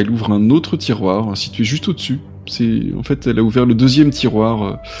elle ouvre un autre tiroir situé juste au-dessus. En fait, elle a ouvert le deuxième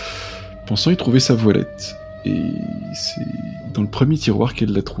tiroir, pensant y trouver sa voilette, et c'est dans le premier tiroir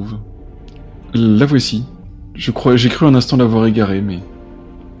qu'elle la trouve. La voici. J'ai cru un instant l'avoir égarée, mais...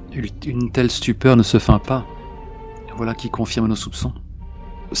 Une telle stupeur ne se feint pas. Voilà qui confirme nos soupçons.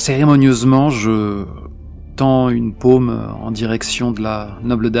 Cérémonieusement, je tends une paume en direction de la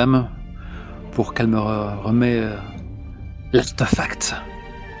noble dame pour qu'elle me remet l'artefact,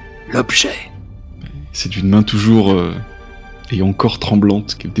 l'objet. C'est d'une main toujours et encore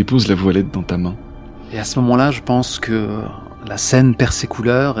tremblante qu'elle dépose la voilette dans ta main. Et à ce moment-là, je pense que la scène perd ses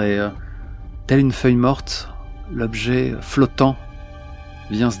couleurs et, telle une feuille morte, l'objet flottant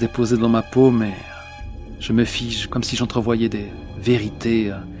vient se déposer dans ma paume et je me fige comme si j'entrevoyais des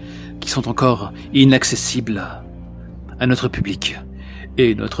vérités qui sont encore inaccessibles à notre public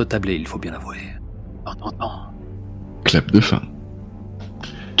et notre tablé, il faut bien l'avouer. Clap de fin.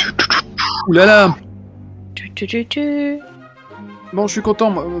 Oulala. Bon, je suis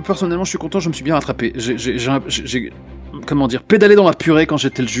content. Personnellement, je suis content. Je me suis bien rattrapé. J'ai pédalé dans la purée quand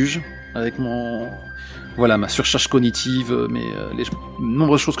j'étais le juge avec ma surcharge cognitive, les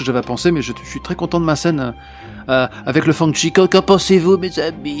nombreuses choses que j'avais à penser. Mais je suis très content de ma scène avec le Fanchi. Qu'en pensez-vous, mes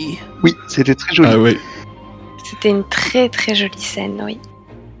amis ? Oui, c'était très joli. Ah ouais. C'était une très très jolie scène, oui.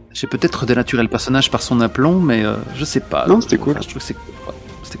 J'ai peut-être dénaturé le personnage par son aplomb, mais je sais pas. Non, c'était cool. Je trouve que c'était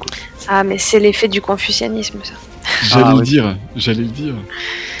cool. Ah, mais c'est l'effet du confucianisme, ça. J'allais le dire.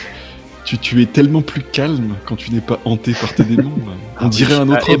 Tu es tellement plus calme quand tu n'es pas hanté par tes démons. On dirait un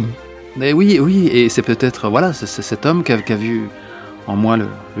autre homme. Mais oui, et c'est peut-être c'est cet homme qui a vu en moi le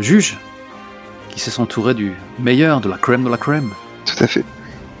juge, qui sait s'entourer du meilleur, de la crème de la crème. Tout à fait.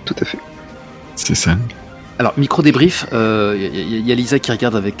 Tout à fait. C'est ça. Alors, micro débrief, y a Lisa qui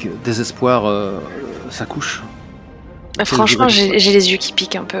regarde avec désespoir sa couche. Franchement, j'ai les yeux qui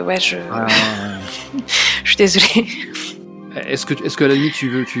piquent un peu, ouais, je suis désolée. Est-ce que à la limite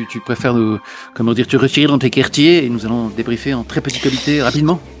tu préfères te retirer dans tes quartiers et nous allons débriefer en très petit comité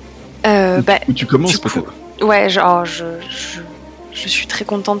rapidement? Ou tu commences peut-être. Ouais, genre je suis très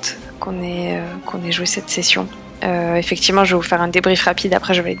contente qu'on ait joué cette session. Effectivement, je vais vous faire un débrief rapide.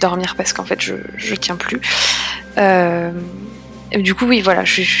 Après, je vais aller dormir parce qu'en fait, je tiens plus. Du coup, oui, voilà,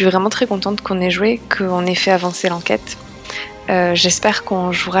 je suis vraiment très contente qu'on ait joué, qu'on ait fait avancer l'enquête. J'espère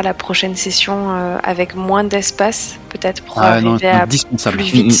qu'on jouera la prochaine session avec moins d'espace, peut-être pour arriver à plus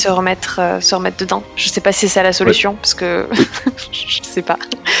vite se remettre dedans. Je sais pas si c'est ça la solution, parce que je sais pas.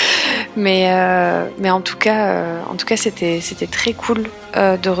 Mais en tout cas, c'était très cool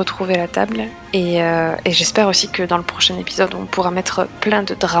de retrouver la table et j'espère aussi que dans le prochain épisode, on pourra mettre plein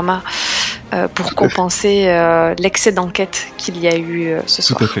de drama pour compenser l'excès d'enquête qu'il y a eu ce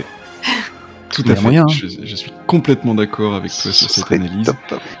soir. Tout à fait. Tout à fait. Moyen, hein. Je suis complètement d'accord avec toi sur cette analyse.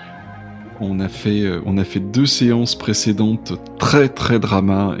 Top. On a fait 2 séances précédentes très très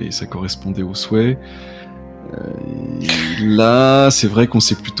drama et ça correspondait aux souhaits. Là, c'est vrai qu'on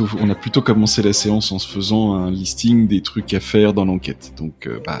a plutôt commencé la séance en se faisant un listing des trucs à faire dans l'enquête. Donc,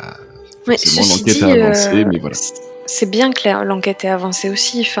 forcément, l'enquête a avancé, mais voilà. C'est bien que l'enquête ait avancé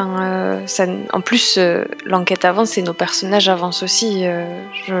aussi. Enfin, en plus, l'enquête avance et nos personnages avancent aussi.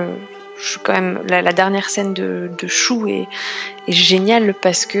 Je suis quand même la dernière scène de Chou est géniale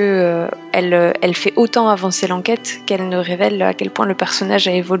parce que elle fait autant avancer l'enquête qu'elle ne révèle à quel point le personnage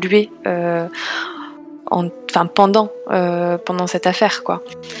a évolué pendant cette affaire, quoi.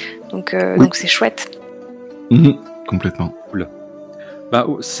 Donc c'est chouette. Complètement. Cool.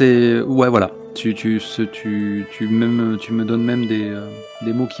 Voilà. Tu me donnes même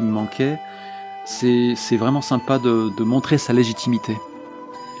des mots qui me manquaient. C'est vraiment sympa de montrer sa légitimité.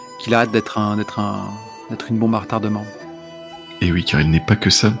 Qu'il arrête d'être une bombe à retardement. Et oui, car il n'est pas que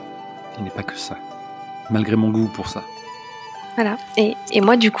ça. Il n'est pas que ça. Malgré mon goût pour ça. Voilà. Et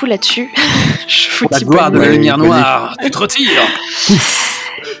moi, du coup, là-dessus, je vous dis la gloire de la lumière noire. Tu te retires.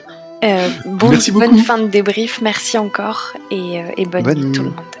 Merci beaucoup. Bonne fin de débrief. Merci encore. Et bonne nuit tout le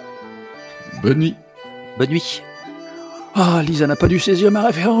monde. Bonne nuit. Bonne nuit. Ah, Lisa n'a pas dû saisir ma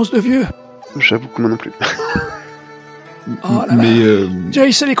référence de vieux. J'avoue que moi non plus. Oh là là.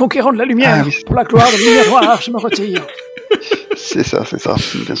 Jay, c'est les conquérants de la lumière. Oui. Pour la gloire de la lumière noire, je me retire. C'est ça,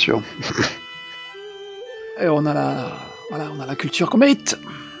 bien sûr. Et on a la culture qu'on mérite.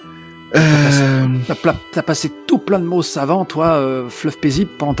 T'as passé tout plein de mots savants, toi, fleuve paisible,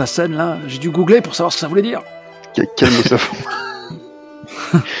 pendant ta scène, là. J'ai dû googler pour savoir ce que ça voulait dire. Quel mot savant.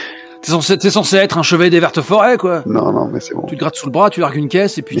 T'es censé être un chevalier des vertes forêts, quoi. Non, mais c'est bon. Tu te grattes sous le bras, tu largues une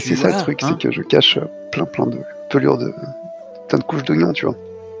caisse, et puis c'est ça le truc, c'est que je cache plein de pelures de couches d'oignons, tu vois.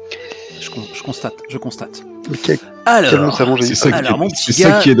 Je constate. Okay. Alors, c'est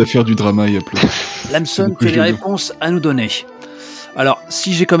ça qui aide à faire du drama et à pleurer. Lamson, tu as des réponses à nous donner. Alors,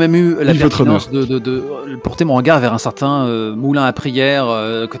 si j'ai quand même eu la pertinence de porter mon regard vers un certain moulin à prière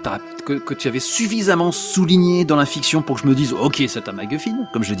que tu avais suffisamment souligné dans la fiction pour que je me dise « Ok, c'est un MacGuffin »,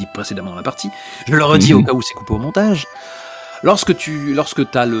 comme je l'ai dit précédemment dans la partie. Je le redis au cas où c'est coupé au montage. Lorsque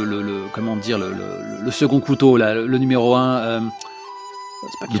t'as le second couteau, là, le numéro 1...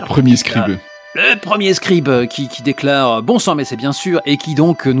 le premier scribe. Le premier scribe qui déclare « Bon sang, mais c'est bien sûr », et qui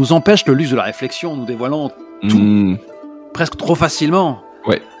donc nous empêche le luxe de la réflexion, nous dévoilant tout presque trop facilement.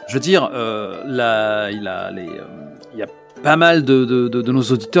 Ouais. Je veux dire, il y a pas mal de nos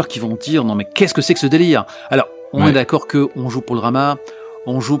auditeurs qui vont dire « Non mais qu'est-ce que c'est que ce délire ?» Alors, on est d'accord qu'on joue pour le drama,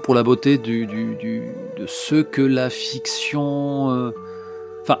 on joue pour la beauté de ce que la fiction...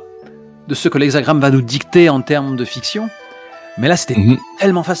 de ce que l'hexagramme va nous dicter en termes de fiction. Mais là, c'était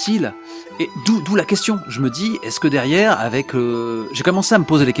tellement facile. Et d'où la question. Je me dis, est-ce que derrière, j'ai commencé à me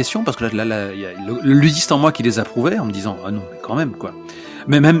poser les questions, parce que là, il y a le ludiste en moi qui les approuvait, en me disant, ah non, mais quand même, quoi.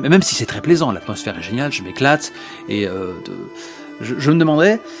 Mais même si c'est très plaisant, l'atmosphère est géniale, je m'éclate, et je me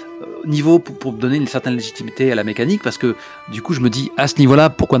demandais, niveau pour donner une certaine légitimité à la mécanique, parce que du coup, je me dis, à ce niveau-là,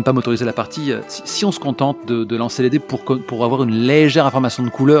 pourquoi ne pas m'autoriser la partie, si on se contente de lancer les dés pour avoir une légère information de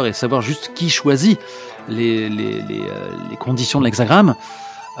couleur et savoir juste qui choisit les conditions de l'hexagramme,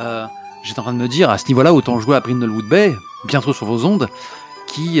 j'étais en train de me dire, à ce niveau-là, autant jouer à Brindlewood Bay, bientôt sur vos ondes,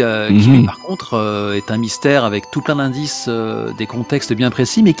 qui par contre est un mystère avec tout plein d'indices, des contextes bien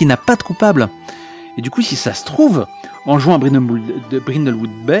précis, mais qui n'a pas de coupable. Et du coup, si ça se trouve, en jouant à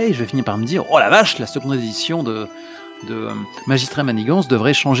Brindlewood Bay, je vais finir par me dire, oh la vache, la seconde édition de de Magistrat Manigance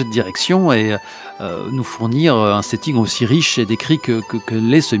devrait changer de direction et nous fournir un setting aussi riche et décrit que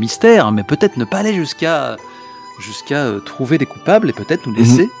l'est ce mystère, mais peut-être ne pas aller jusqu'à trouver des coupables et peut-être nous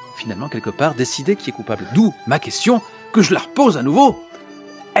laisser finalement quelque part décider qui est coupable. D'où ma question que je la repose à nouveau.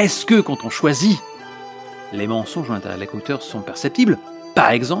 Est-ce que quand on choisit, les mensonges à l'interlocuteur sont perceptibles?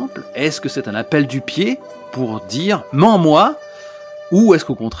 Par exemple, est-ce que c'est un appel du pied pour dire « mens-moi » ou est-ce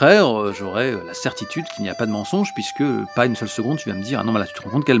qu'au contraire, j'aurais la certitude qu'il n'y a pas de mensonge puisque pas une seule seconde tu vas me dire « ah non, mais là tu te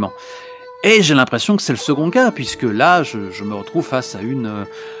rends compte qu'elle ment ». Et j'ai l'impression que c'est le second cas puisque là, je me retrouve face à une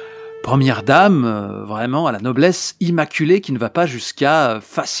première dame vraiment à la noblesse immaculée qui ne va pas jusqu'à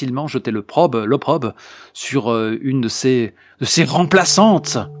facilement jeter l'opprobre sur une de ses Alors,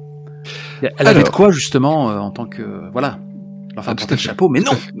 remplaçantes. Elle avait de quoi justement en tant que voilà, enfin porter le chapeau, mais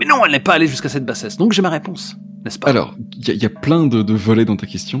non, elle n'est pas allée jusqu'à cette bassesse. Donc j'ai ma réponse, n'est-ce pas? Alors, il y a plein de volets dans ta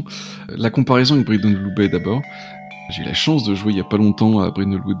question. La comparaison avec Brindlewood Bay d'abord. J'ai eu la chance de jouer il y a pas longtemps à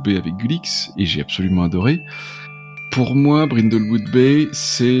Brindlewood Bay avec Gulix et j'ai absolument adoré. Pour moi, Brindlewood Bay,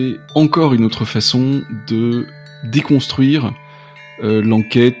 c'est encore une autre façon de déconstruire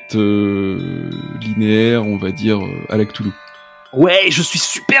l'enquête linéaire, on va dire, à la Cthulhu. Ouais, je suis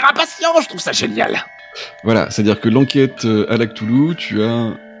super impatient, je trouve ça génial. Voilà, c'est-à-dire que l'enquête à la Cthulhu, tu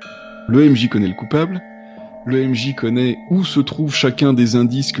as... Le MJ connaît le coupable, le MJ connaît où se trouvent chacun des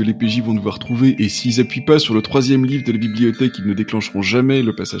indices que les PJ vont devoir trouver, et s'ils appuient pas sur le 3e livre de la bibliothèque, ils ne déclencheront jamais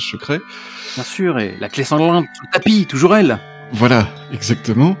le passage secret. Bien sûr, et la clé sanglante sous le tapis, toujours elle. Voilà,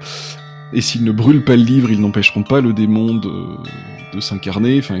 exactement. Et s'ils ne brûlent pas le livre, ils n'empêcheront pas le démon de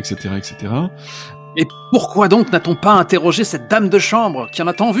s'incarner, enfin, etc., etc. Et pourquoi donc n'a-t-on pas interrogé cette dame de chambre qui en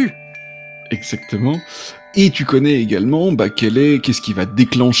a tant vu? Exactement. Et tu connais également qu'est-ce qui va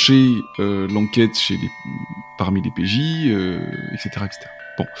déclencher l'enquête parmi les PJ, etc., etc.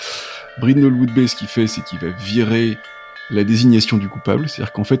 Bon, Brindlewood Bay, ce qu'il fait, c'est qu'il va virer la désignation du coupable,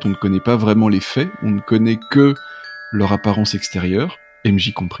 c'est-à-dire qu'en fait, on ne connaît pas vraiment les faits, on ne connaît que leur apparence extérieure,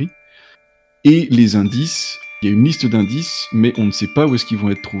 MJ compris, et les indices. Il y a une liste d'indices, mais on ne sait pas où est-ce qu'ils vont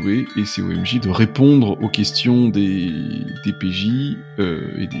être trouvés, et c'est au MJ de répondre aux questions des PJ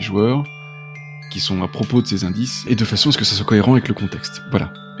et des joueurs qui sont à propos de ces indices, et de façon à ce que ça soit cohérent avec le contexte.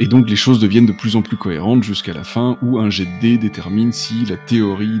 Voilà. Et donc les choses deviennent de plus en plus cohérentes jusqu'à la fin, où un jet de dés détermine si la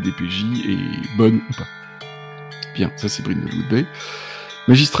théorie des PJ est bonne ou pas. Bien, ça c'est Brindlewood Bay.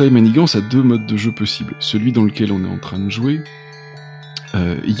 Magistrat et Manigance a 2 modes de jeu possibles. Celui dans lequel on est en train de jouer,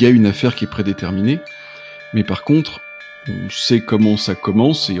 il y a une affaire qui est prédéterminée, mais par contre, on sait comment ça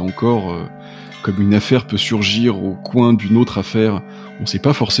commence, et encore, comme une affaire peut surgir au coin d'une autre affaire, on sait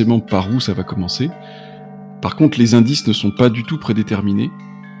pas forcément par où ça va commencer. Par contre, les indices ne sont pas du tout prédéterminés,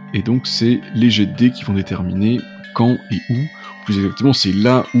 et donc c'est les jets de dés qui vont déterminer quand et où. Plus exactement, c'est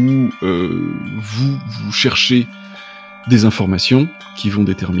là où vous cherchez des informations qui vont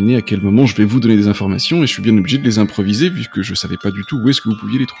déterminer à quel moment je vais vous donner des informations, et je suis bien obligé de les improviser, vu que je savais pas du tout où est-ce que vous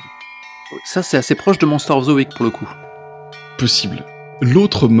pouviez les trouver. Ça, c'est assez proche de Monster of the Week, pour le coup. Possible.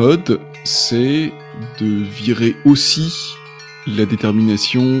 L'autre mode, c'est de virer aussi la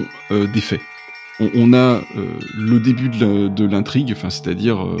détermination des faits. On a le début de l'intrigue, enfin,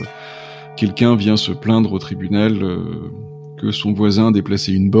 c'est-à-dire quelqu'un vient se plaindre au tribunal que son voisin a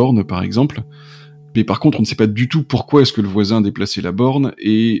déplacé une borne, par exemple. Mais par contre, on ne sait pas du tout pourquoi est-ce que le voisin a déplacé la borne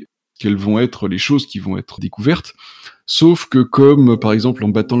et quelles vont être les choses qui vont être découvertes. Sauf que comme, par exemple, en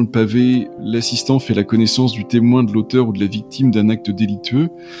battant le pavé, l'assistant fait la connaissance du témoin, de l'auteur ou de la victime d'un acte délictueux,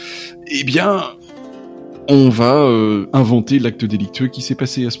 eh bien, on va inventer l'acte délictueux qui s'est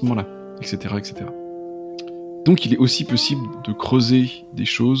passé à ce moment-là, etc., etc. Donc il est aussi possible de creuser des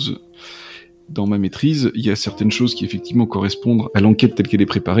choses. Dans ma maîtrise, il y a certaines choses qui effectivement correspondent à l'enquête telle qu'elle est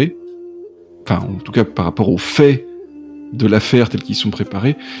préparée, enfin, en tout cas par rapport aux faits de l'affaire tels qu'ils sont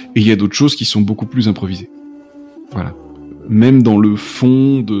préparés, et il y a d'autres choses qui sont beaucoup plus improvisées. Voilà. Même dans le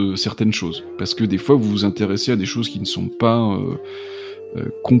fond de certaines choses. Parce que des fois, vous vous intéressez à des choses qui ne sont pas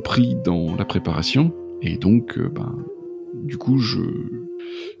compris dans la préparation, et donc, du coup,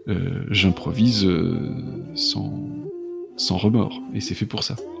 j'improvise sans remords, et c'est fait pour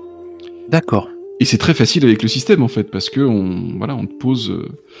ça. D'accord. Et c'est très facile avec le système, en fait, parce que on te pose...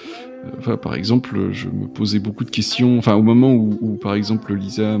 par exemple, je me posais beaucoup de questions, enfin, au moment où par exemple,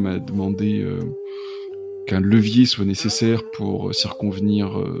 Lisa m'a demandé qu'un levier soit nécessaire pour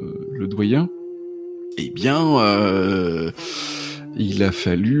circonvenir le doyen, eh bien, il a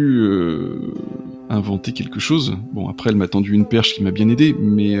fallu inventer quelque chose. Bon, après, elle m'a tendu une perche qui m'a bien aidé,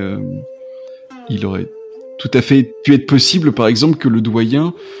 mais il aurait tout à fait pu être possible, par exemple, que le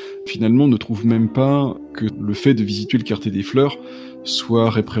doyen, finalement, ne trouve même pas que le fait de visiter le quartier des fleurs soit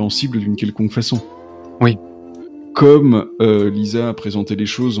répréhensible d'une quelconque façon. Oui. comme Lisa a présenté les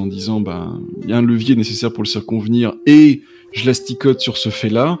choses en disant il y a un levier nécessaire pour le circonvenir et je l'asticote sur ce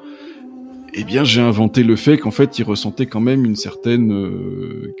fait-là, eh bien j'ai inventé le fait qu'en fait il ressentait quand même une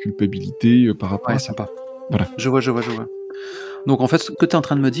certaine culpabilité par rapport à ça. Sympa. Voilà. Je vois. Donc en fait, ce que tu es en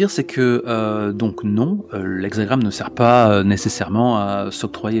train de me dire, c'est que donc non, l'hexagramme ne sert pas nécessairement à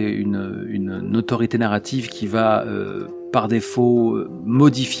s'octroyer une autorité narrative qui va par défaut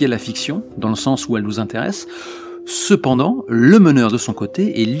modifier la fiction dans le sens où elle nous intéresse. Cependant, le meneur de son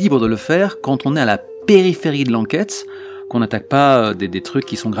côté est libre de le faire quand on est à la périphérie de l'enquête, qu'on n'attaque pas des trucs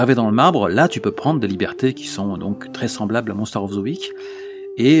qui sont gravés dans le marbre. Là, tu peux prendre des libertés qui sont donc très semblables à Monster of the Week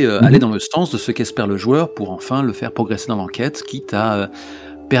et aller dans le sens de ce qu'espère le joueur pour enfin le faire progresser dans l'enquête, quitte à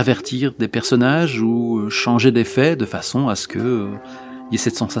pervertir des personnages ou changer des faits de façon à ce que y ait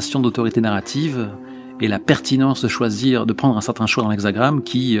cette sensation d'autorité narrative et la pertinence de prendre un certain choix dans l'hexagramme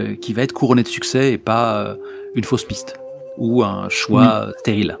qui va être couronné de succès et pas une fausse piste ou un choix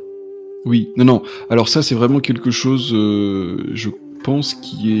stérile. Oui, non. Alors ça, c'est vraiment quelque chose, je pense,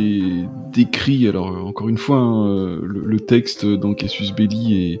 qui est décrit. Alors encore une fois, le texte dans Casus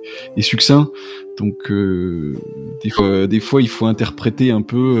Belli est succinct. Donc des fois, il faut interpréter un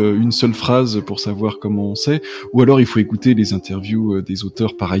peu une seule phrase pour savoir comment on sait. Ou alors, il faut écouter les interviews des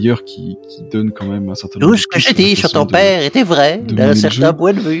auteurs par ailleurs qui donnent quand même un certain nombre de Tout ce que j'ai dit sur ton père était vrai, d'un certain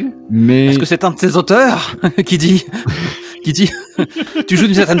point de vue. Mais est-ce que c'est un de ces auteurs qui dit tu joues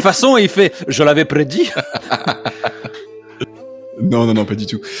d'une certaine façon et il fait je l'avais prédit. Non, pas du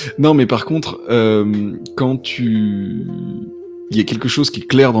tout. Non, mais par contre, il y a quelque chose qui est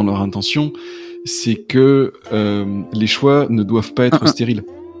clair dans leur intention, c'est que les choix ne doivent pas être stériles.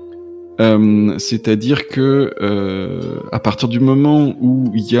 C'est-à-dire que à partir du moment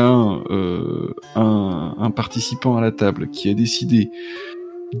où il y a un participant à la table qui a décidé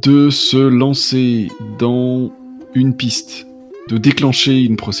de se lancer dans une piste, de déclencher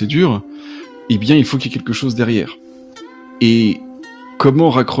une procédure, eh bien il faut qu'il y ait quelque chose derrière. Et comment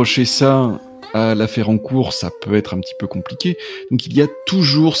raccrocher ça à l'affaire en cours, ça peut être un petit peu compliqué. Donc il y a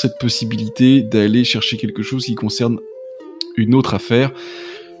toujours cette possibilité d'aller chercher quelque chose qui concerne une autre affaire,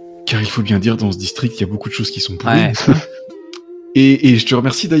 car il faut bien dire, dans ce district, il y a beaucoup de choses qui sont pourries. Ouais. Et je te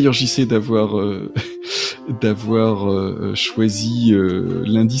remercie d'ailleurs, JC, d'avoir choisi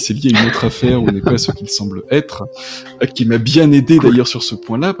l'indice est lié à une autre affaire où on n'est pas ce qu'il semble être, qui m'a bien aidé d'ailleurs sur ce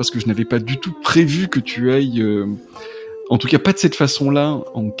point-là, parce que je n'avais pas du tout prévu que tu ailles, en tout cas pas de cette façon-là,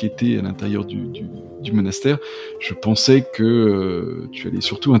 enquêter à l'intérieur du monastère. Je pensais que tu allais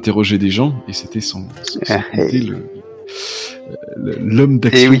surtout interroger des gens, et c'était sans compter l'homme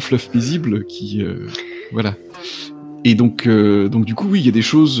d'action fleuve paisible qui voilà. Et donc du coup, oui, il y a des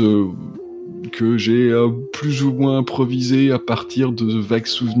choses que j'ai plus ou moins improvisées à partir de vagues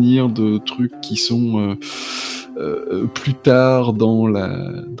souvenirs de trucs qui sont plus tard dans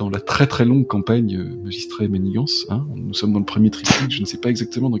la très très longue campagne Magistrat et Manigance. Hein. Nous sommes dans le premier triptyque, je ne sais pas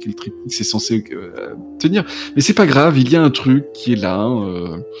exactement dans quel triptyque c'est censé tenir, mais c'est pas grave, il y a un truc qui est là,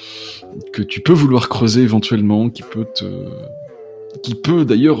 que tu peux vouloir creuser éventuellement, qui peut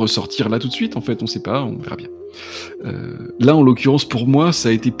d'ailleurs ressortir là tout de suite, en fait, on sait pas, on verra bien. Là, en l'occurrence, pour moi, ça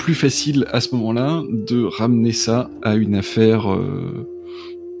a été plus facile à ce moment-là de ramener ça à une affaire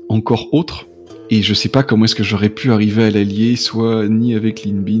encore autre, et je sais pas comment est-ce que j'aurais pu arriver à l'allier, soit ni avec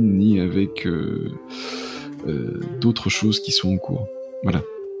Linbin, ni avec d'autres choses qui sont en cours. Voilà.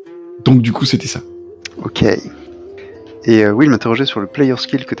 Donc du coup, c'était ça. Ok. Et Will m'interrogeait sur le player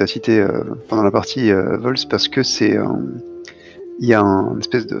skill que tu as cité pendant la partie Vols, parce que c'est... il y a un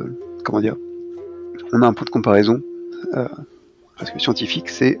espèce de... Comment dire ? On a un point de comparaison presque scientifique,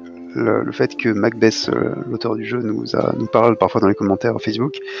 c'est le fait que Macbeth, l'auteur du jeu, nous parle parfois dans les commentaires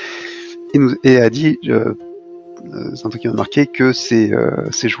Facebook, et a dit, c'est un truc qui m'a marqué, que ses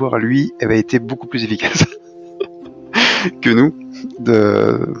joueurs à lui avaient été beaucoup plus efficaces que nous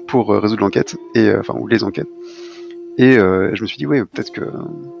pour résoudre l'enquête, ou les enquêtes. Et je me suis dit, ouais,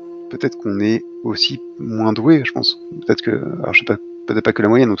 peut-être qu'on est aussi moins doué, je pense. Peut-être que, alors je sais pas, peut-être pas que la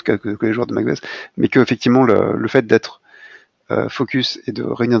moyenne, en tout cas que les joueurs de Macbeth, mais que effectivement le fait d'être focus et de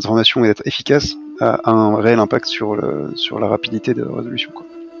réunir des informations et d'être efficace a un réel impact sur la rapidité de résolution, quoi.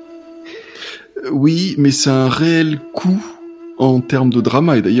 Oui, mais c'est un réel coût en termes de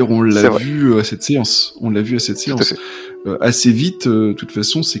drama, et d'ailleurs on l'a vu à cette séance. Assez vite, de toute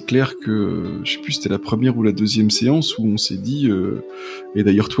façon, c'est clair que, je sais plus, c'était la première ou la deuxième séance où on s'est dit, et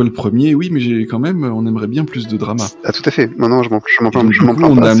d'ailleurs toi le premier, oui, mais on aimerait bien plus de drama. Ah, tout à fait. Non, je m'en plains on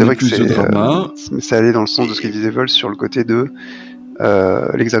pas. a C'est mis vrai que plus de drama. Mais ça allait dans le sens de ce qu'il disait Vol sur le côté de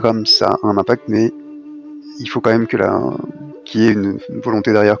l'hexagramme, ça a un impact, mais il faut quand même qu'il y ait une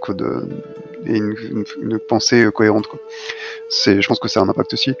volonté derrière, quoi, et une pensée cohérente, quoi. Je pense que ça a un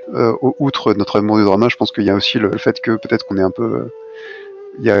impact aussi. Outre notre amour du drama, je pense qu'il y a aussi le fait que peut-être qu'on est un peu...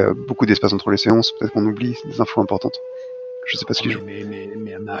 il y a beaucoup d'espace entre les séances, peut-être qu'on oublie des infos importantes. Je sais pas ce qui joue. Mais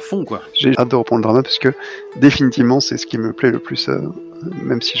à fond, quoi. J'ai hâte de reprendre le drama parce que définitivement c'est ce qui me plaît le plus,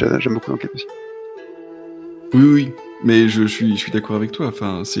 même si j'aime beaucoup l'enquête aussi. Oui, mais je suis d'accord avec toi.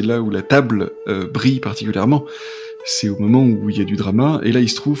 Enfin, c'est là où la table brille particulièrement. C'est au moment où il y a du drama, et là il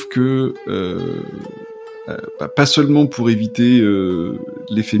se trouve que pas seulement pour éviter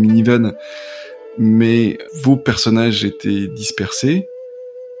l'effet minivan, mais vos personnages étaient dispersés.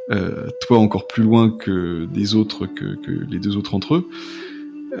 Toi encore plus loin que des autres, que les deux autres entre eux.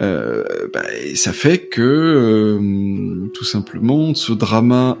 Et ça fait que tout simplement ce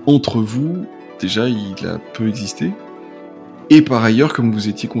drama entre vous, déjà il a peu existé, et par ailleurs comme vous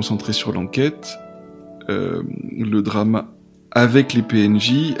étiez concentré sur l'enquête, le drama avec les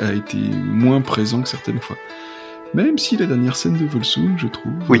PNJ a été moins présent que certaines fois, même si la dernière scène de Volsung, je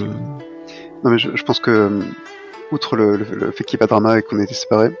trouve... Oui. Non mais je pense que outre le fait qu'il n'y ait pas de drama et qu'on ait été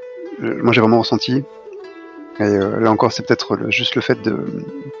séparés, moi j'ai vraiment ressenti, et là encore c'est peut-être juste le fait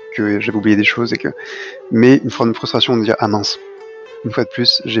que j'avais oublié des choses, mais une forme de frustration de dire ah mince, une fois de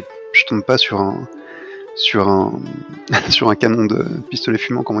plus je tombe pas sur un sur un canon de pistolet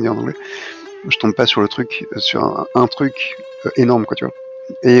fumant, comme on dit en anglais, je tombe pas sur le truc, sur un truc énorme, quoi, tu vois.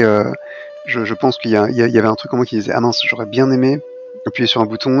 Et je pense qu'il y avait un truc en moi qui disait ah mince, j'aurais bien aimé appuyer sur un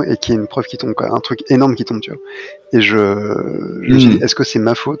bouton et qu'il y ait une preuve qui tombe, quoi, un truc énorme qui tombe, tu vois. Et je me suis dit, est-ce que c'est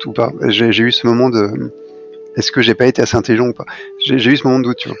ma faute ou pas? J'ai eu ce moment de est-ce que j'ai pas été assez intelligent ou pas? J'ai eu ce moment de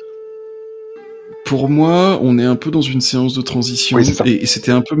doute, tu vois. Pour moi, on est un peu dans une séance de transition, oui, c'est ça. Et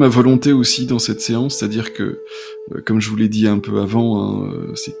c'était un peu ma volonté aussi dans cette séance, c'est-à-dire que, comme je vous l'ai dit un peu avant,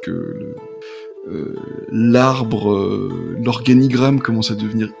 c'est que l'arbre, l'organigramme commence à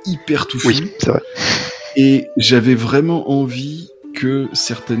devenir hyper touffu. Oui, c'est vrai. Et j'avais vraiment envie que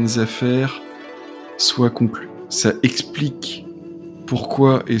certaines affaires soient conclues. Ça explique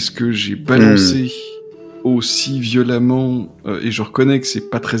pourquoi est-ce que j'ai balancé aussi violemment, et je reconnais que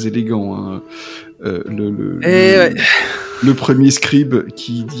c'est pas très élégant, hein, le premier scribe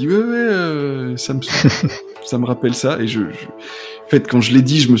qui dit ça me rappelle ça, et en fait quand je l'ai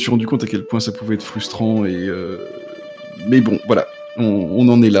dit je me suis rendu compte à quel point ça pouvait être frustrant, et mais bon voilà, on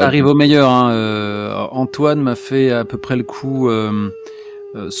en est là. Ça arrive au meilleur, hein. Antoine m'a fait à peu près le coup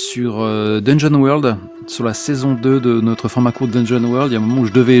sur Dungeon World, sur la saison 2 de notre format court Dungeon World. Il y a un moment où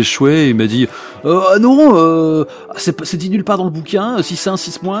je devais échouer et il m'a dit non, c'est dit nulle part dans le bouquin, si c'est un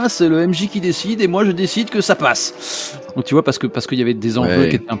 6 mois, c'est le MJ qui décide et moi je décide que ça passe. Donc tu vois, parce qu'il y avait des enjeux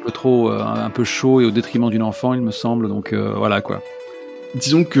qui étaient un peu trop un peu chauds et au détriment d'une enfant, il me semble, donc voilà quoi.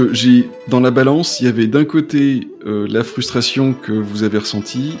 Disons que dans la balance, il y avait d'un côté la frustration que vous avez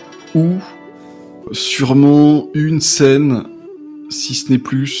ressentie, ou sûrement une scène, si ce n'est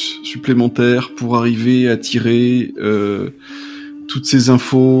plus, supplémentaire pour arriver à tirer toutes ces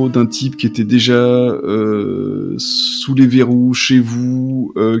infos d'un type qui était déjà sous les verrous chez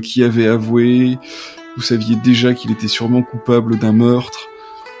vous, qui avait avoué, vous saviez déjà qu'il était sûrement coupable d'un meurtre.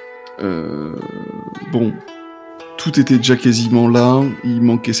 Bon, tout était déjà quasiment là, il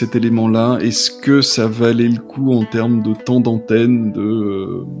manquait cet élément-là. Est-ce que ça valait le coup en termes de temps d'antenne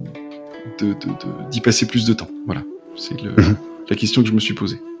d'y passer plus de temps? Voilà, c'est la question que je me suis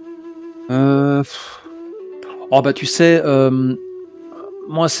posée. Oh bah tu sais,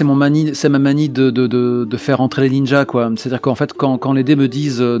 moi c'est ma manie de faire rentrer les ninjas, quoi. C'est-à-dire qu'en fait quand les dés me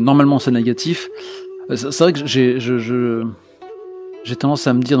disent normalement c'est négatif, c'est vrai que j'ai tendance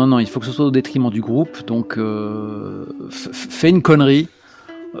à me dire non, il faut que ce soit au détriment du groupe, donc fais une connerie,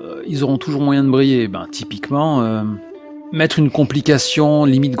 ils auront toujours moyen de briller. Ben typiquement mettre une complication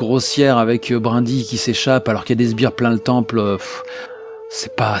limite grossière avec Brindy qui s'échappe alors qu'il y a des sbires plein le temple, ça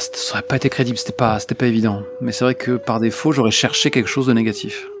aurait pas été crédible, c'était pas évident. Mais c'est vrai que par défaut, j'aurais cherché quelque chose de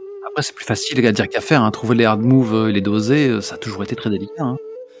négatif. Après, c'est plus facile à dire qu'à faire, hein. Trouver les hard moves et les doser, ça a toujours été très délicat, hein.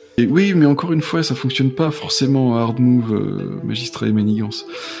 Et oui, mais encore une fois, ça fonctionne pas forcément hard move, magistrat et manigance.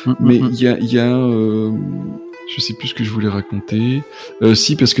 Mais il y a je sais plus ce que je voulais raconter.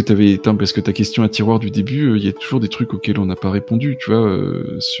 Si, parce que ta question à tiroir du début, il y a toujours des trucs auxquels on n'a pas répondu, tu vois.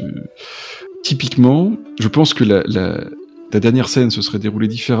 Typiquement, je pense que ta dernière scène se serait déroulée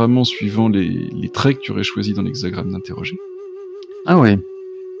différemment suivant les traits que tu aurais choisis dans l'hexagramme d'interroger. Ah ouais.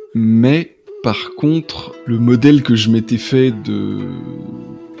 Mais, par contre, le modèle que je m'étais fait de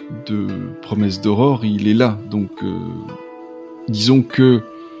promesse d'aurore, il est là. Donc, disons que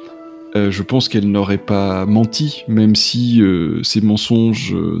je pense qu'elle n'aurait pas menti, même si ces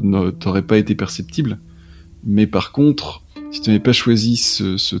mensonges n'auraient pas été perceptibles. Mais par contre, si tu n'avais pas choisi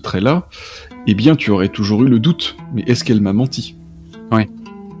ce trait-là, eh bien, tu aurais toujours eu le doute. Mais est-ce qu'elle m'a menti ? Oui.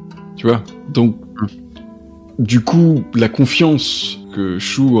 Tu vois ? Donc, du coup, la confiance que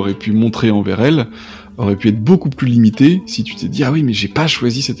Chou aurait pu montrer envers elle aurait pu être beaucoup plus limitée si tu t'es dit « Ah oui, mais j'ai pas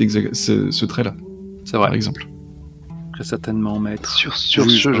choisi ce trait-là. » C'est vrai. Par exemple. Très certainement, maître. Sur ce,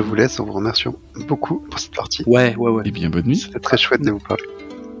 je vous laisse en vous remerciant beaucoup pour cette partie. Ouais. Eh bien, bonne nuit. C'était très chouette de vous parler.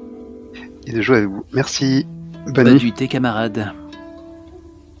 Et de jouer avec vous. Merci. Bonne Bonne nuit. nuit, tes camarades.